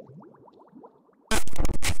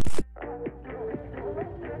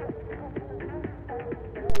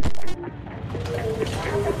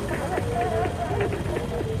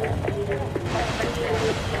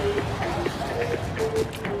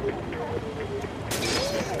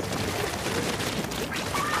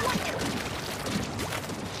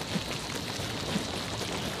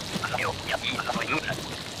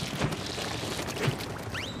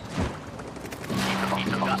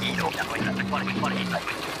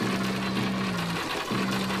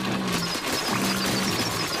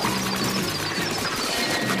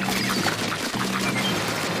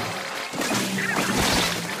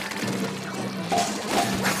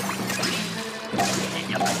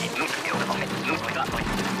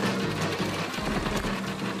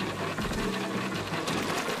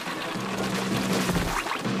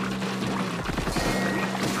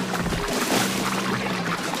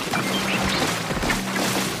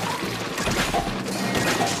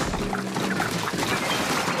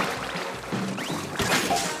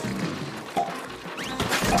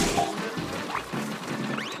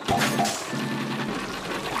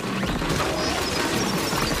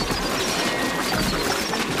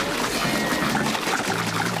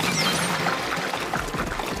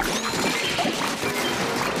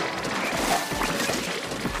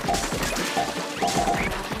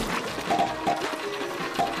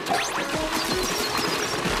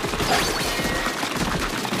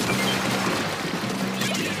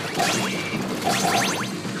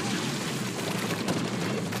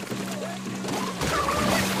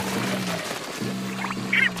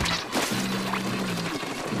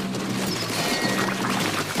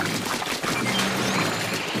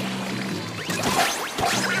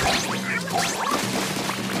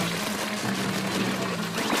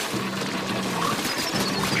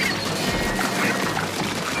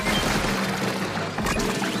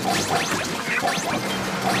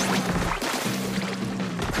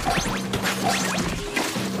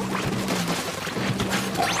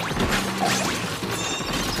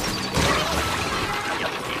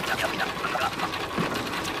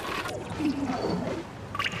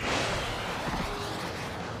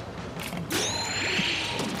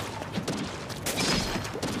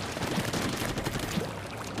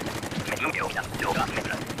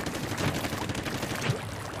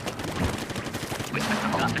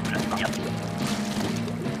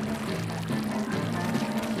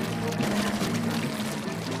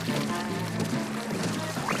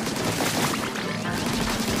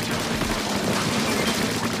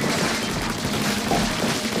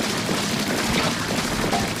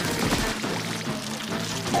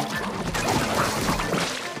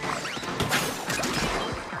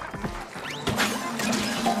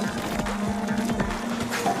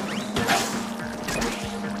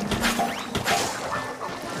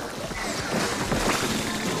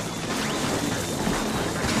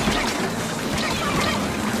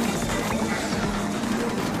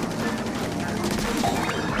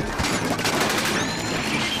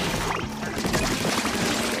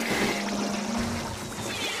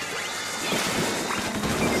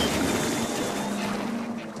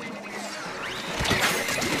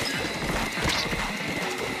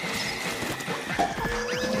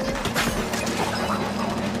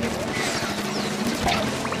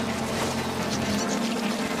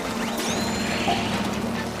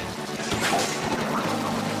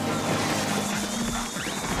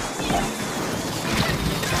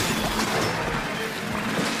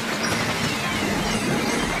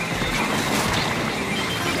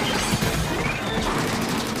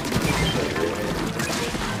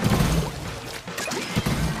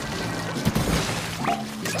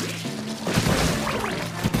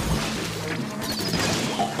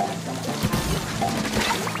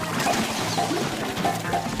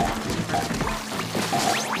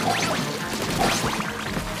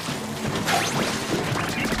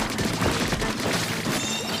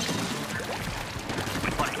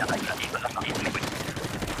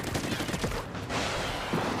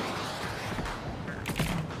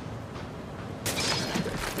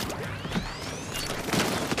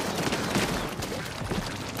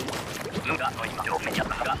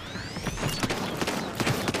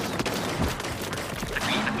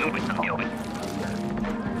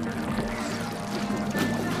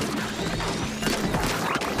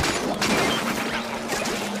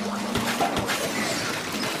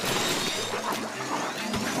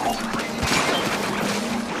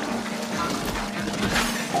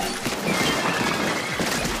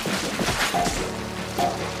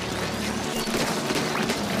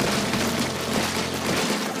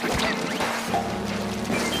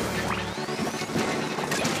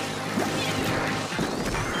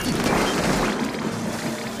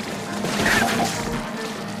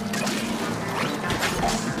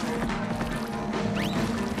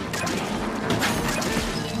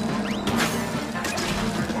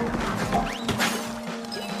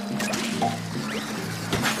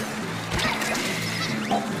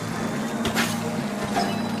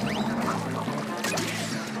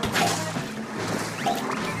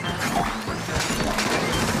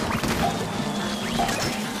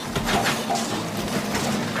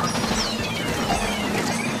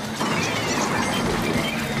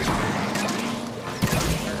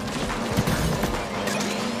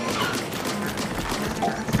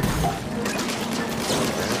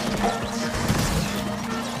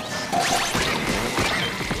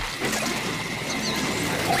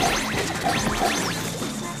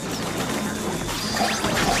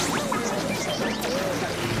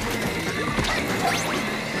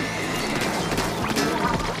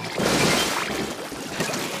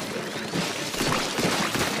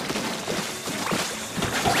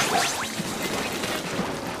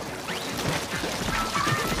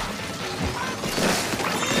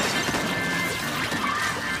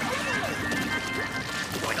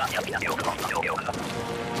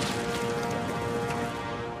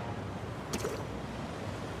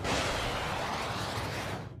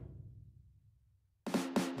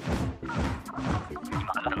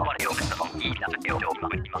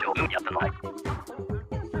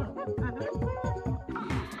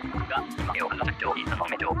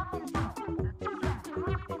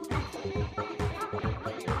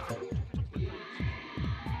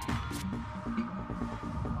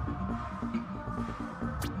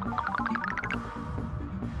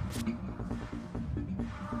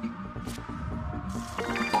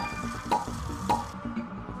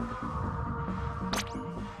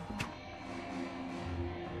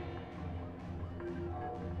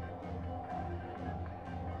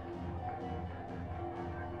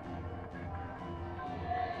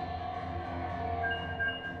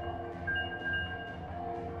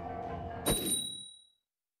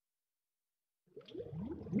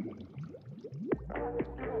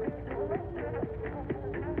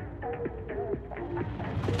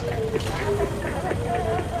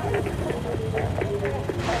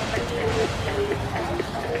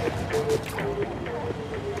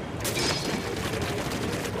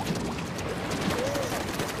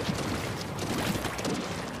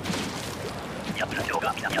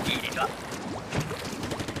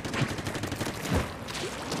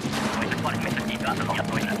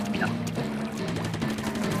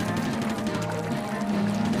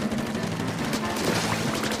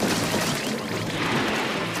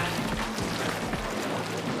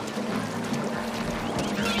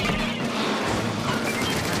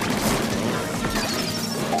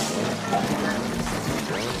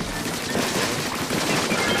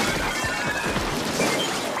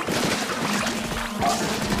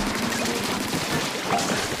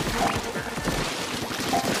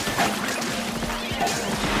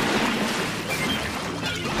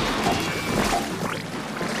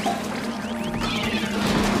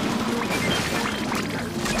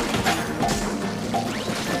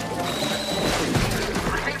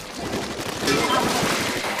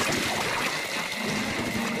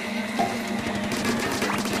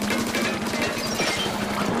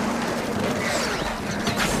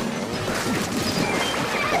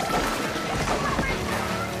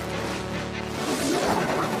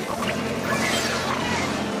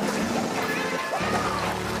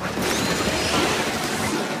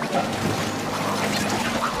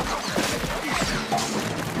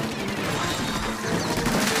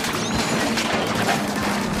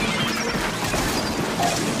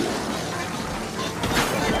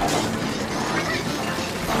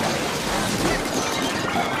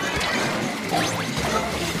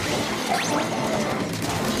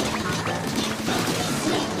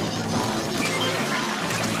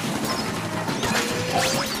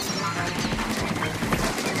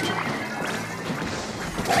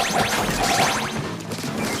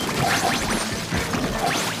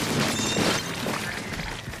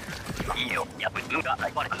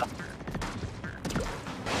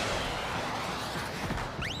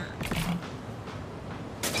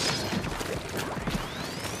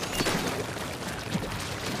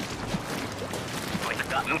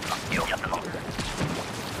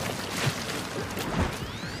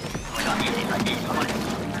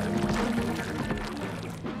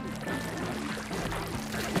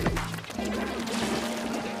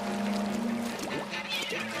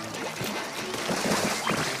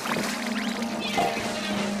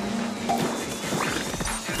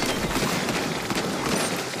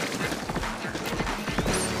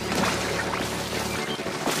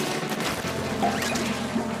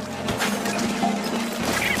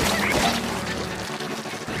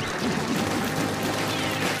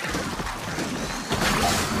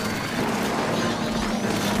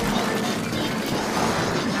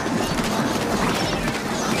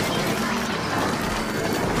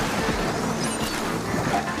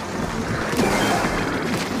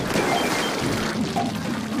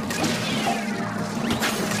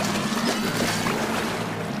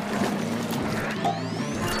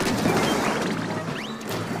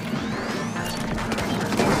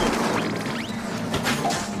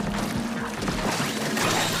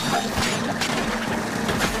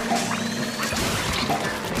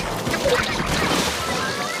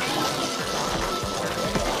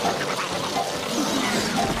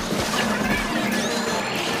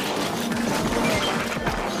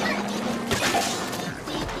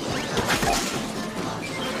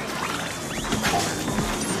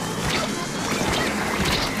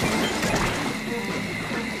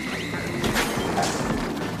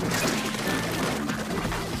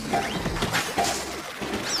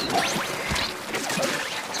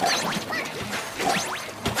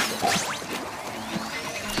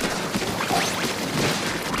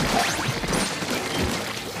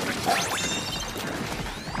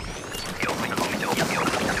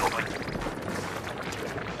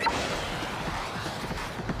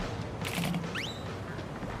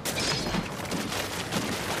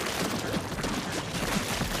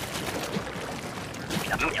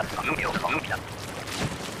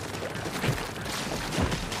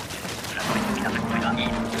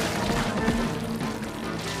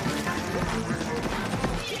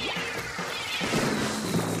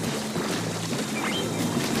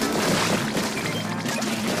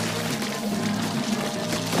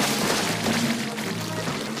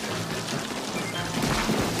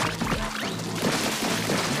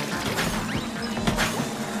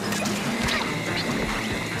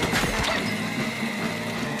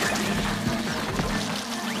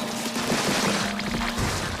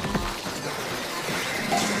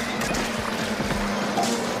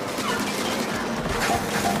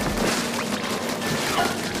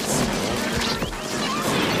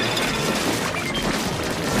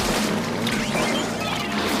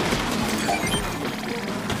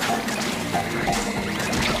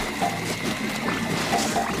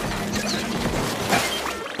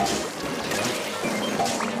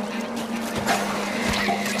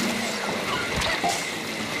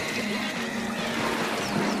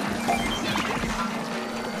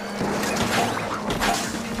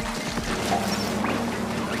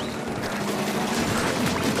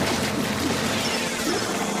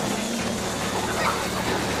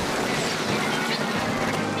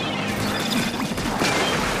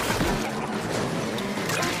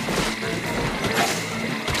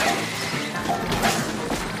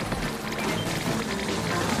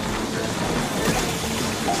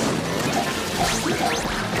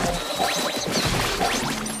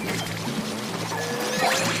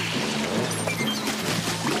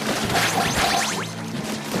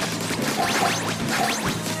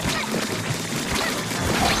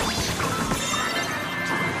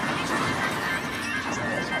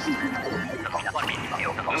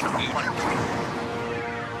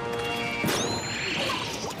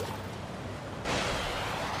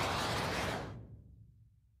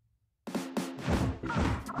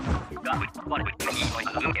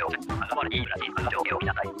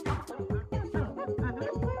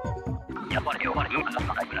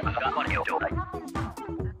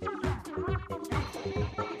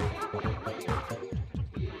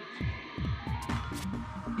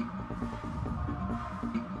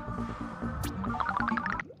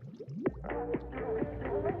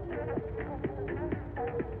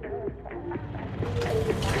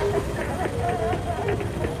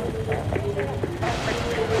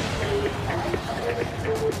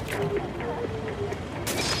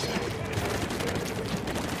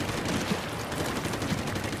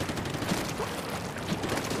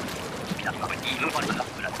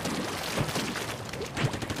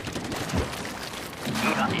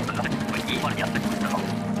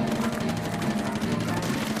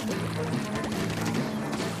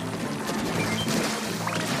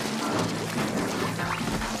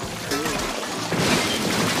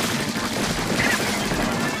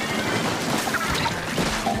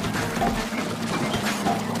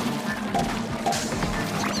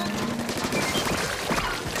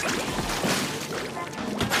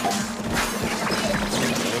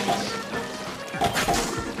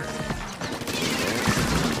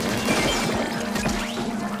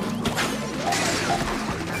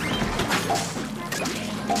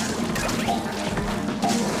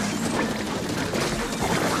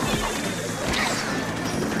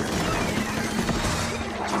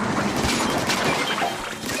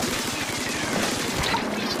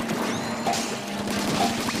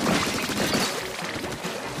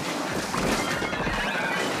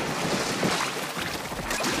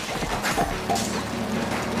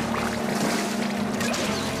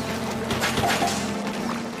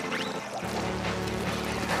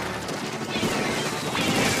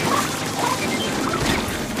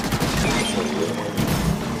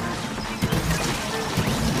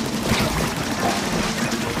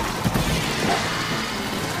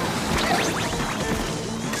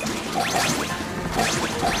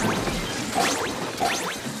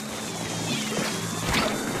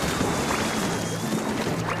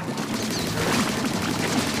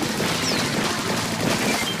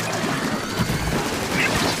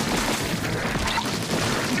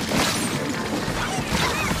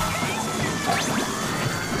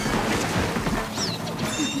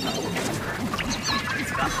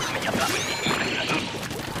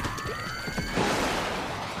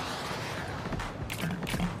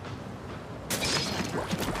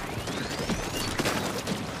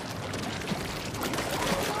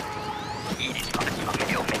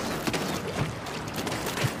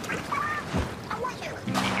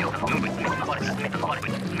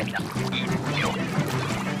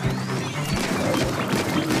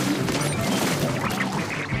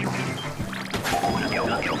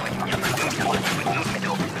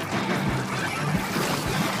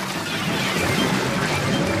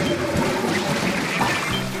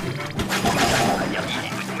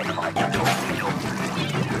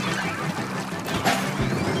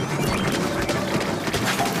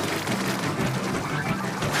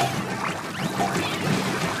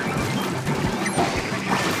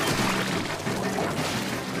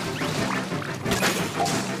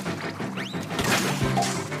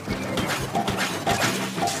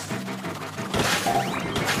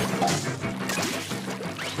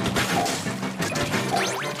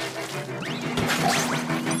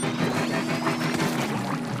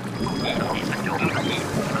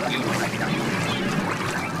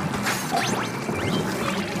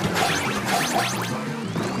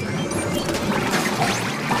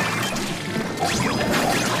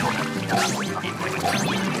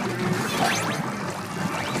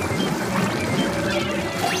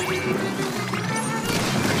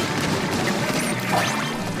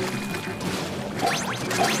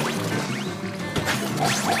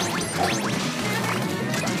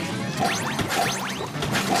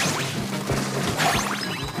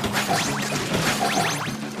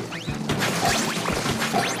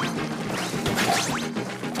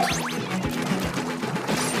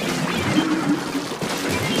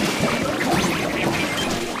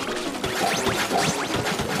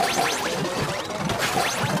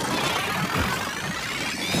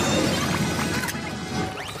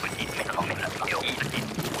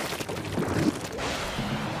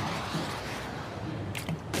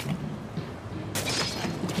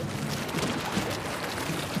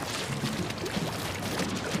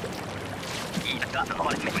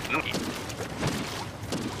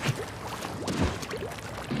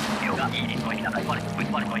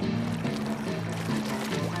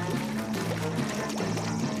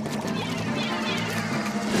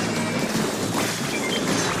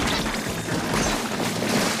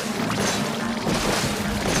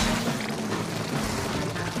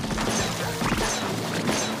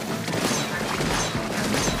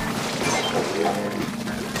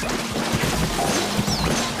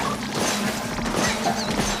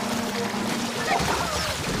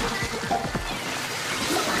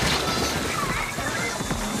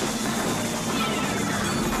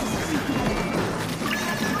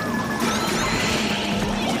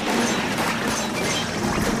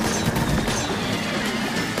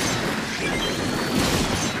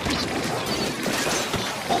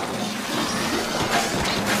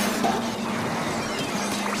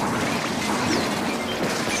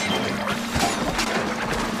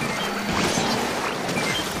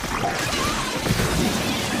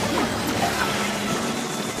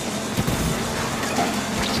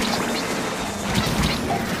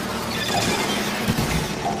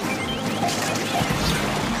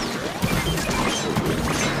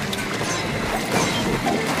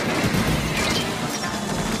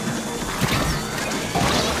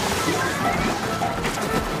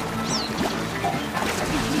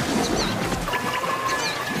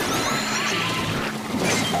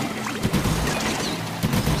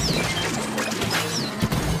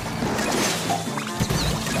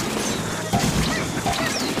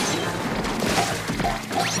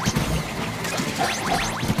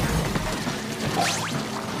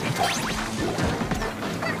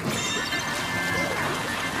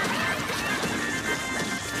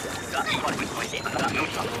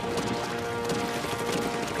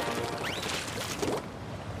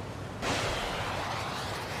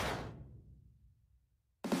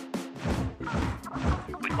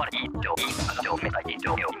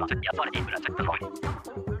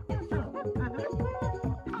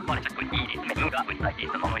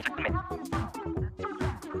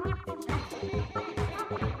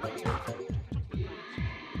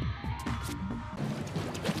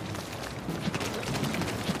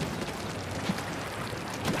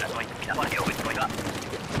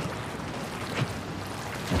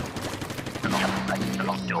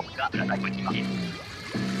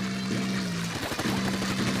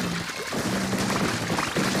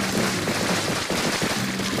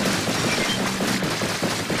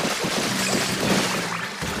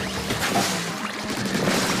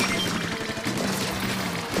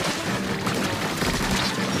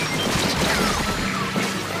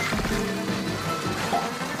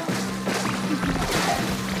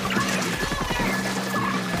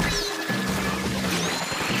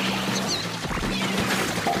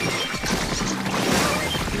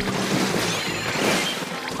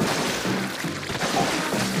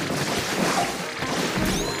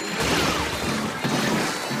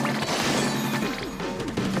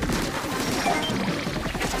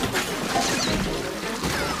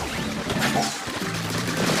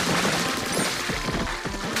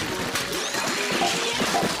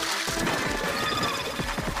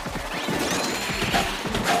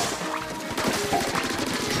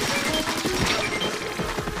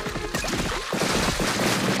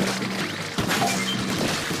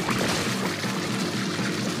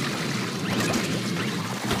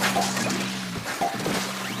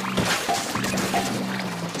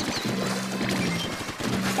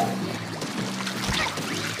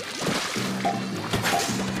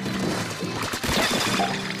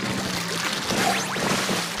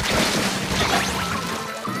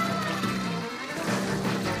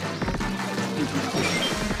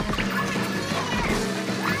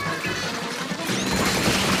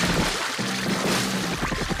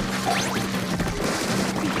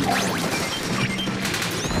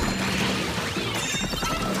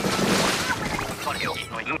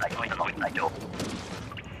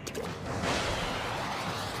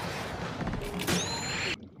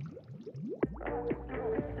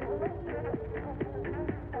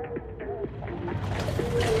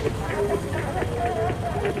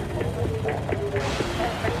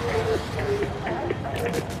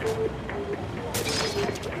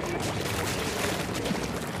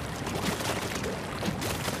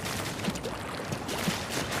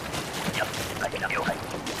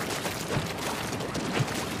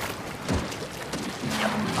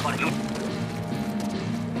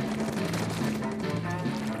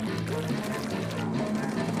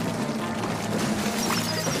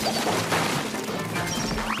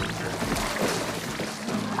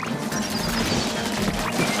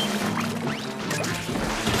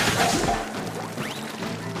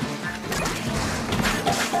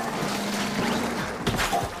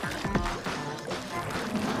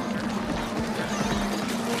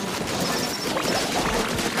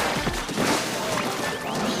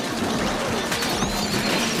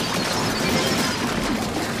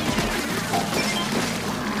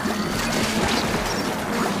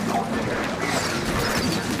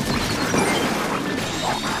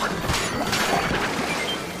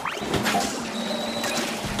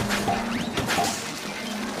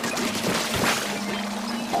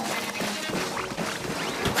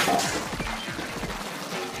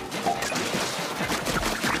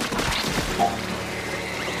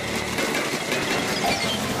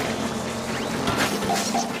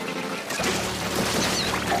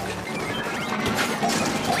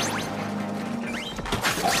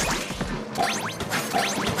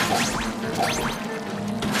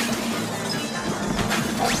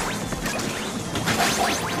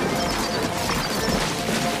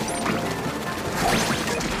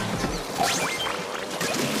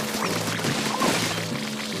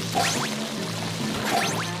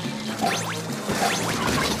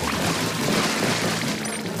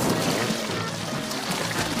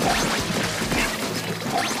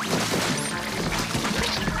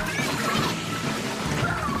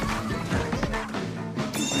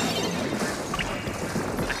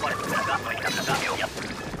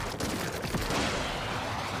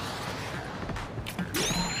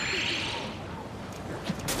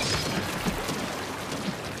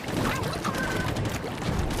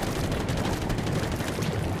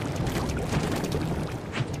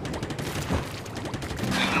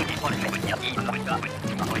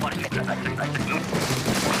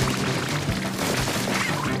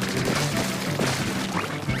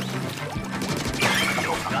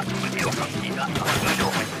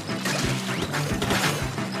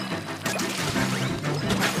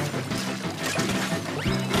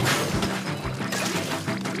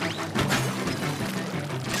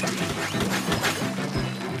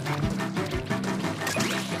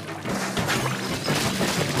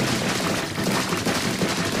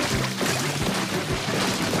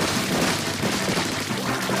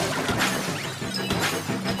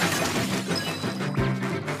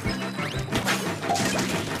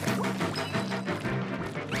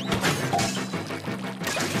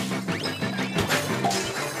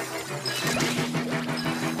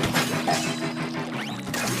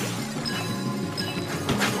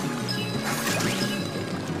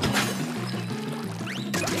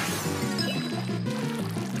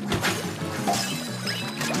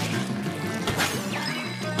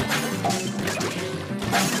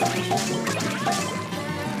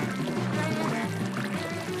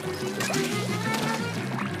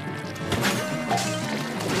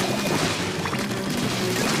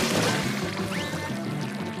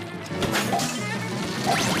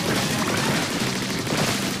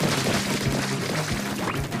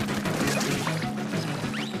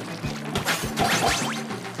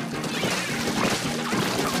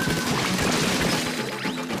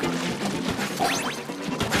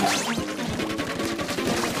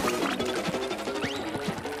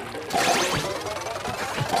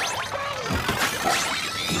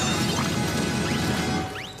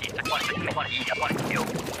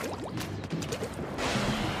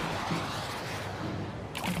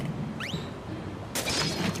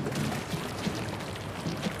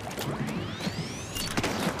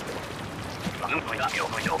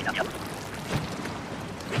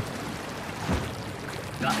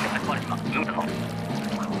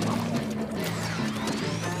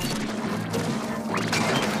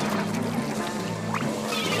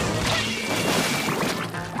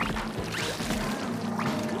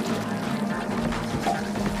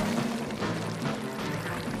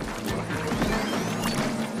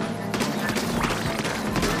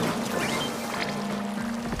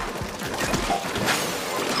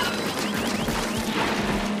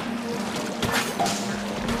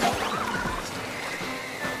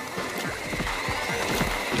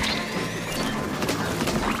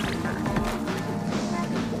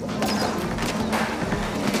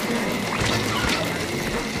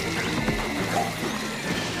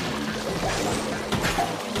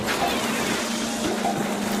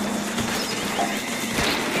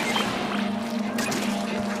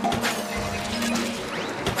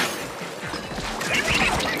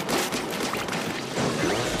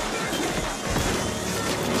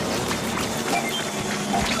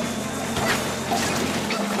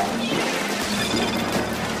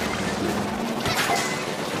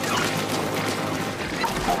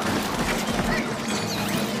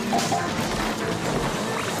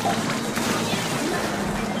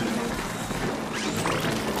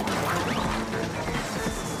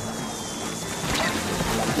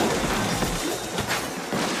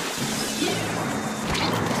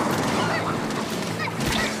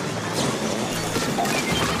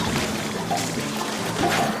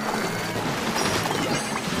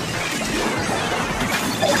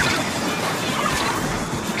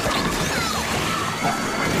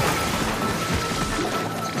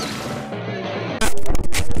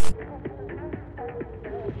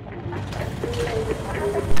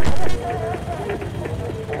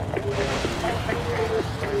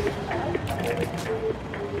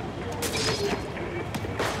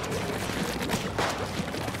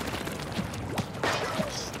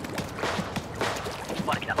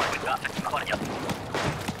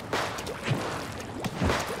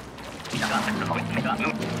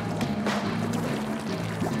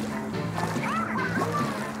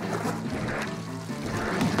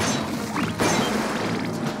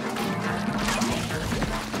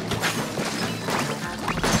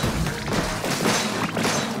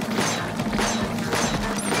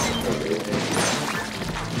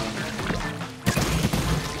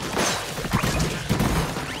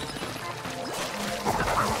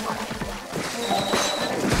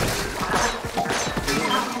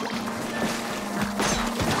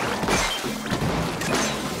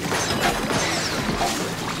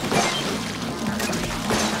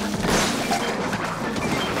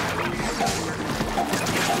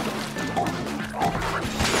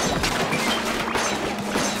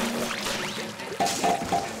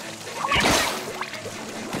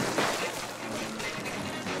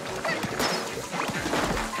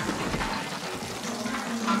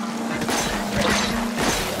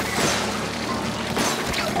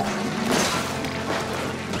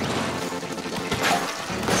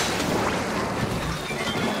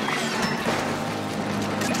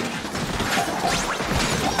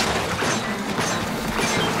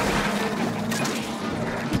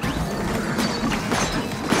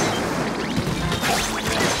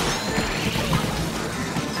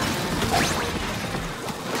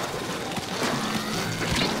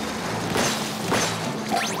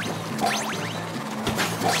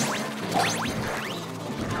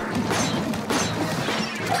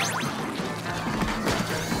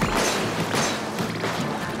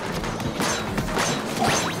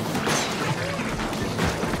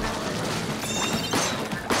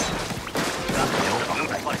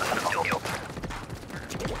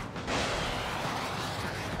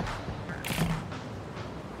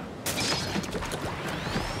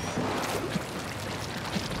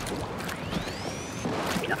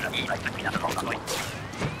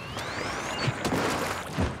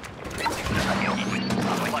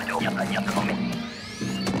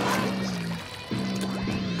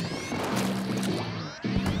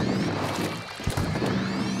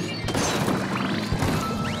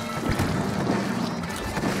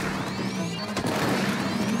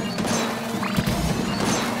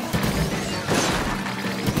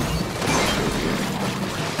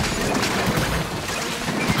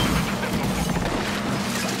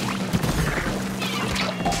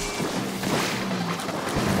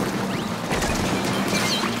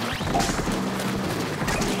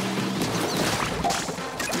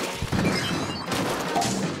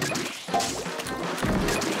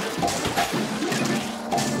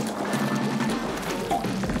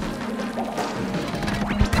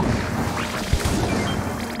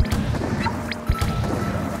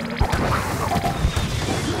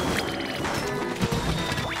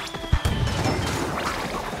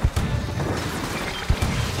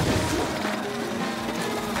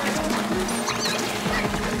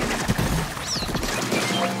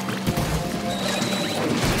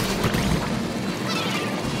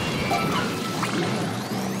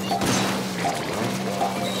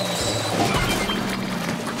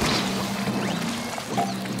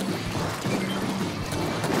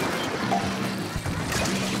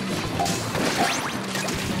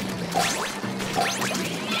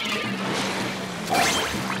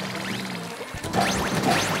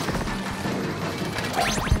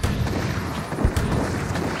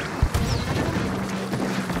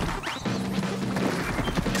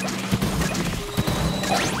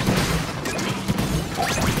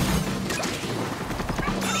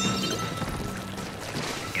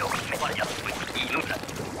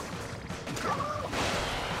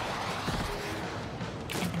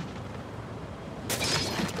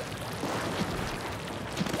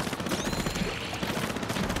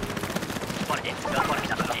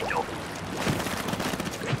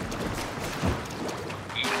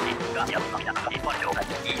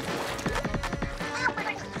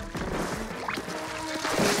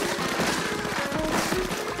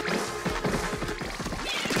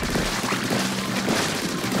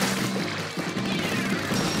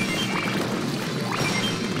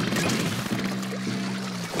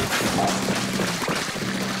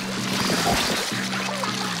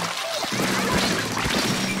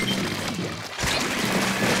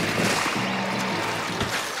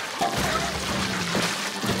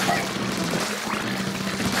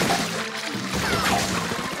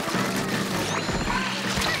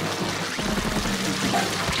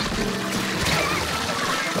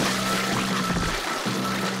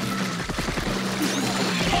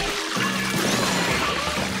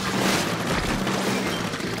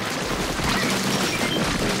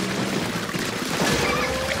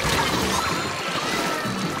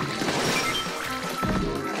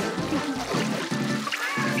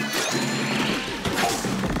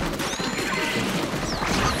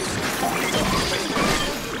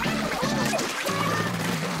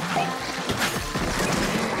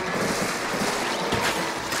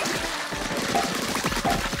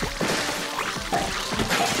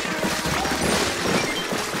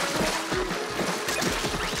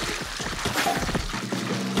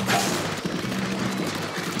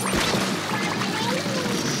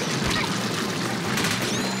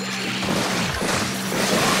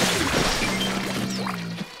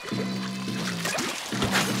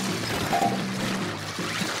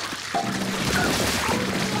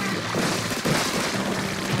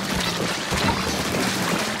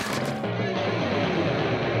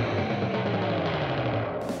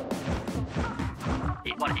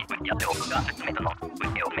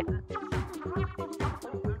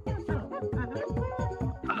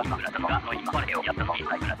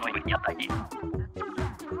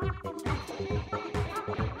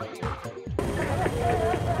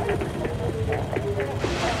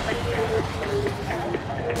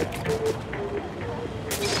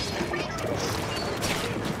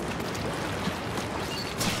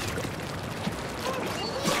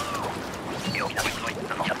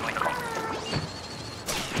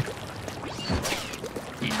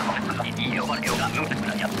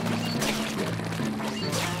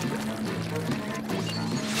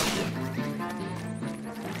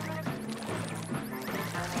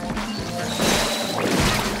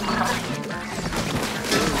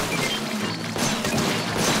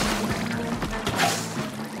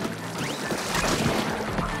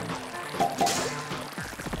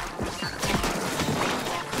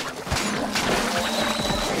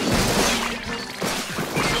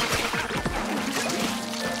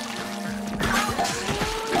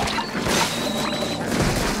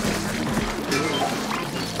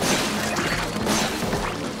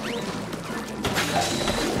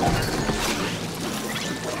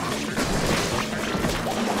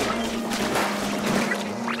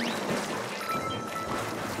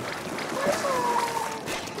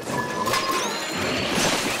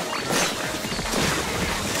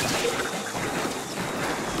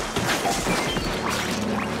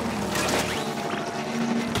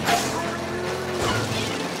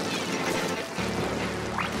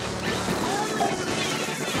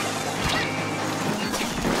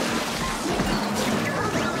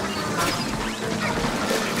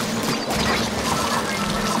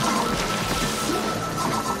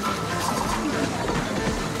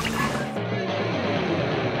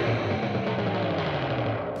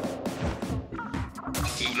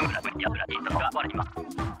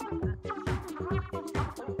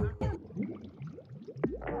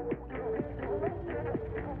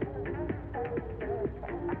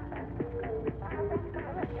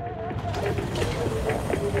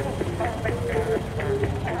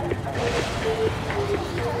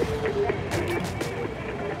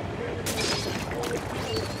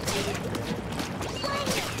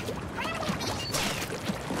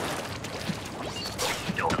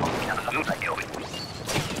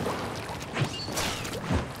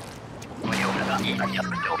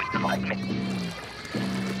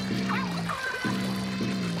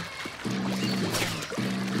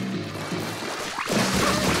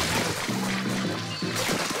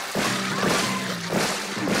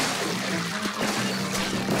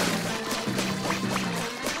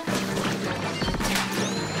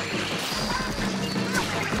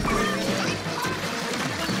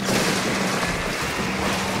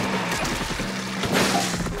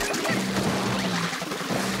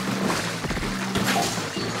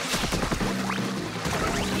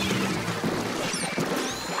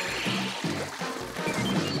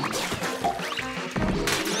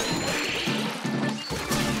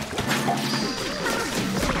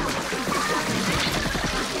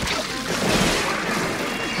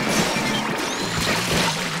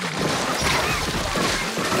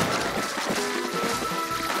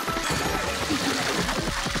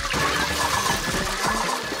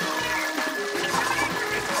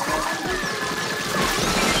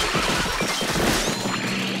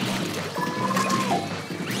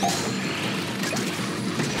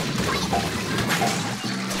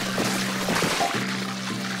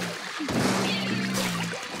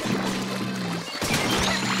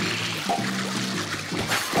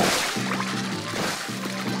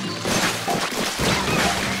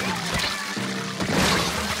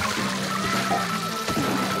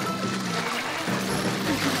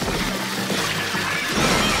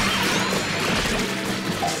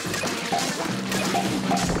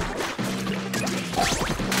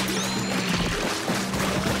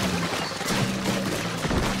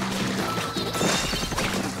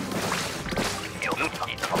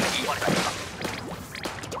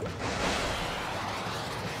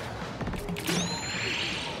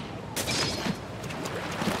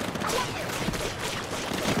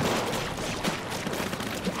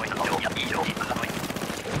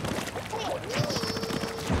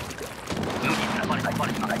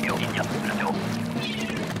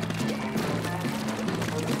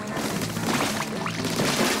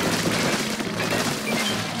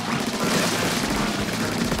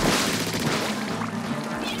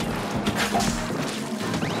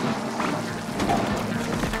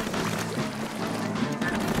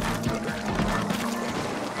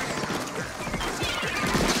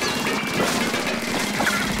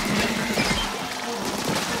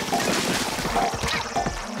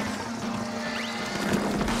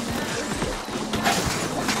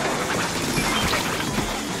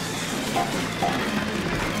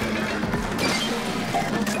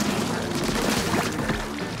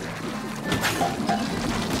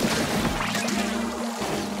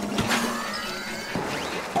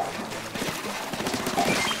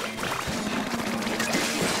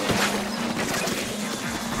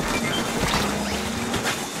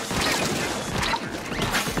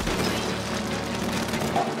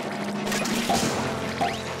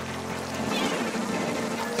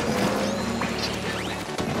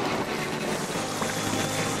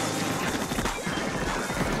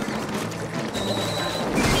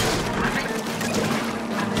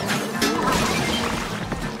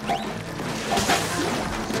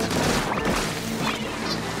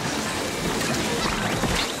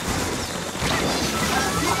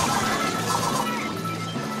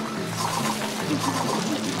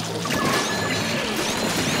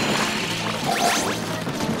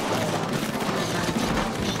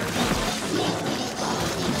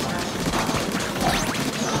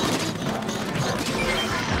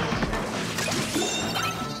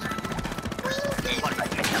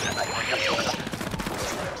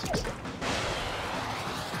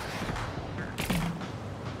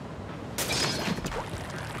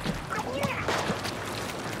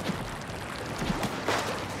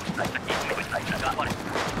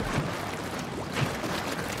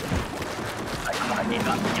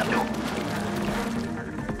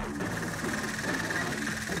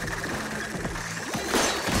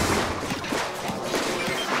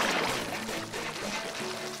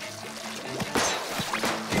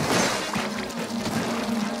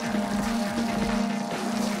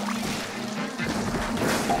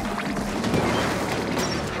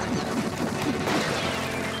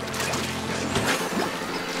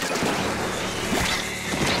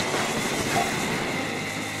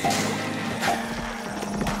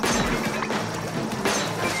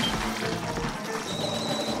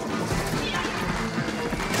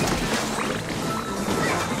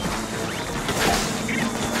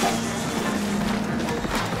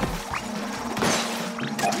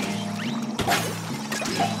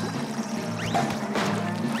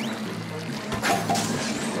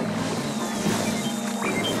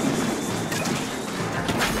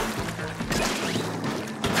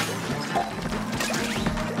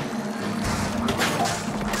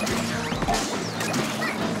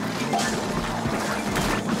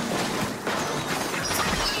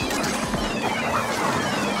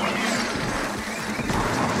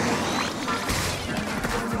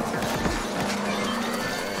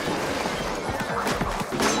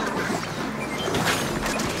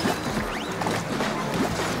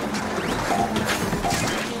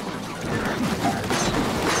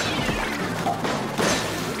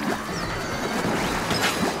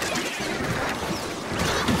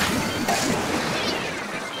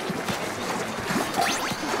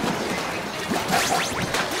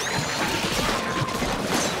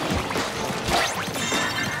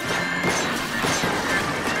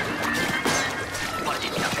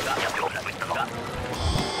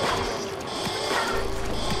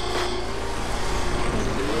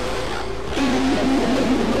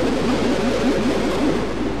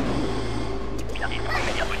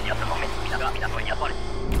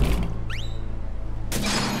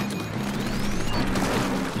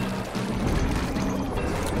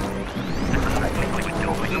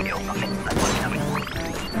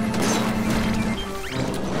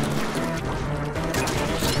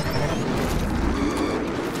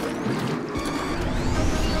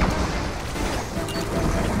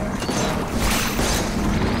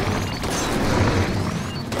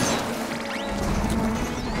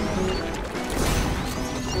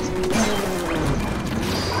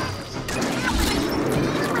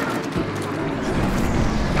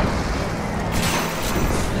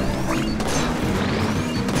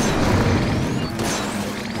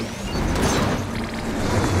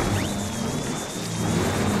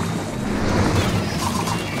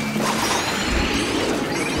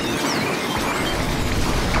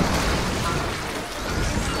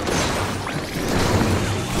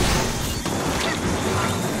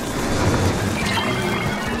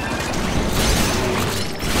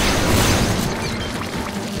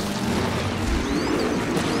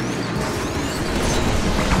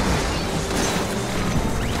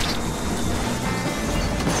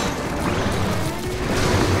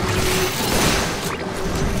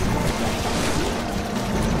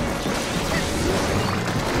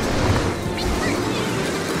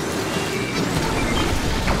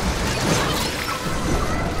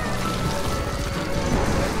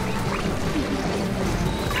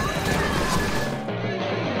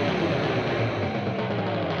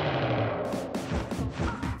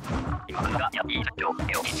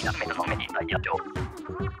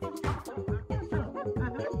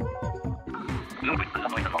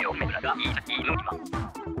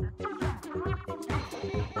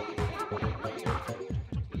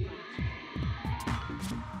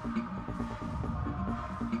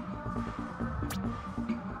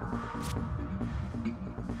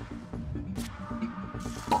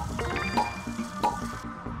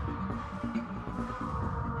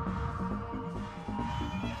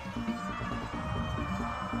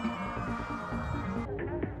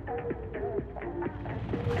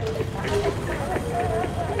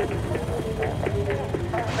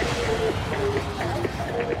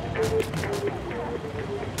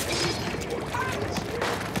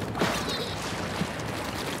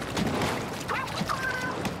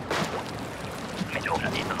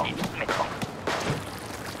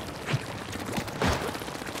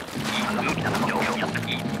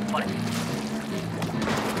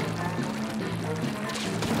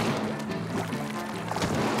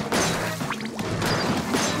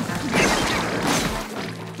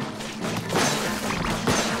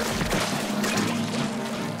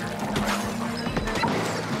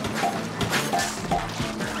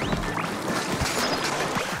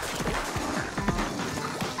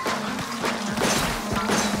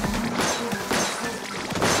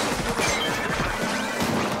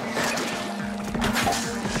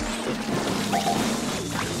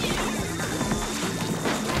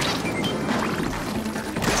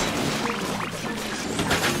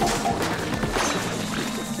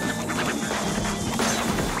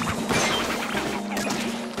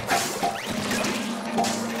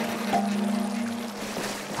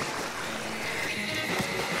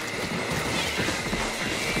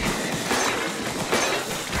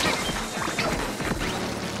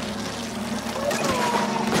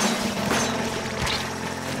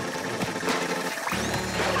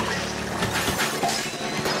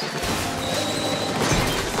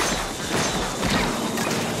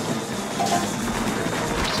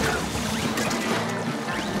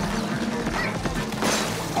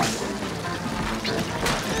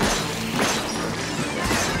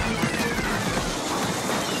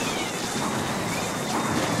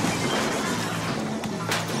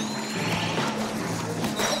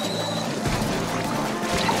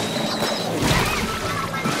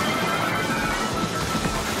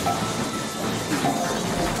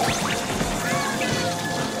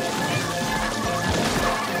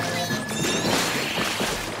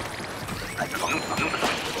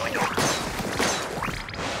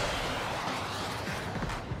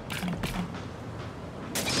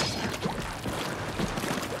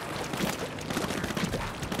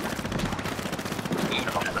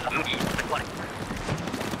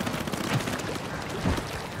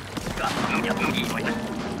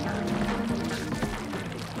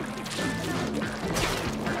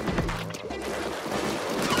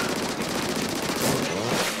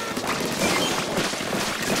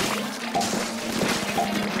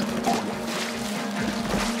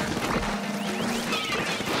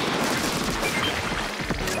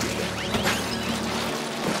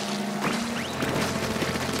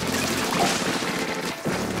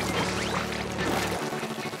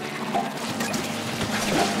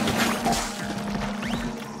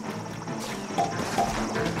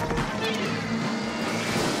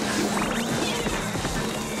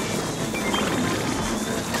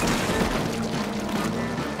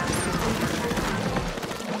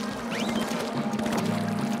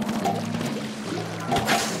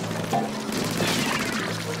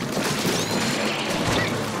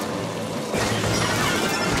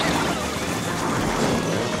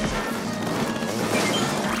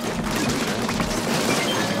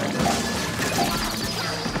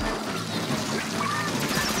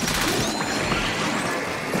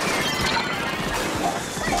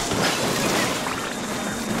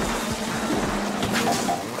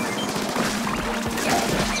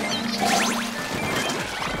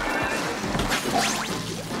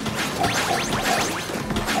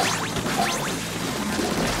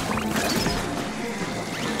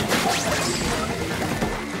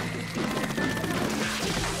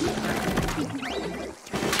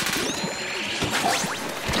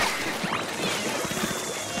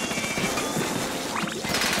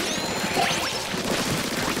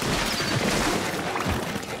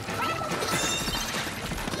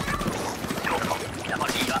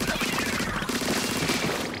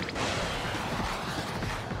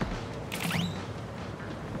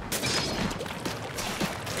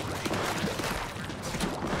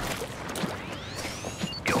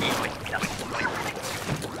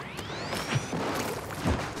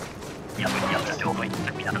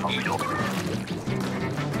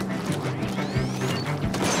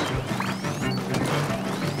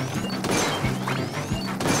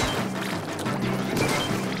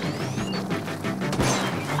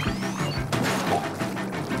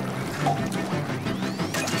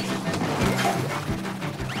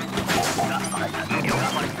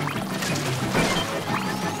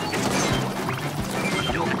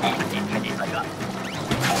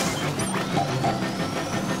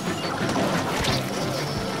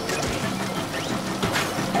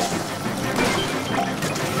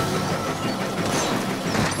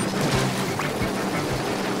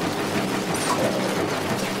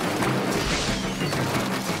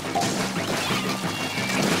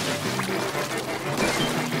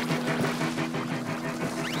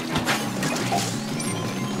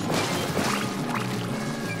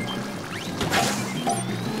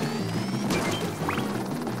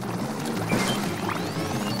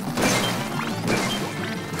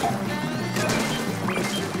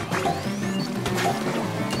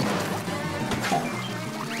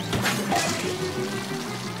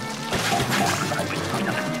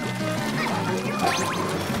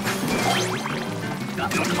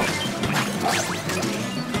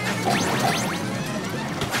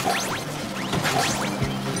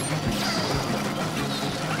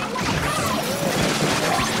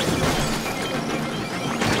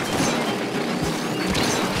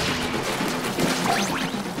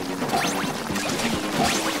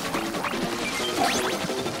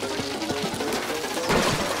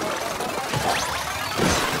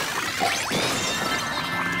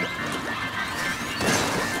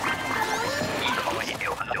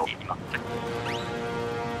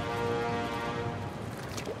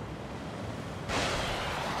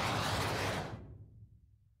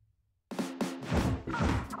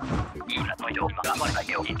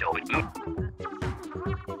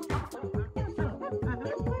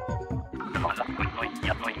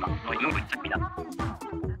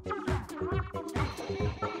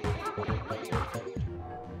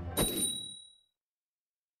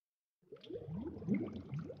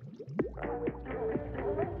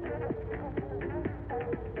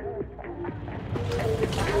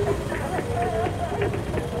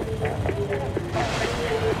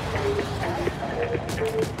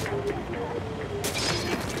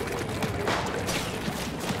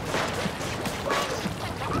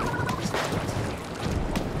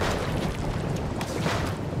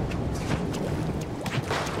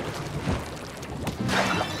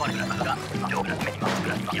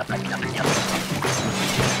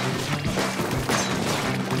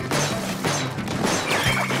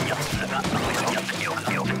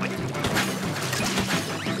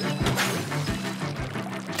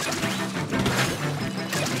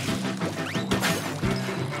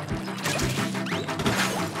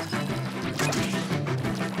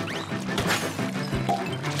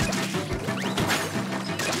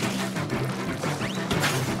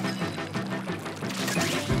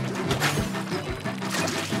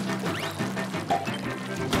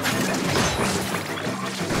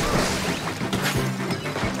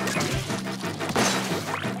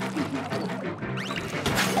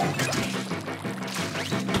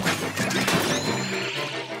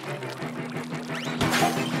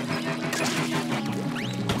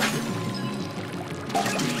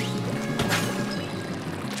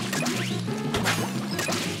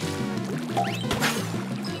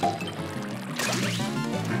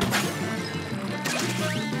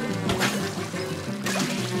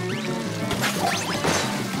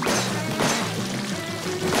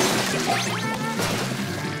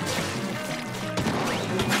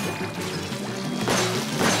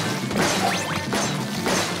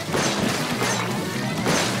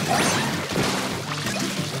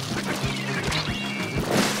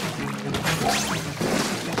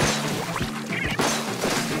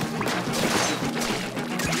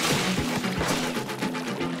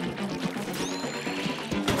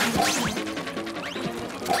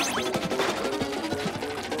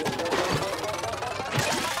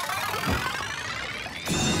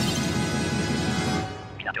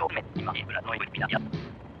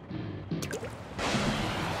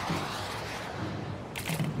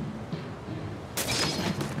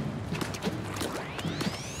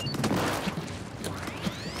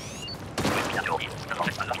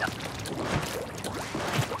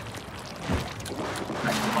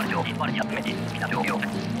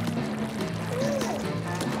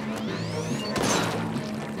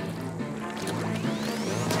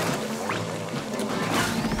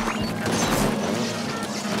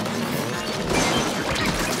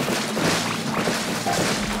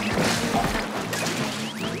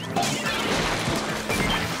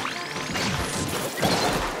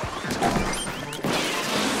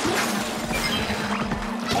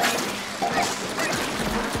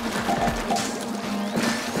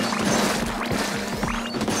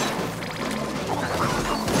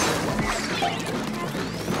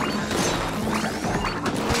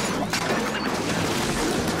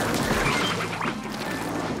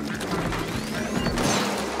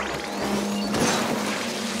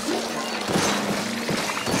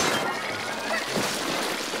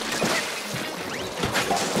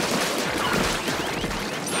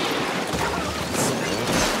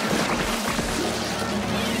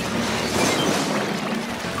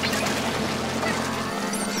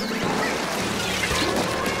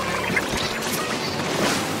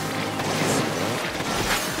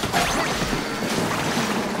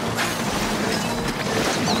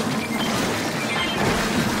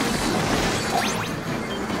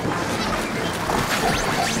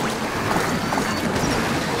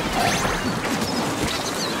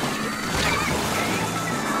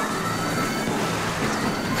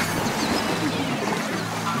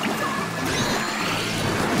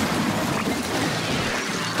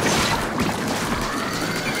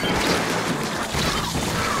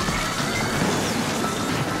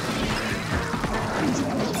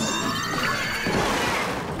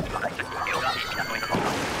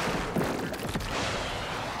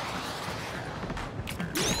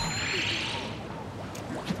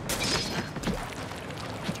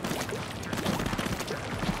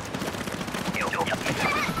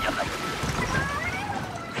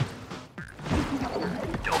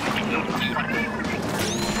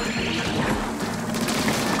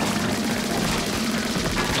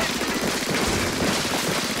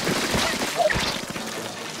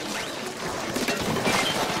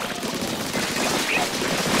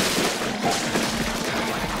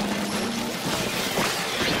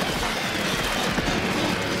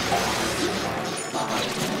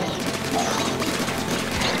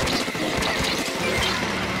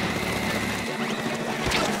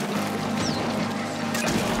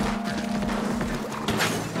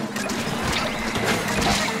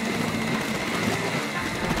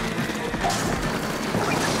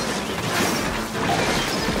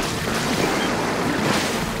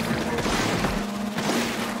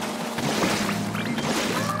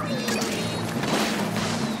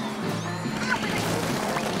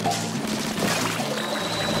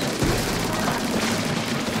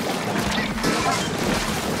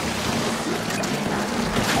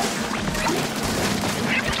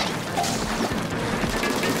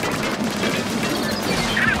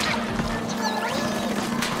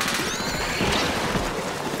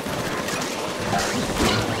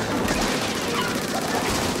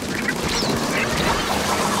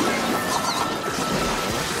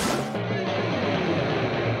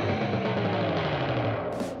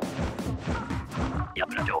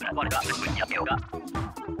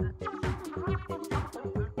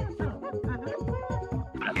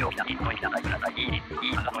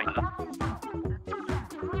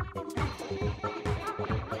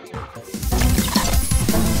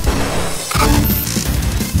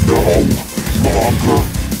 longer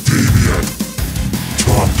deviant.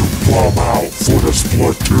 Time to bomb out for the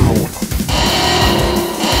Splatoon.